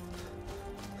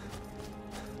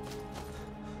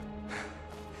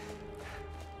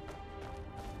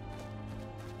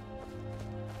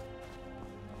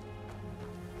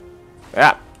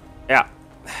 Yeah. Yeah.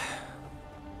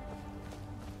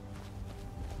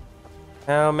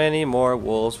 How many more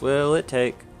wolves will it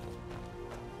take?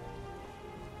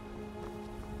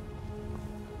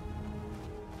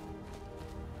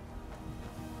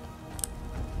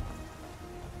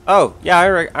 Oh, yeah, I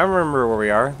remember where we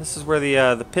are. This is where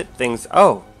the pit things...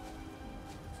 Oh.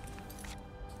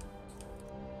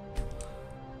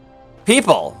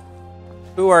 People!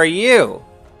 Who are you?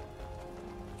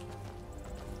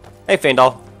 Hey,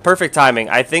 Faendal. perfect timing.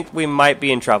 I think we might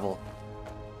be in trouble.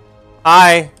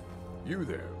 Hi. You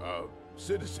there,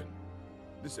 citizen.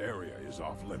 This area is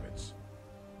off limits.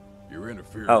 You're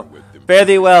interfering with them. Fare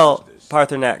thee well,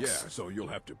 Parthenax. Yeah, so you'll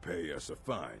have to pay us a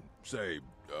fine. Say,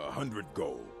 100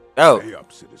 gold. Oh. Pay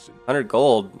up, citizen. 100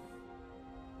 gold.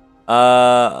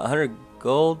 100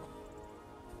 gold?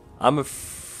 I'm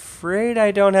afraid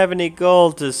I don't have any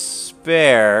gold to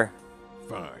spare.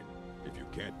 Fine. If you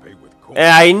can't pay with coin.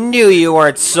 I knew you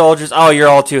weren't soldiers. Oh, you're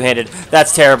all two-handed.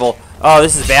 That's terrible. Oh,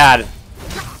 this is bad.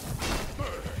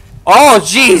 Oh,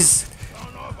 jeez.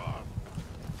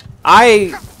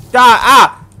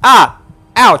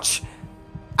 Ouch.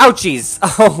 Ouchies.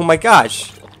 Oh my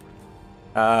gosh.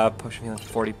 Potion healing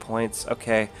 40 points.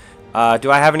 Okay.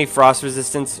 Do I have any frost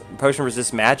resistance? Potion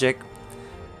resist magic.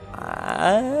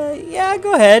 Yeah,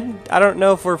 go ahead. I don't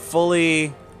know if we're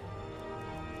fully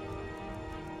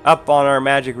up on our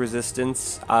magic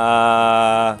resistance.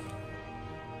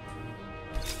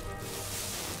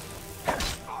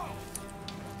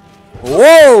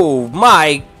 Whoa,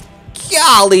 my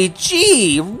golly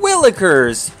gee,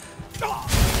 Willikers.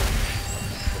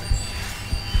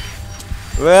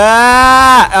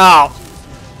 Oh.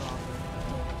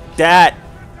 That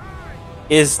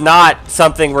is not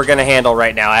something we're going to handle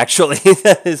right now, actually.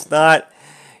 That is not...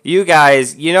 You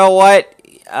guys, you know what?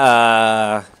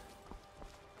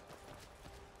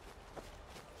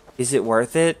 Is it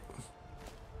worth it?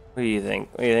 What do you think?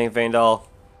 What do you think, Vaindal?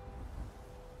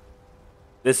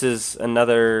 This is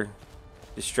another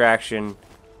distraction.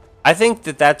 I think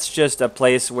that that's just a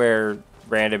place where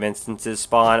random instances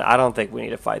spawn. I don't think we need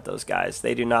to fight those guys.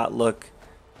 They do not look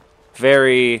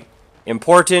very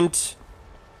important.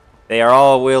 They are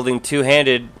all wielding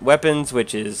two-handed weapons,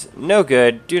 which is no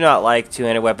good. Do not like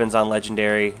two-handed weapons on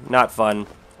Legendary. Not fun.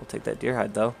 I'll take that deer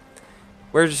hide, though.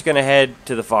 We're just going to head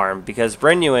to the farm, because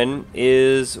Brenuin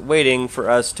is waiting for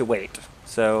us to wait.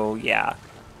 So, yeah.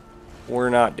 We're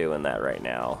not doing that right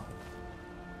now.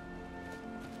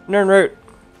 Nernroot.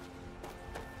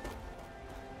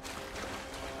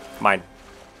 Mine.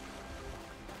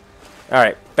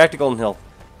 Alright, back to Golden Hill.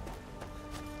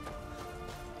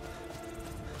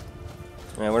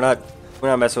 Yeah, we're not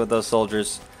messing with those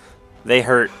soldiers. They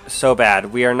hurt so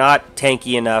bad. We are not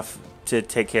tanky enough to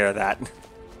take care of that.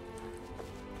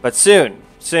 But soon.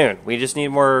 We just need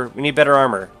more, we need better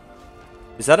armor.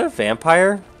 Is that a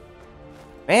vampire?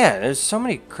 Man, there's so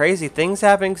many crazy things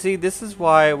happening. See, this is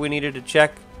why we needed to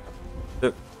check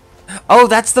the... Oh,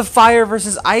 that's the fire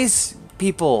versus ice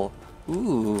people.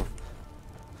 Ooh.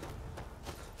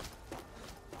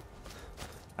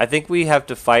 I think we have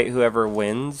to fight whoever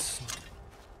wins.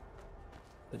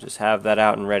 So just have that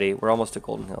out and ready. We're almost at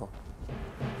Golden Hill.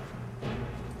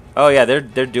 Oh yeah, they're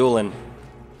dueling.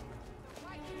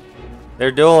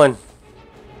 They're dueling.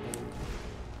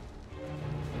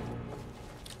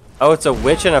 Oh, it's a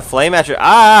witch and a flame attribute.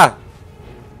 Ah!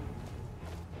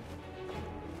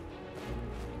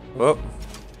 Whoop.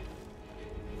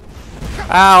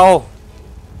 Ow!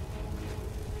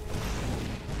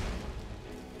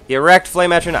 The erect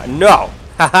flame attribute. No!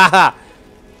 Ha ha ha!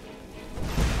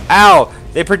 Ow!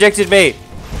 They predicted me!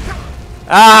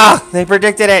 Ah! They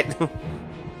predicted it!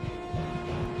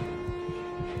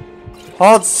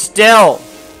 Hold still!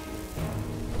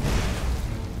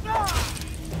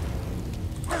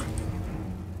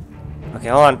 Okay,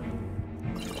 hold on.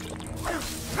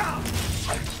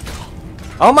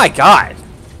 Oh my god!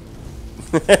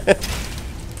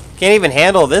 Can't even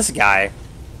handle this guy.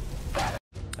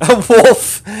 A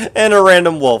wolf and a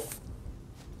random wolf.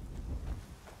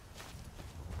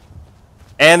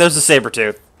 And there's a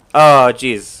saber-tooth. Oh,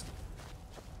 jeez.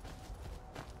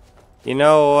 You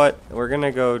know what? We're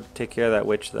gonna go take care of that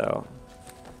witch, though.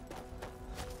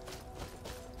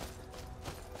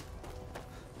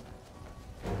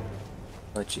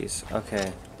 Oh, jeez.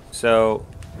 Okay. So,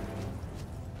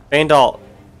 Vaindal,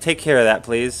 take care of that,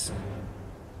 please.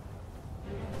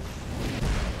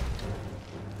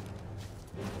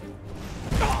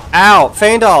 Ow!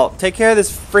 Vaindal, take care of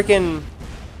this freaking...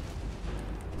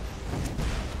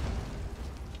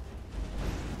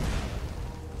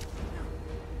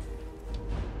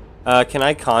 can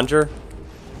I conjure?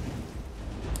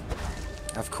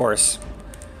 Of course.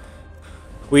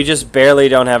 We just barely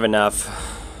don't have enough.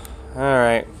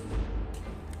 Alright.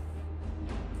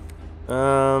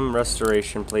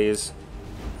 Restoration, please.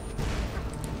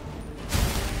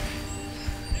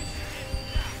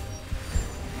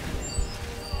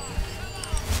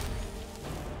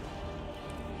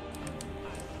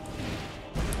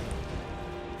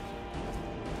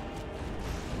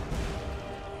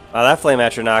 Wow, that flame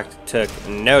atronach took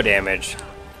no damage.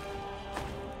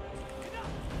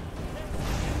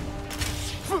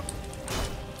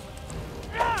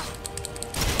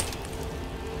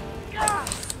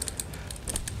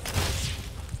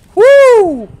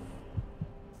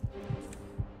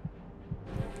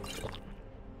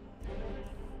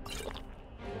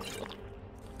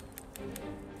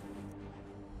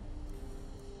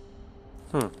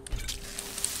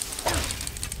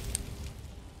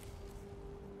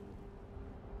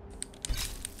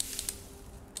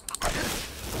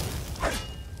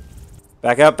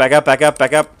 Back up, back up, back up,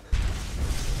 back up.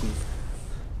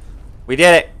 We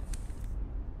did it.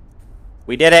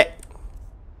 We did it.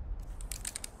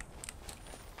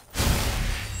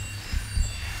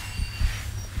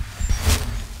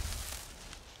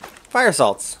 Fire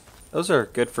salts. Those are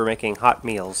good for making hot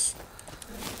meals.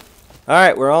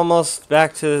 Alright, we're almost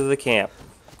back to the camp.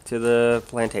 To the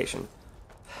plantation.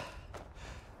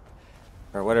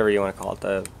 Or whatever you want to call it.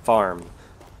 The farm.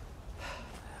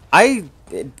 I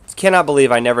cannot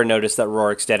believe I never noticed that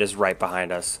Rorikstead is right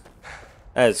behind us.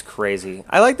 That is crazy.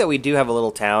 I like that we do have a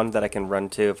little town that I can run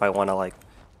to if I want to, like,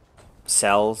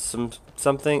 sell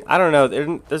something. I don't know.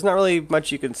 There's not really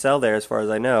much you can sell there as far as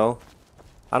I know.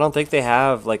 I don't think they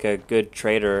have, like, a good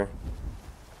trader.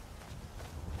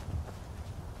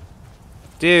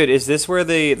 Dude, is this where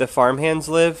the farmhands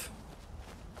live?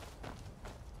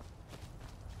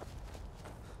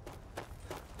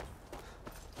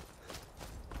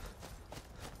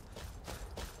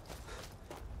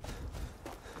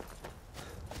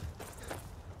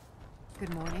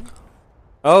 Good morning.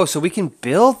 Oh, so we can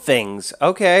build things.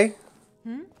 Okay.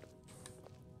 Hmm?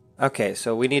 Okay,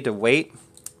 so we need to wait.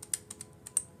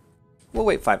 We'll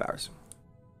wait 5 hours.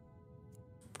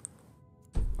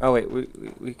 Oh, wait.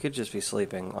 We could just be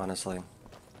sleeping, honestly.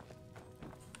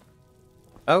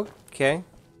 Okay.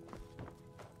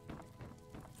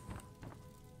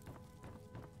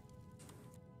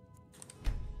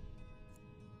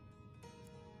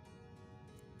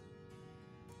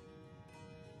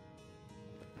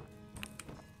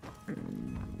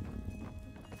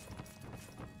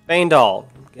 Faendal,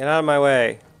 get out of my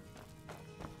way.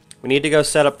 We need to go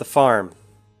set up the farm.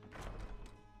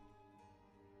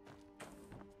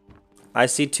 I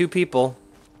see 2 people.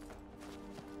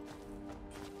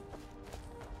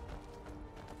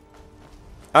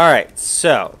 Alright,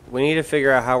 so we need to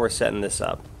figure out how we're setting this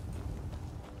up.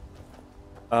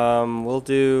 We'll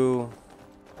do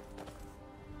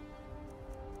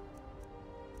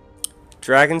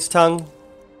Dragon's Tongue.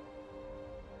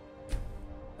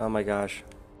 Oh my gosh.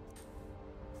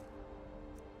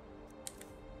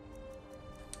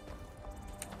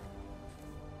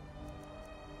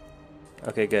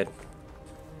 Okay, good.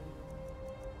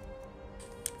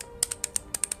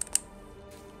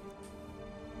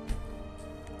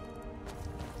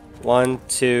 One,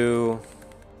 2,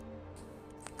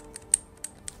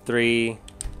 3,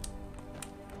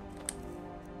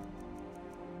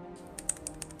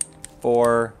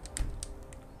 4,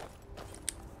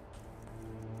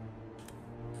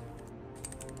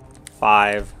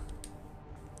 5.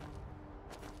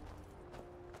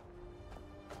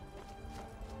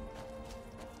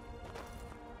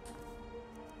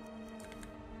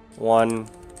 1.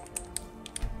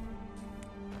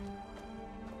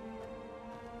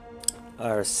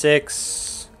 Or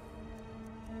 6.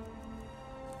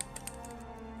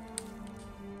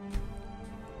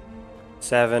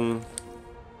 7.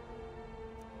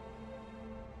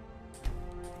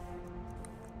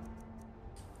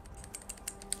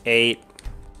 8.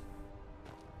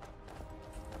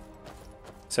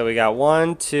 So we got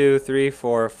 1, 2, 3,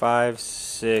 4, 5,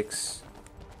 6.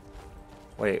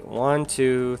 Wait, 1,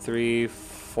 2, 3,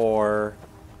 4,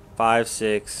 5,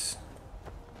 6.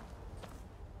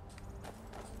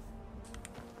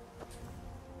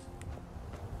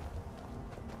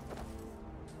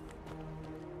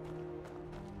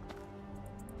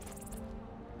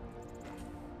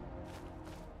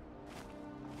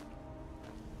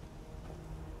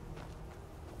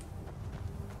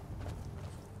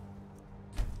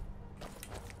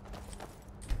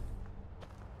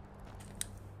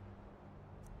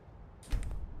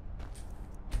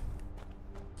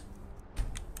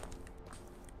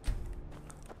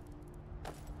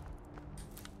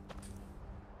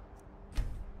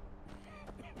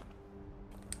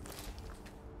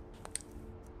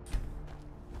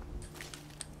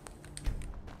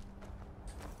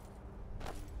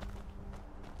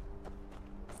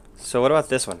 So what about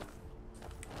this one?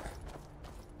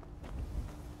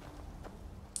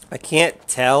 I can't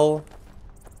tell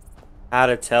how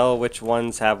to tell which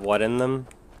ones have what in them.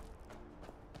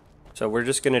 So we're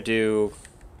just gonna do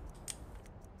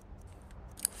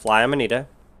Fly Amanita.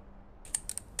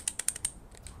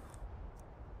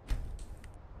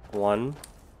 1,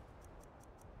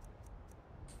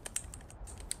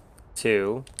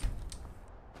 2,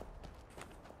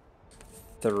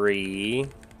 3,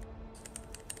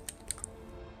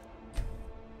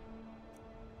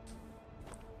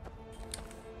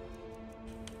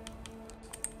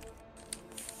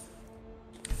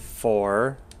 4.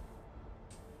 4,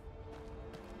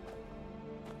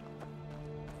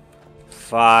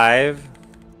 5,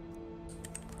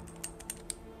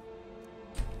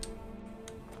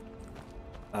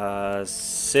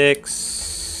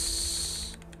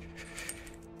 6,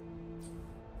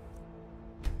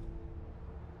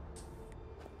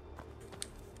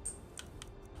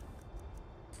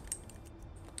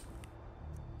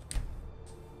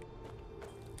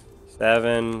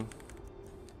 7,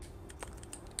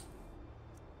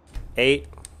 8,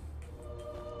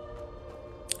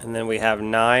 and then we have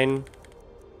 9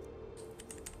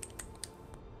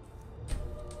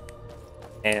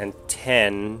 and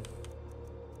 10.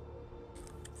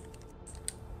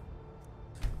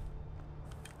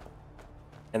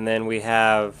 And then we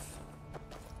have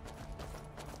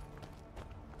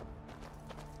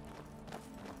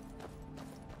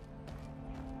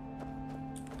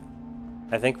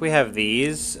I think we have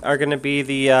these are going to be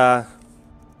the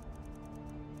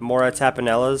Mora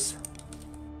Tapanellas.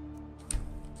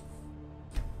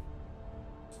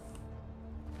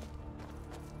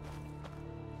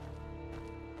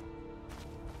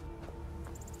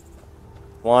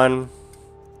 One,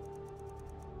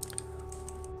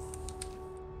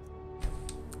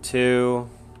 2,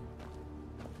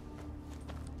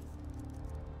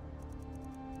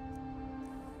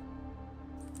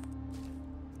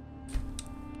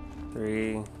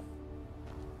 3.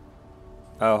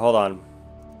 Oh, hold on.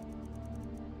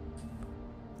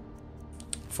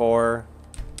 4.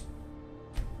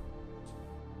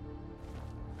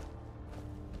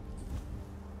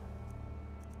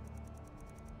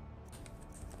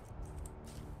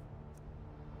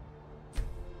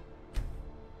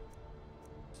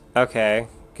 'Okay,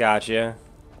 gotcha.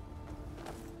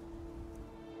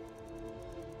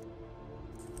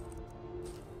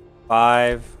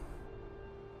 5.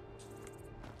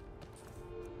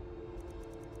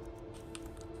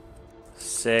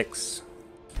 6.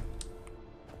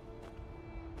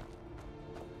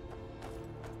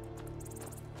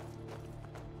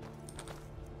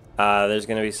 'There's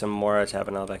gonna be some more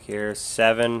tapanel back here.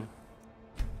 7.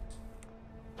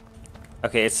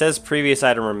 Okay, it says previous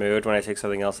item removed when I take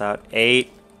something else out.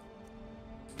 8.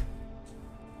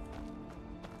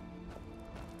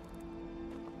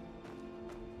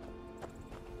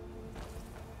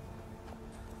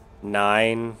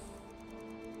 9.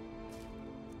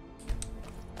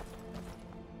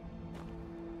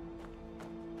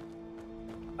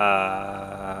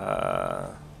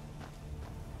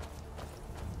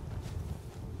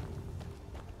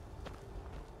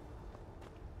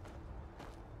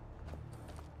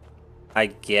 'I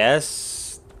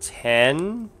guess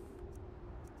 10.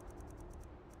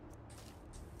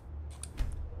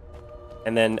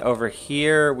 And then over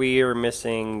here we are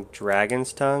missing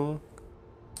Dragon's Tongue.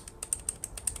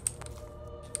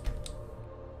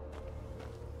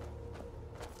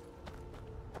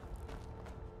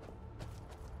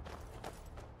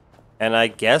 And I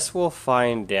guess we'll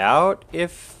find out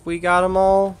if we got them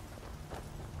all.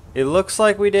 It looks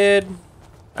like we did.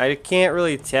 I can't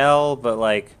really tell, but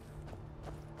like,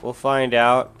 we'll find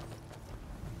out.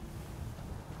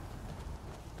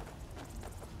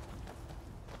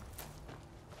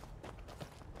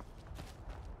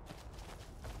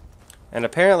 And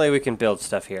apparently we can build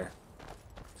stuff here.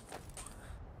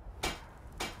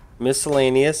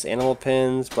 Miscellaneous, animal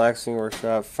pens, blacksmithing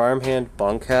workshop, farmhand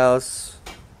bunkhouse.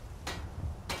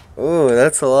 Ooh,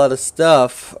 that's a lot of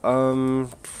stuff.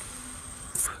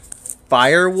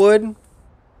 Firewood?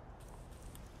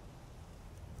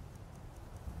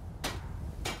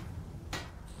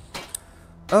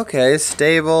 Okay,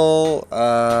 stable,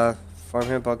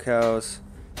 farmhand bunkhouse,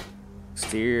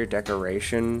 exterior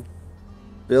decoration,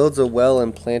 builds a well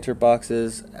and planter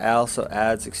boxes, also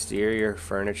adds exterior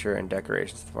furniture and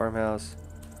decorations to the farmhouse.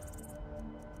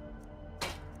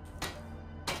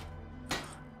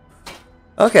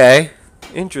 Okay,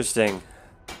 interesting.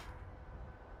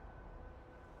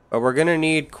 But we're gonna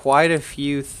need quite a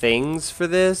few things for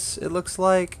this, it looks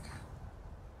like.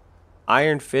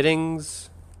 Iron fittings.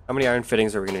 How many iron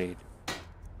fittings are we gonna need?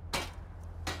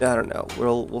 I don't know.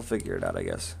 We'll figure it out, I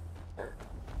guess.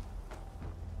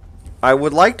 I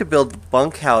would like to build the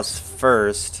bunkhouse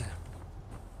first.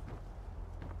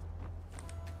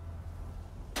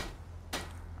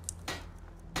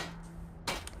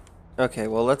 Okay,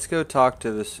 well let's go talk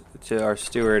to our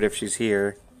steward if she's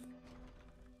here.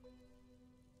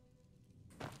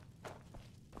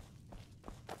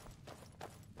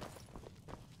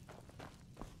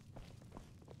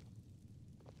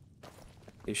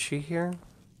 Is she here?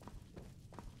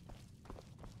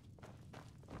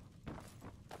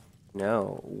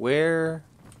 No. Where?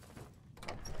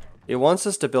 It wants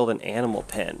us to build an animal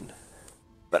pen.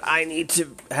 But I need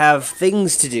to have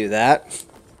things to do that.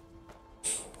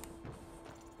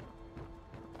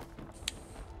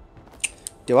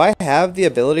 Do I have the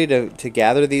ability to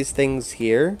gather these things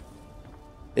here?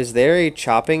 Is there a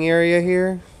chopping area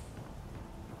here?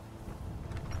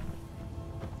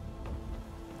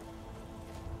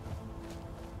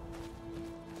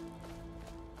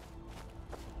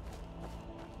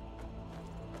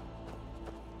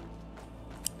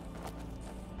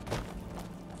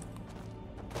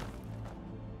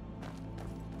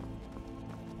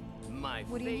 My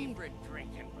What do you need? favorite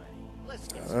drinking buddy. Let's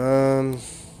get some. Of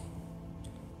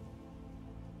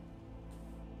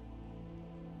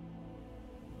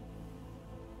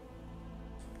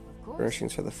course.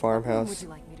 Furnishings for the What room farmhouse. would you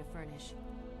like me to furnish?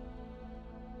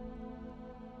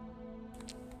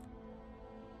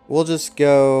 We'll just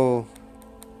go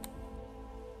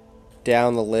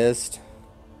down the list.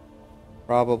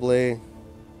 Probably.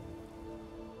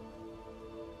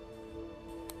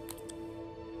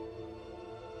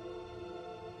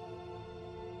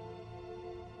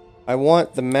 I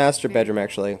want the master bedroom,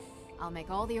 actually. I'll make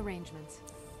all the arrangements.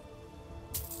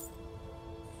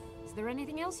 Is there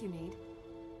anything else you need?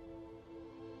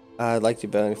 I'd like to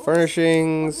build What room would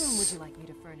furnishings. you like me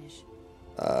to furnish?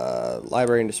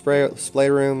 Library and display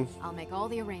room. I'll make all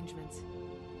the arrangements.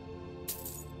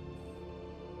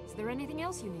 Is there anything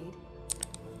else you need?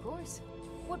 Of course.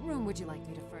 What room would you like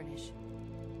me to furnish?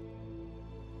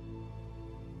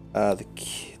 The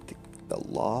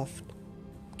loft.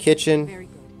 Kitchen. Very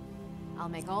good. I'll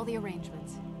make all the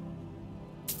arrangements.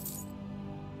 Is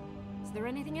there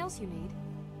anything else you need?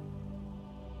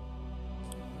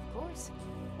 Of course.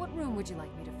 What room would you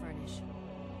like me to furnish?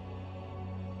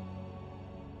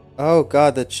 Oh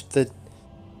god, the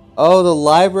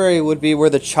library would be where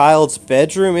the child's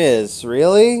bedroom is.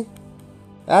 Really?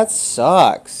 That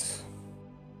sucks.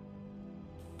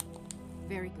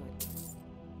 Very good.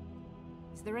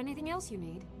 Is there anything else you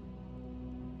need?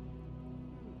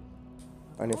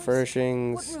 Finding What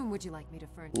furnishings. room would you like me to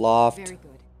furnish? Loft. Very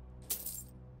good.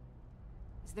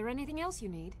 Is there anything else you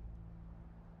need?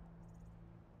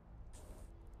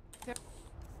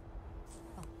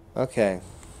 Okay.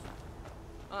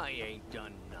 I ain't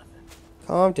done nothing.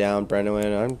 Calm down,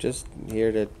 Brennan. I'm just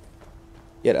here to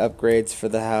get upgrades for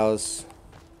the house.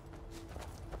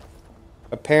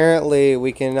 Apparently,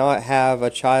 we cannot have a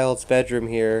child's bedroom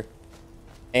here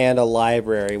and a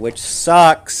library, which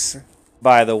sucks,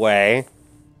 by the way.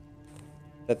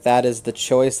 That is the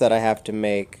choice that I have to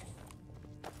make.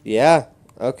 Yeah,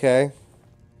 okay.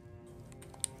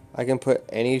 I can put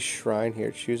any shrine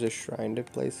here. Choose a shrine to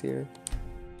place here.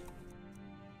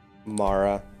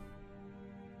 Mara.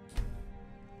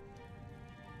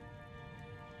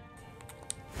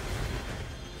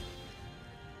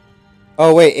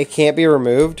 Oh wait, it can't be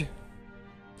removed?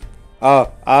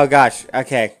 Oh gosh,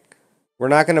 okay. We're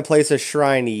not gonna place a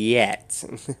shrine yet.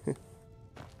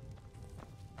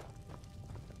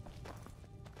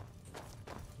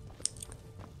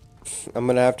 I'm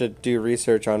gonna have to do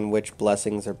research on which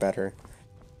blessings are better.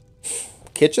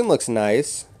 Kitchen looks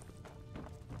nice.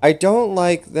 I don't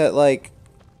like that, like,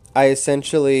 I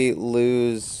essentially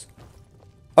lose...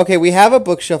 Okay, we have a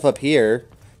bookshelf up here,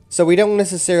 so we don't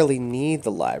necessarily need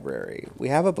the library. We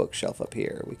have a bookshelf up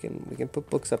here. We can put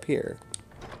books up here.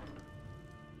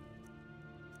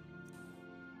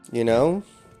 You know?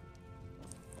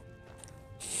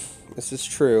 This is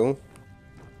true.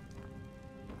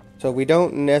 So we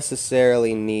don't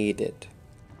necessarily need it.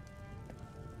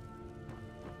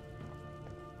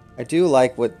 I do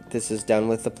like what this has done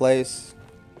with the place.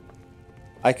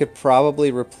 I could probably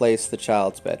replace the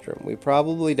child's bedroom. We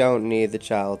probably don't need the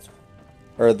child's...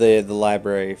 Or the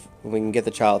library. We can get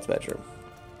the child's bedroom.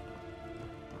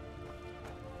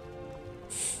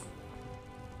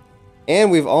 And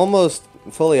we've almost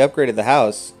fully upgraded the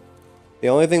house. The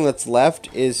only thing that's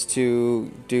left is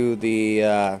to do the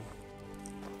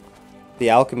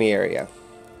alchemy area.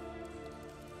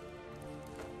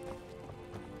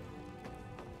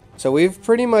 So we've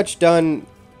pretty much done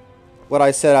what I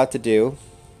set out to do.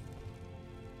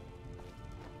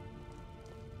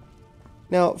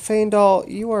 Now, Faendal,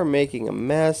 you are making a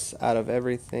mess out of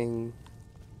everything.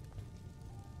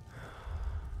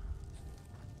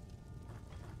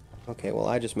 Okay, well,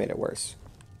 I just made it worse.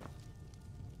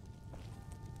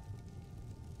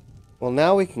 Well,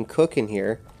 now we can cook in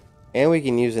here, and we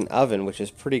can use an oven, which is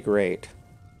pretty great.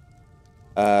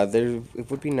 It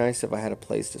would be nice if I had a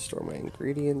place to store my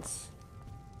ingredients.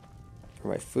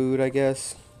 Or my food, I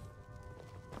guess.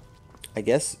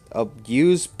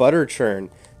 Use butter churn.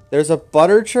 There's a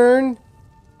butter churn?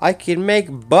 I can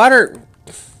make butter.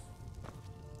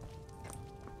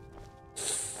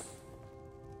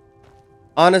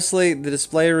 Honestly, the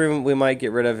display room we might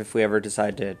get rid of if we ever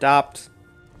decide to adopt.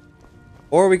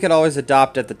 Or we could always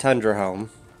adopt at the Tundra home.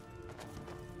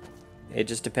 It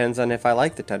just depends on if I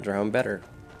like the Tundra home better.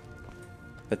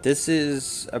 But this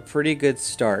is a pretty good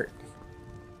start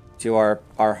to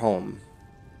our home.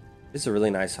 This is a really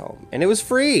nice home. And it was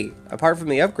free, apart from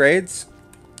the upgrades.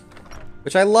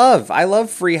 Which I love. I love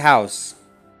free house.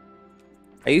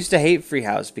 I used to hate free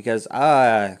house because,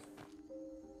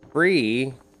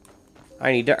 free,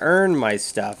 I need to earn my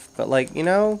stuff. But, like, you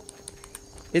know,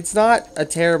 it's not a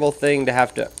terrible thing to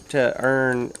have to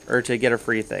earn or to get a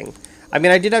free thing. I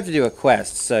mean, I did have to do a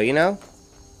quest, so, you know.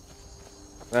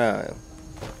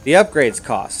 The upgrades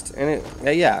cost. And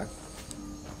it, yeah.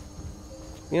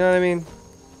 You know what I mean?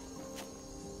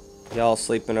 Y'all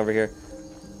sleeping over here.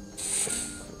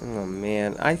 Oh,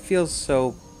 man. I feel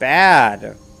so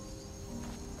bad.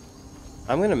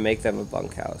 I'm going to make them a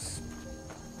bunkhouse.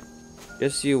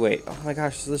 Just you wait. Oh, my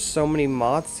gosh. There's so many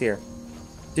moths here.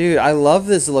 Dude, I love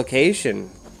this location.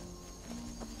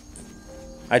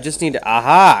 I just need to...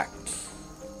 Aha!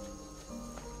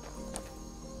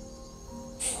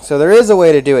 So there is a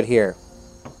way to do it here.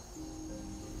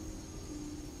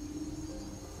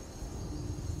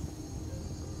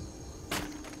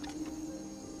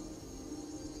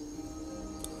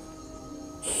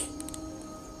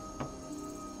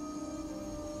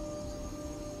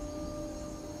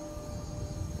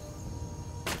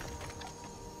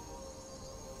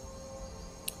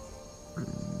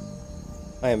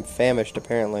 I am famished,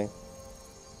 apparently.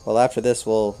 Well, after this,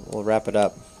 we'll wrap it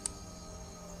up.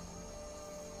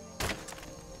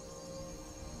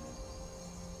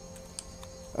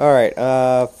 Alright,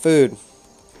 food.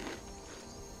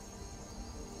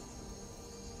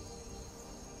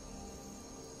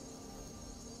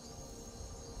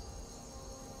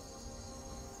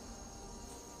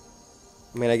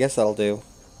 I mean, I guess that'll do.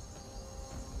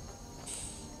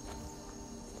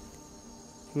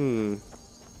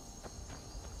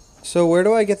 So where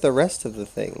do I get the rest of the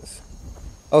things?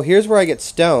 Oh, here's where I get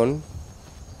stone.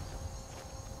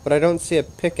 But I don't see a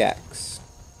pickaxe.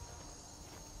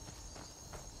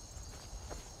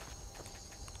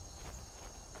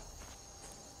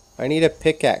 I need a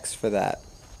pickaxe for that.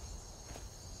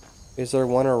 Is there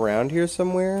one around here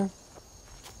somewhere?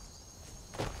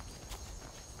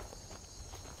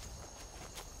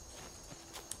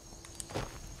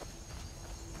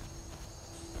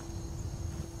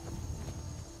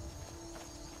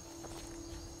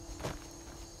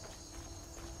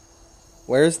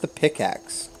 Where's the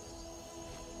pickaxe?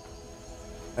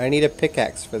 I need a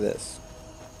pickaxe for this.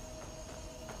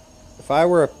 If I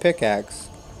were a pickaxe,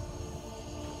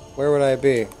 where would I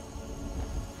be?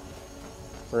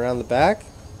 Around the back?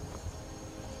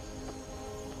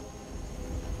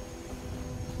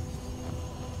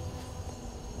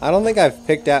 I don't think I've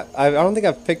picked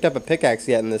up a pickaxe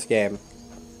yet in this game.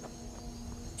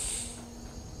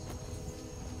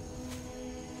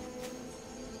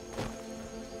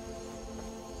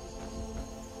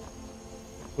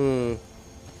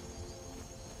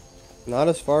 Not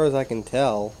as far as I can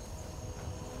tell.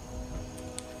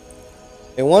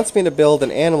 It wants me to build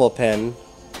an animal pen.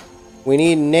 We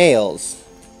need nails.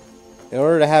 In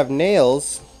order to have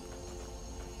nails,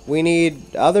 we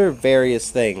need other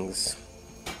various things.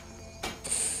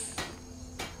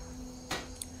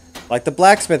 Like the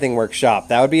blacksmithing workshop.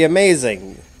 That would be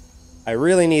amazing. I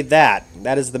really need that.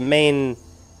 That is the main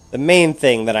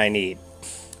thing that I need.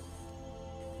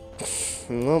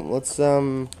 Well, let's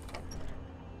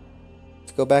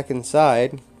go back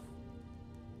inside.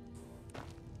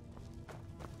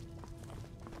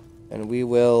 And we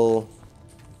will...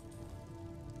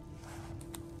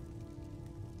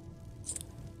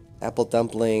 Apple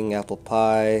dumpling, apple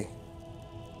pie.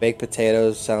 Baked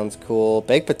potatoes sounds cool.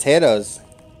 Baked potatoes!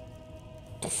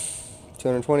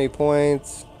 220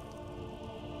 points.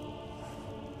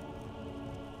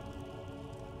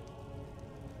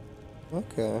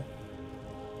 Okay.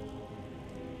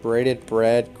 Braided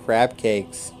bread, crab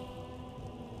cakes.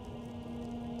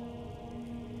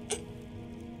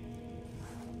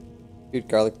 Dude,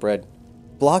 garlic bread.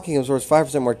 Blocking absorbs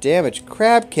 5% more damage.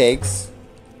 Crab cakes?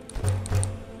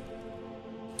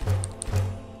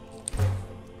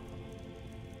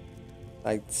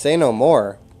 I say no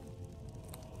more.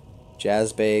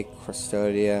 Jazzbake,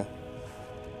 Crustodia.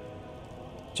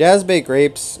 Jazzbake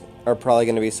grapes are probably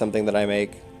going to be something that I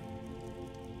make.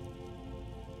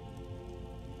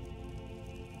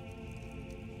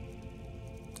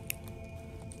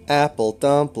 Apple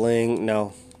dumpling.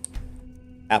 No.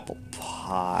 Apple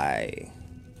pie.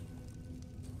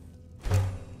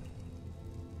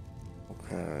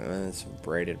 Okay, that's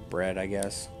braided bread, I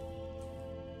guess.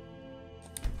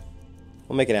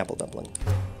 We'll make an apple dumpling.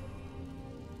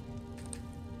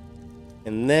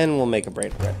 And then we'll make a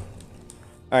brain bread.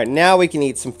 Alright, now we can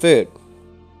eat some food.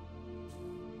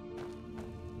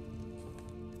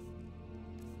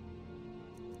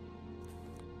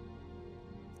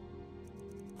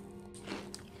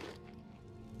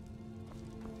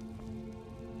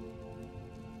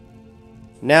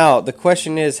 Now, the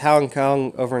question is, how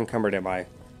over encumbered am I?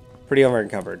 Pretty over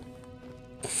encumbered.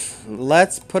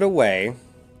 Let's put away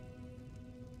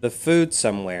the food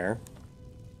somewhere.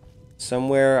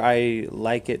 Somewhere I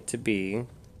like it to be.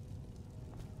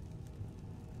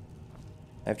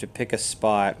 I have to pick a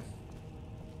spot.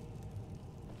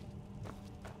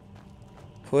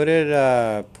 Put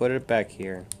it back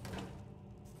here.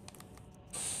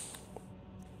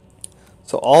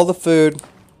 So all the food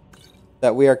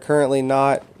that we are currently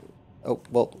not... Oh,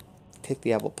 well, take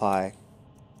the apple pie.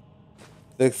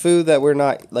 The food that we're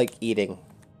not, like, eating.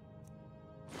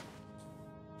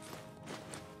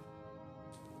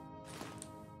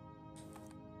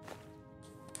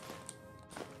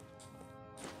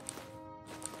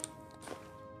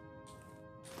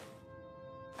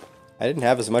 I didn't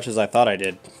have as much as I thought I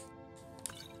did.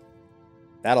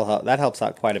 That'll help. That helps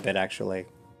out quite a bit, actually.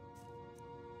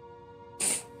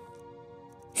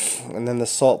 And then the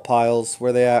salt piles,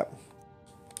 where they at?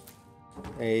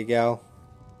 There you go.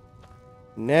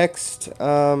 Next,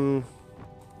 we're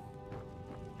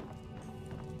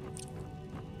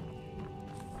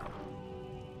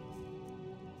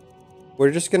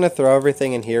just gonna throw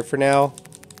everything in here for now,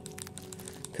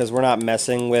 because we're not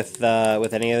messing with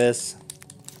any of this.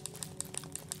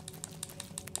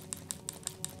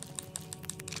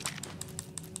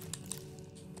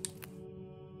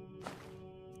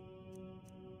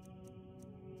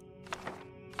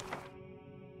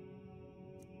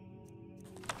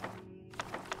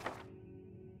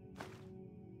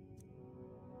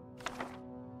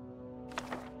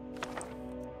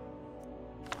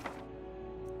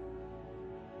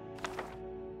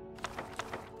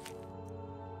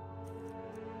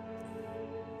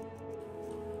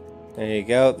 There you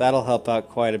go. That'll help out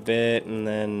quite a bit, and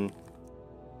then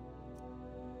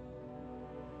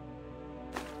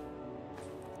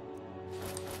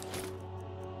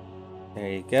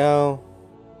there you go.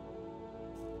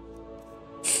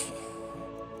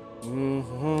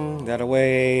 That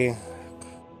away.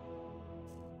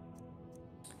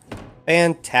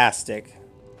 Fantastic.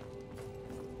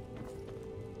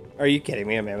 Are you kidding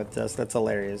me? A mammoth tusk? That's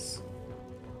hilarious.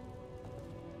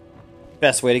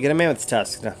 Best way to get a mammoth's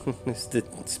tusk is to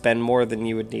spend more than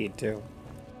you would need to.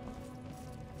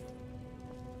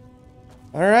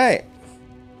 Alright.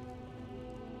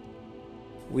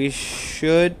 We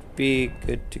should be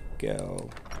good to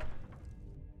go.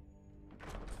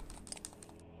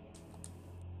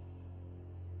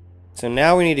 So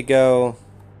now we need to go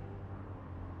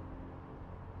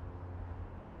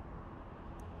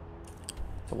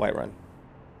to Whiterun.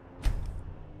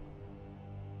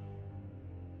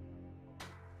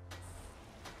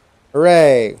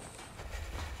 Hooray!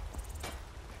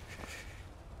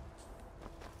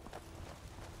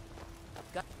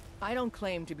 I don't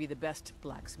claim to be the best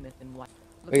blacksmith in what.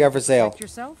 We got for sale. Protect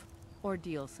yourself or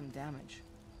deal some damage.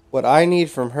 What I need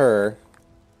from her,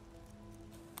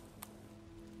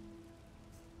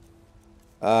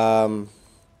 well,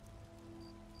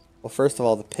 first of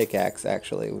all, the pickaxe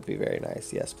actually would be very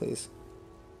nice. Yes, please.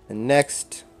 And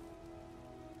next,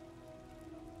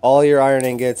 all your iron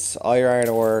ingots, all your iron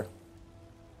ore.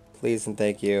 Please and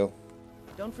thank you.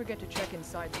 Don't forget to check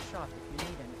inside the shop if you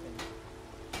need anything.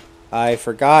 I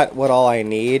forgot what all I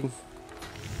need.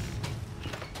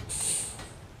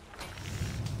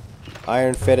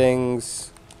 Iron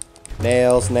fittings,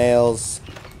 nails,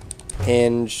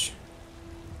 hinge.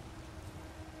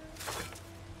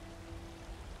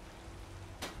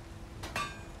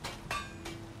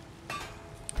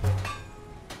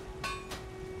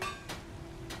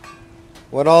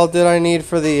 What all did I need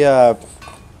for the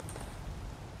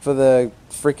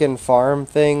freaking farm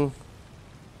thing?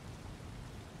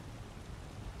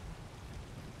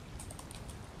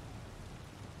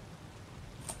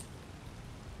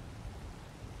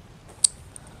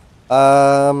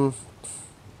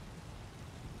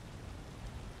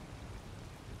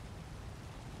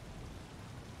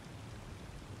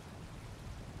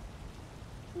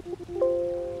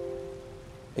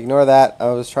 Ignore that.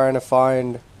 I was trying to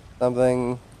find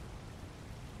something.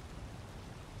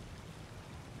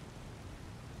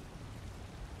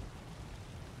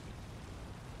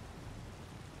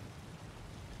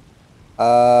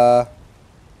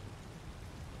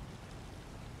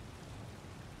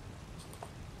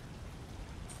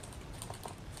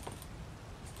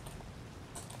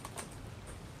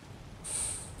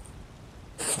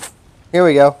 Here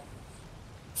we go.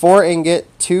 4 ingot,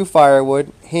 2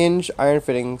 firewood, hinge, iron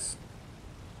fittings.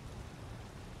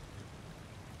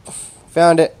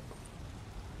 Found it.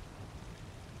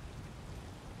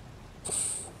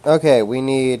 Okay,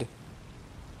 we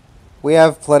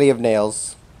have plenty of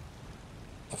nails.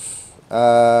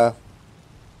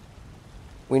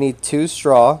 We need 2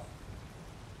 straw.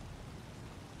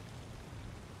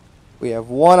 We have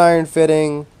 1 iron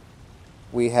fitting.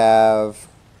 We have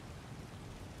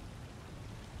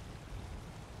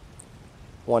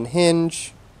 1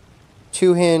 hinge,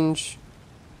 2 hinge,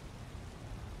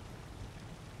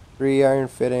 3 iron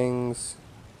fittings,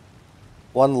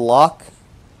 1 lock.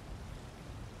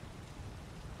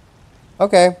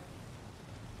 Okay.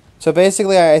 So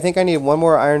basically, I think I need 1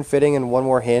 more iron fitting and 1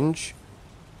 more hinge.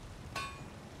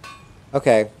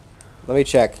 Okay. Let me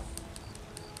check.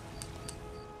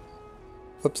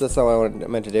 Whoops, that's not what I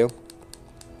meant to do.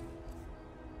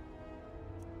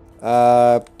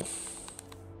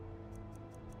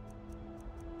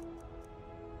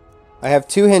 I have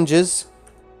 2 hinges.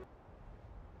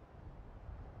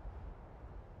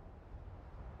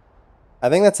 I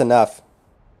think that's enough.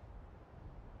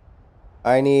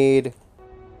 I need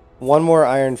 1 more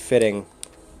iron fitting.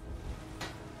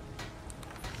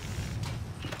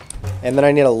 And then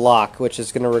I need a lock, which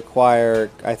is going to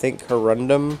require, I think,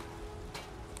 corundum.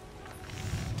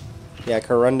 Yeah, a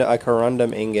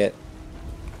corundum ingot.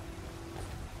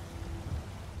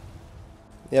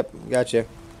 Yep, gotcha.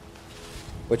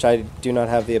 Which I do not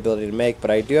have the ability to make, but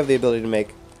I do have the ability to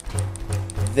make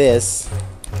this.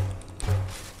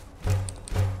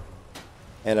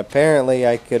 And apparently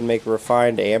I could make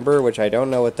refined amber, which I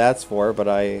don't know what that's for, but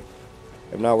I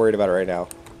am not worried about it right now.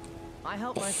 I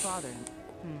helped my father.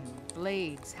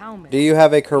 Blades, helmets. Do you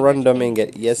have a corundum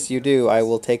ingot? Yes, you do. I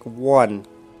will take 1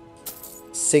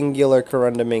 singular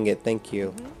corundum ingot. Thank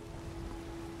you.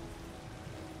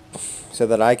 So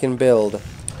that I can build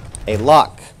a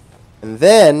lock. And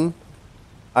then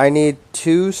I need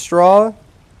 2 straw.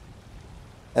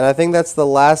 And I think that's the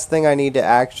last thing I need to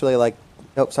actually, like,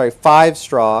 nope, sorry, 5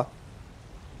 straw.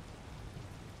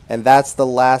 And that's the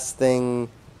last thing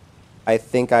I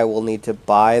think I will need to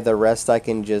buy. The rest I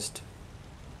can just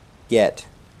get.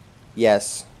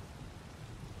 Yes.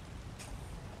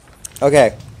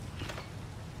 Okay.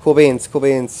 Cool beans, cool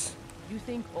beans. You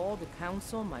think all the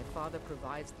counsel my father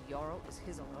provides the Jarl is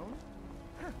his alone?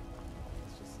 Huh.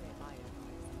 Let's just say I advise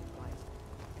the advisor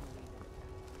and leave it at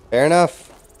that. Fair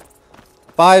enough.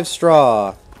 5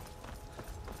 straw.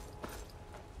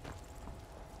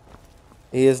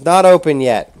 He is not open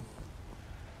yet.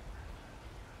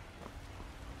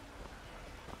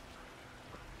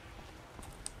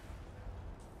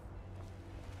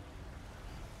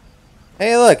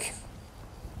 Hey, look.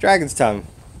 Dragon's tongue.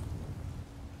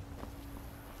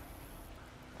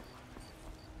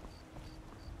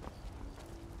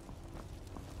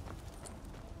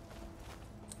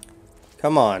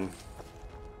 Come on.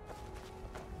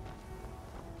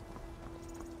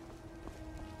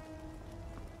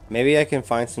 Maybe I can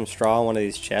find some straw in one of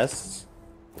these chests.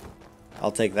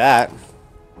 I'll take that.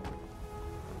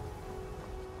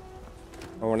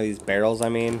 Or one of these barrels, I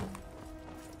mean.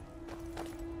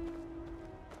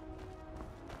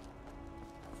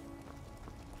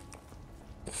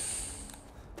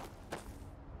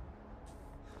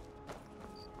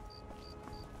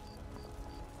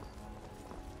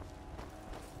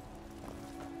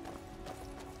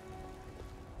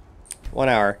 One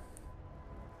hour.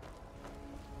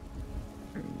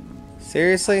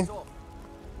 Seriously?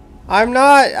 I'm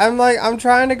not. I'm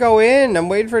trying to go in. I'm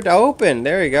waiting for it to open.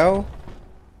 There you go.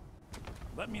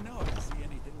 Let me know if you see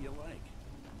anything you like.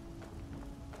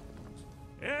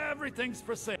 Everything's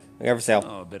for sale. We got for sale.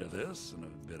 Oh, a bit of this and a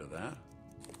bit of that.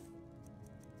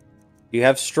 You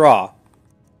have straw.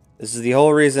 This is the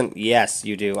whole reason. Yes,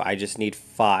 you do. I just need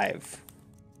 5.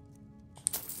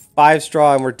 5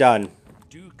 straw and we're done.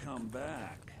 Do come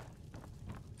back.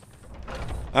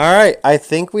 Alright, I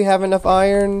think we have enough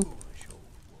iron.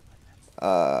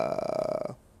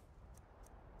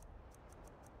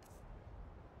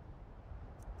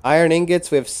 Iron ingots,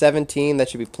 we have 17. That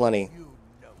should be plenty. You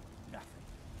know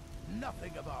nothing.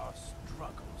 Nothing of our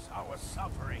struggles, our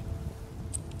suffering.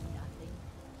 Nothing.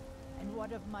 And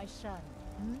what of my son?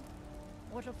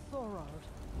 What of Thorald?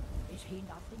 Is he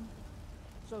nothing?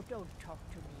 So don't talk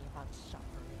to me about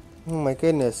suffering. Oh my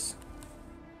goodness.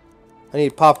 I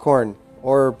need popcorn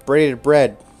or braided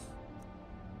bread.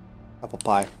 Apple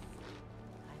pie. I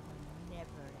will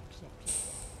never accept it.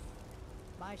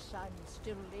 My son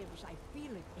still lives. I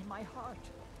feel it in my heart.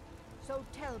 So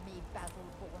tell me,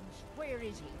 Battleborns, where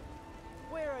is he?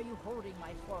 Where are you holding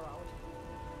my Thorald?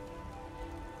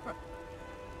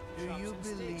 Do you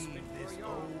believe this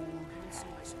old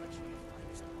hat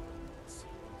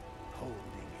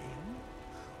holding him?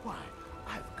 Why,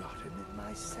 I've got him in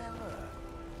my cellar.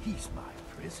 He's my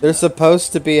prisoner. There's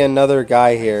supposed to be another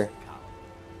guy here.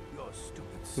 Your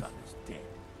stupid son is dead.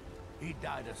 He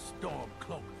died a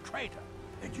storm-cloaked traitor.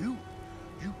 And you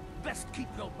best keep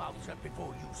your mouth shut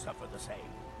before you suffer the same.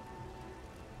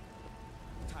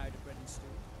 Tired of bread and stew?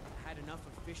 Had enough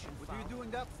of fish and fowl? What are you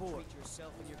doing that for? Treat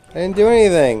yourself and your I didn't do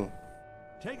anything.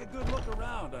 Take a good look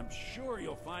around. I'm sure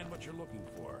you'll find what you're looking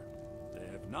for.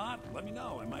 If not, let me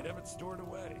know. I might have it stored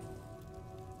away.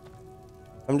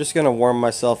 I'm just gonna warm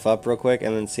myself up real quick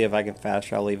and then see if I can fast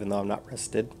travel even though I'm not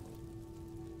rested.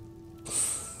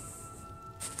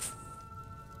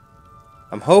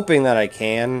 I'm hoping that I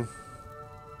can.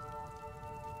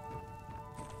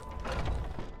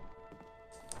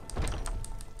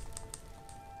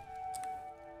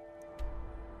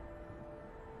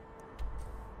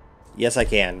 Yes, I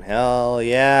can. Hell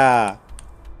yeah.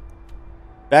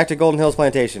 Back to Golden Hills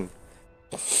Plantation.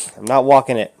 I'm not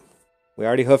walking it. We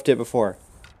already hoofed it before.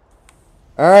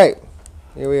 Alright.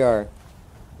 Here we are.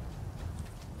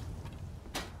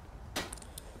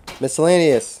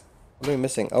 Miscellaneous. What are we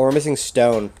missing? Oh, we're missing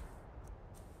stone.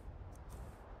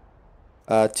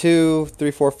 2,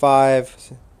 3, 4,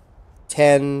 5,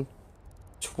 10,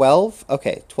 12?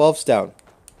 Okay, 12 stone.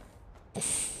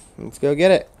 Let's go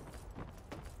get it.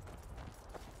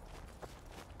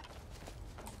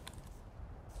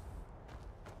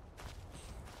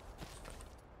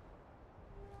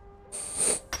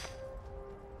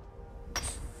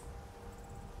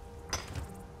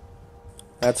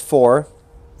 That's 4.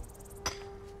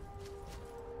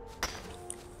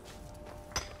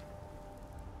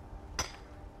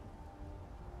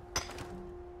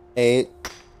 Eight.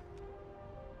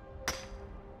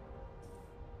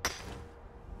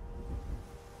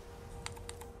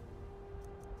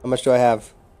 How much do I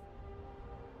have?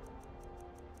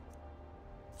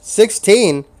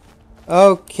 16?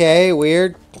 Okay,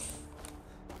 weird.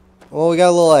 Well, we got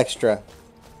a little extra.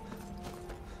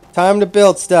 Time to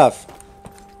build stuff.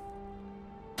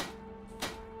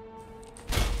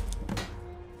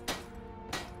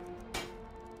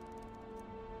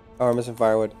 Oh, we're missing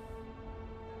firewood.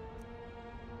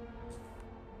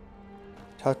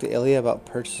 Talk to Ilya about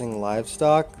purchasing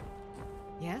livestock.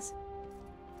 Yes?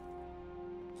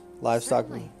 Livestock.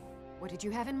 Certainly. What did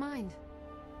you have in mind?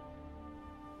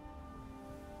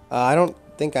 I don't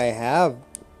think I have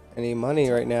any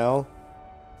money right now.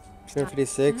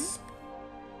 256.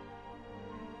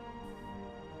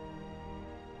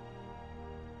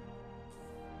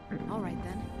 All right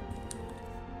then.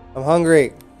 I'm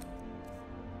hungry.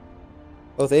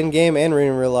 Both in-game and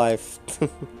in real life.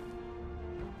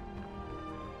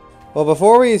 Well,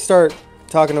 before we start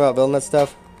talking about building that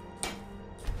stuff,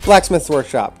 Blacksmith's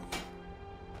Workshop.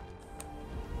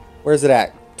 Where's it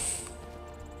at?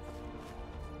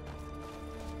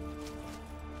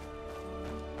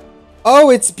 Oh,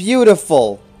 it's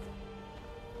beautiful.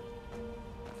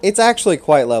 It's actually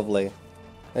quite lovely.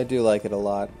 I do like it a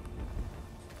lot.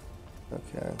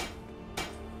 Okay.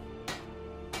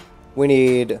 We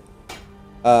need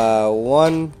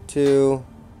 1, 2.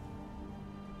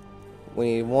 We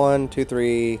need 1, 2,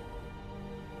 3,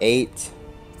 8,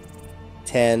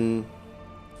 10,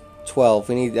 12.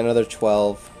 We need another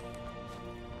 12.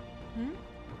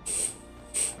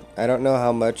 I don't know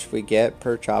how much we get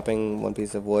per chopping one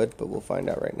piece of wood, but we'll find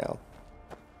out right now.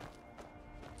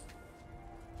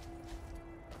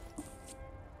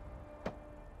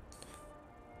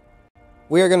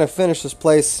 We are going to finish this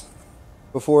place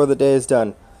before the day is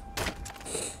done.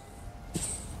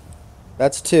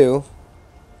 That's 2.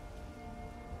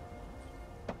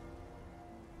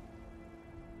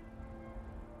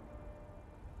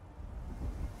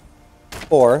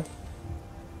 Or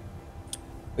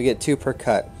we get 2 per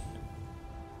cut.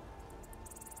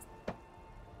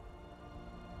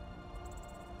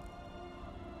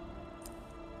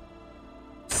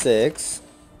 6.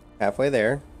 Halfway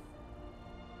there.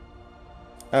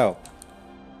 Oh.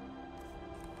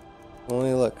 Let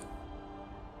me look.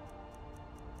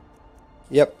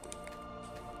 Yep.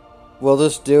 We'll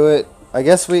just do it. I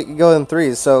guess we can go in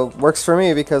 3s, so works for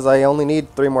me because I only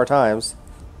need 3 more times.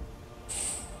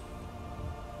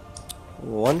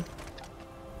 1.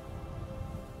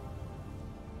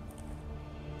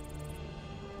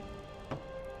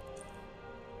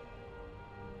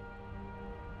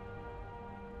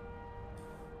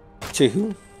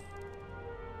 2.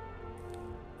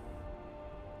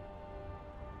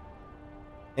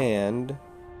 And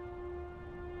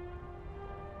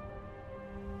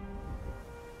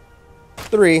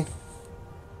 3.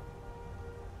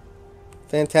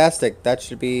 Fantastic. That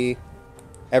should be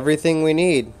everything we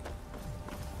need.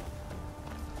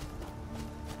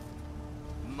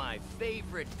 My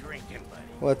favorite drinking buddy.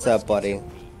 What's up, buddy?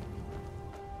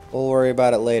 We'll worry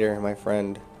about it later, my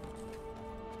friend.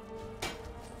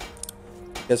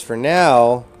 Because for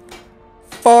now,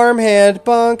 farmhand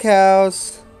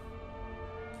bunkhouse.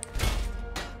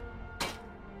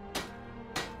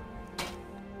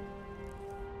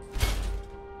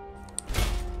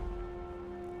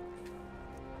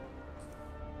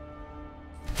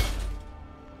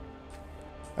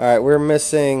 Alright, we're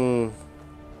missing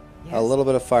a little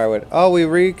bit of firewood. Oh, we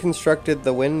reconstructed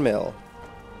the windmill.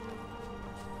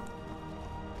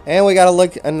 And we got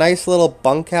a nice little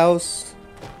bunkhouse.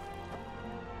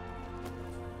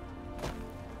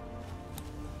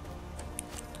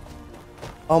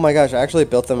 Oh my gosh, I actually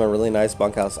built them a really nice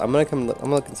bunkhouse. I'm gonna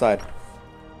look inside.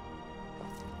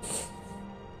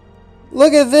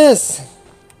 Look at this!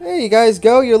 There you guys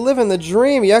go, you're living the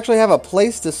dream. You actually have a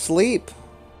place to sleep.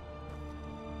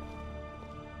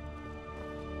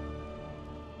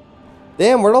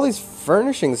 Damn, where'd all these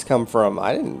furnishings come from?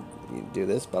 I didn't do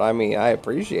this, but I mean, I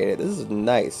appreciate it. This is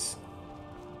nice.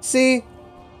 See?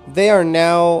 They are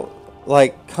now,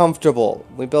 like, comfortable.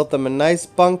 We built them a nice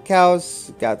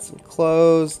bunkhouse, got some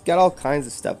clothes, got all kinds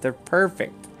of stuff. They're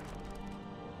perfect.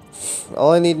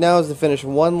 All I need now is to finish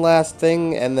one last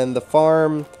thing, and then the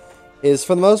farm is,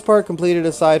 for the most part, completed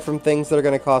aside from things that are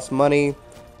going to cost money,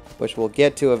 which we'll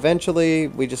get to eventually.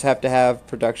 We just have to have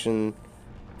production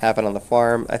happen on the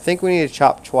farm. I think we need to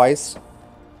chop twice.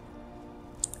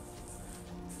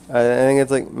 I think it's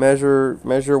like measure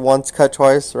once, cut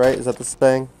twice, right? Is that the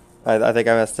saying? I think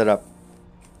I messed it up.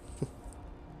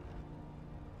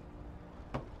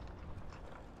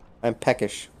 I'm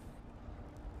peckish.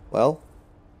 Well,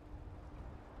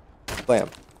 blam.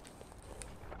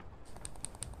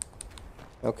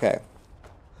 Okay.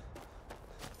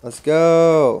 Let's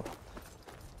go.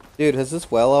 Dude, has this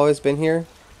well always been here?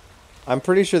 I'm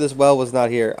pretty sure this well was not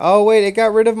here. Oh, wait, it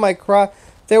got rid of my crop.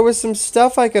 There was some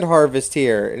stuff I could harvest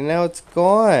here, and now it's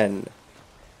gone.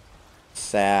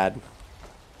 Sad.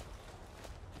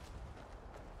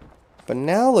 But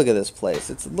now look at this place.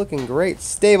 It's looking great.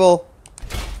 Stable.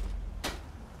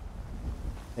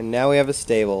 And now we have a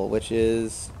stable, which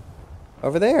is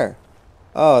over there.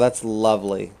 Oh, that's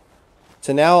lovely.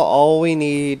 So now all we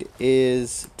need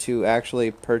is to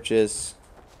actually purchase...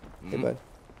 Hey, bud.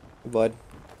 Hey, bud.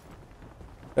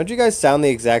 Don't you guys sound the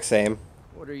exact same?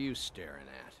 What are you staring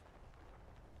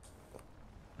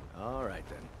at? All right,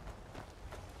 then.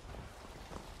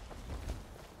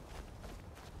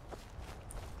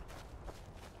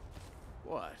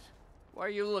 What? Why are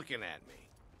you looking at me?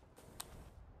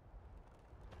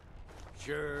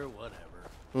 Sure,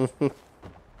 whatever.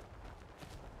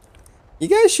 You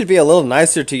guys should be a little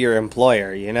nicer to your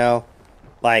employer, you know?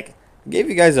 Like, gave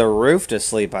you guys a roof to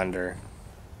sleep under.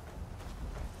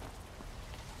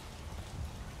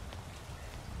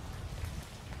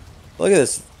 Look at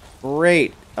this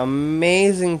great,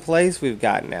 amazing place we've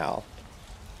got now.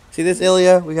 See this,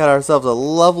 Ilya? We got ourselves a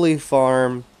lovely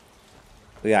farm.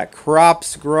 We got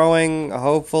crops growing,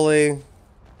 hopefully.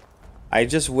 I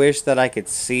just wish that I could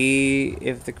see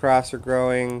if the crops are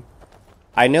growing.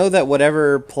 I know that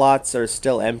whatever plots are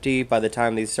still empty by the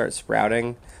time these start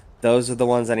sprouting, those are the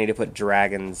ones I need to put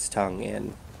Dragon's Tongue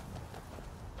in.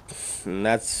 And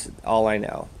that's all I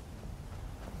know.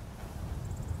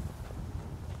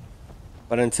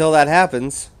 But until that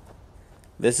happens,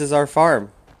 this is our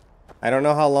farm. I don't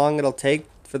know how long it'll take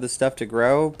for the stuff to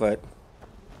grow, but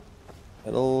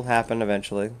it'll happen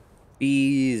eventually.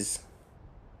 Bees.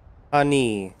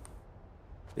 Honey.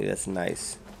 Dude, that's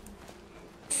nice.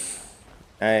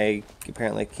 I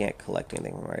apparently can't collect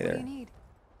anything from right there. What do you need?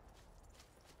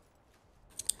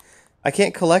 I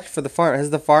can't collect for the farm.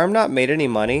 Has the farm not made any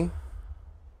money?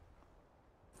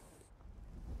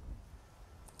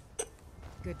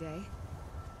 Good day.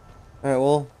 Alright,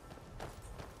 well.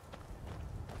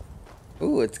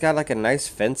 Ooh, it's got like a nice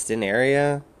fenced in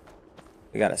area.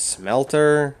 We got a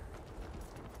smelter.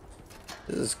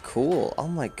 This is cool. Oh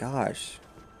my gosh.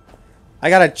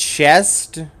 I got a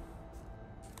chest.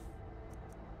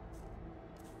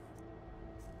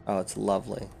 Oh, it's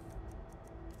lovely.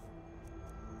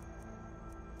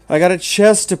 I got a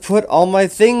chest to put all my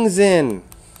things in.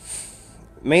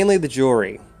 Mainly the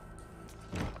jewelry.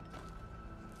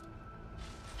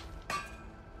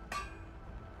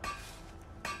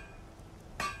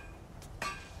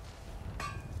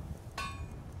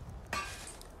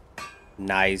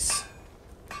 Nice.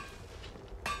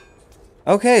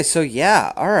 Okay, so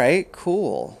yeah, alright,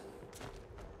 cool.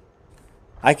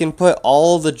 I can put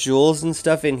all the jewels and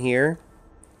stuff in here.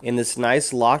 in this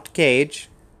nice locked cage.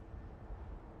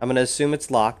 I'm going to assume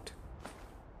it's locked.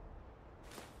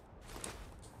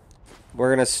 We're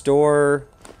going to store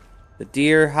the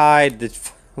deer hide.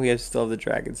 We still have the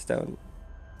dragonstone.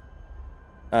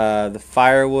 The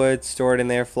firewood stored in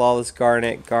there. Flawless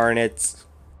garnets.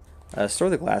 Store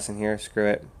the glass in here. Screw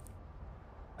it.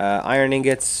 Iron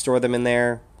ingots. Store them in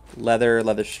there.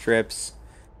 Leather strips.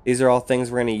 These are all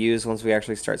things we're going to use once we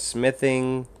actually start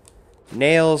smithing.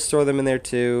 Nails, store them in there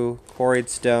too. Quarried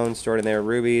stone, stored in there.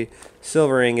 Ruby,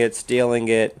 silver ingot, steel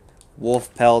ingot,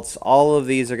 wolf pelts. All of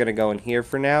these are going to go in here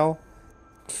for now.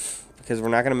 Because we're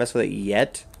not going to mess with it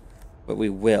yet. But we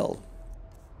will.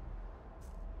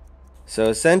 So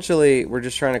essentially, we're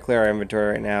just trying to clear our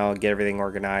inventory right now. Get everything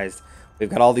organized. We've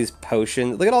got all these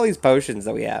potions. Look at all these potions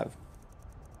that we have.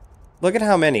 Look at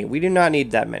how many. We do not need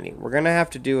that many. We're going to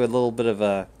have to do a little bit of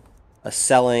a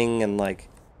selling and like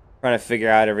trying to figure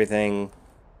out everything.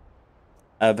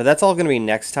 But that's all going to be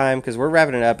next time because we're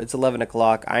wrapping it up. It's 11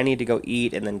 o'clock. I need to go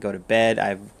eat and then go to bed.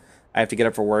 I have to get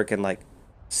up for work in like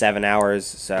 7 hours.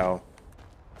 So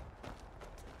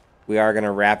we are going to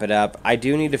wrap it up. I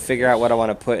do need to figure out what I want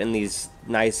to put in these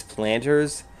nice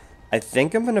planters. I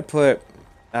think I'm going to put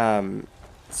some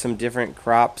different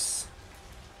crops.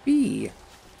 Bee.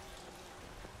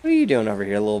 What are you doing over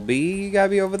here, little bee? You gotta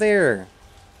be over there.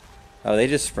 Oh, they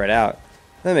just spread out.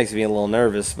 That makes me a little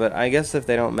nervous, but I guess if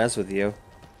they don't mess with you.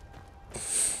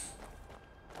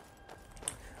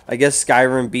 I guess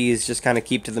Skyrim bees just kind of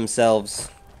keep to themselves.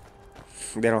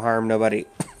 They don't harm nobody.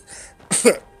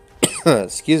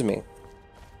 Excuse me.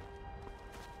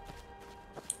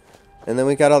 And then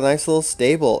we got a nice little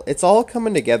stable. It's all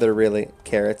coming together, really.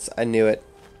 Carrots, I knew it.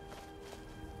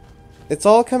 It's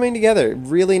all coming together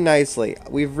really nicely.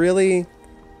 We've really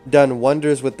done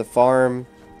wonders with the farm.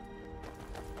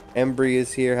 Embry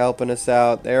is here helping us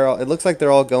out. It looks like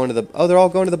they're all going to the... Oh, they're all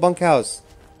going to the bunkhouse.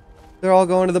 They're all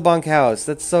going to the bunkhouse.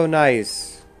 That's so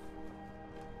nice.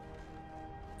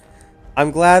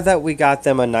 I'm glad that we got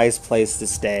them a nice place to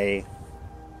stay.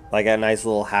 Like a nice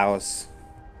little house.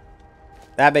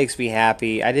 That makes me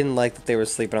happy. I didn't like that they were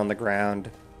sleeping on the ground.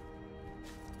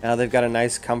 Now they've got a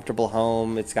nice, comfortable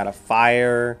home. It's got a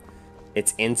fire.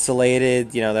 It's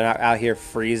insulated. You know, they're not out here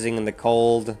freezing in the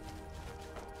cold.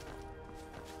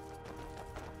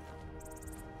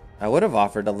 I would have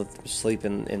offered to let them sleep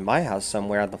in my house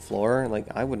somewhere on the floor. Like,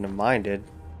 I wouldn't have minded.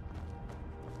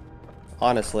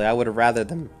 Honestly, I would have rather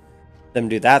them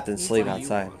do that than sleep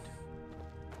outside.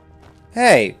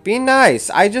 Hey, be nice.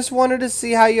 I just wanted to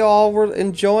see how you all were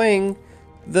enjoying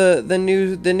the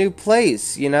new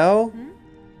place, you know?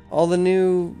 All the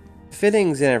new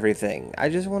fittings and everything. I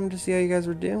just wanted to see how you guys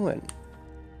were doing.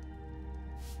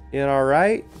 You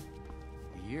alright?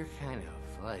 You're kind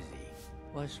of fuzzy.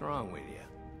 What's wrong with you?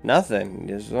 Nothing.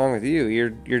 What's wrong with you?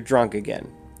 You're drunk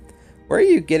again. Where are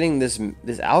you getting this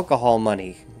alcohol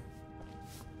money?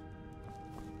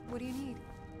 What do you need?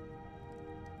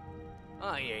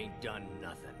 I ain't done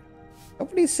nothing.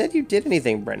 Nobody said you did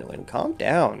anything, Brendan. Calm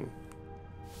down.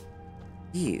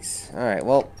 Jeez. Alright,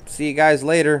 well, see you guys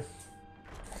later.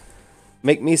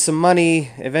 Make me some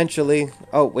money eventually.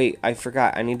 Oh, wait, I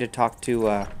forgot. I need to talk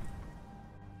to,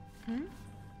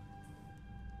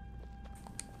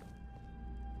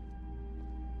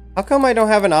 How come I don't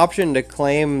have an option to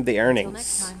claim the earnings?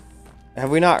 Next time. Have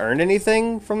we not earned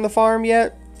anything from the farm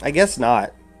yet? I guess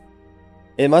not.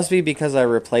 It must be because I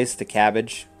replaced the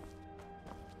cabbage.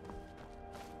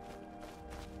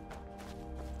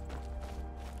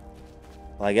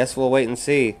 Well, I guess we'll wait and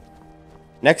see.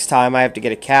 Next time I have to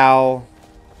get a cow.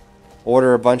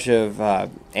 Order a bunch of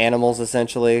animals,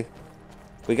 essentially.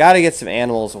 We gotta get some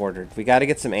animals ordered. We gotta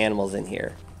get some animals in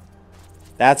here.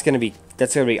 That's gonna be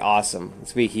awesome.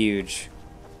 It's gonna be huge.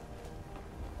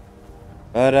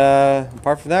 But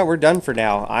apart from that, we're done for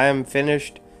now. I am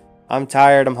finished. I'm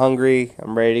tired. I'm hungry.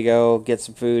 I'm ready to go get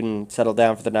some food and settle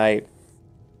down for the night.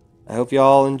 I hope you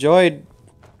all enjoyed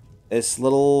this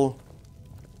little...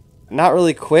 Not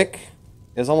really quick.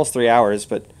 It was almost 3 hours,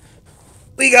 but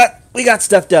we got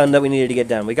stuff done that we needed to get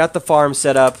done. We got the farm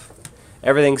set up.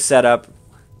 Everything's set up.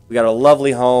 We got a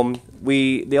lovely home.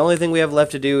 The only thing we have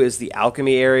left to do is the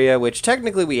alchemy area, which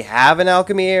technically we have an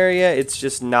alchemy area. It's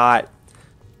just not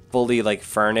fully like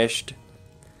furnished.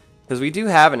 Because we do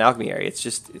have an alchemy area.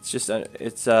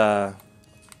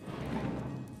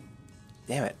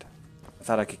 Damn it. I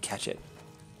thought I could catch it.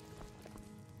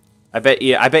 I bet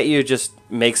you it just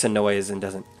makes a noise and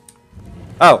doesn't.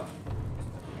 Oh.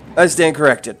 I stand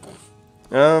corrected.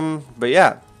 But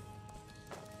yeah.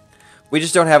 We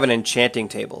just don't have an enchanting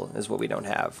table, is what we don't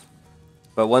have.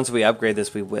 But once we upgrade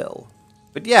this, we will.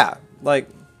 But yeah, like,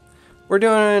 we're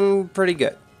doing pretty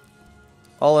good.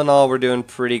 All in all, we're doing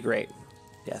pretty great.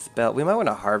 Death belt. We might want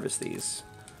to harvest these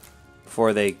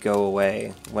before they go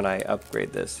away when I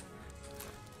upgrade this.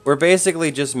 We're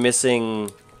basically just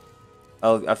missing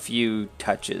a few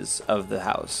touches of the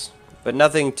house, but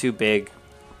nothing too big.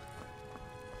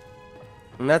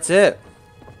 And that's it.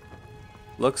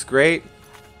 Looks great.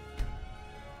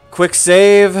 Quick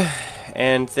save.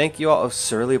 And thank you all. Oh,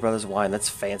 Surly Brothers Wine. That's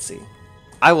fancy.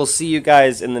 I will see you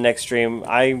guys in the next stream.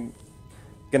 I'm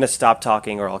going to stop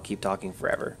talking or I'll keep talking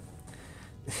forever.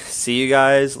 See you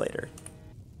guys later.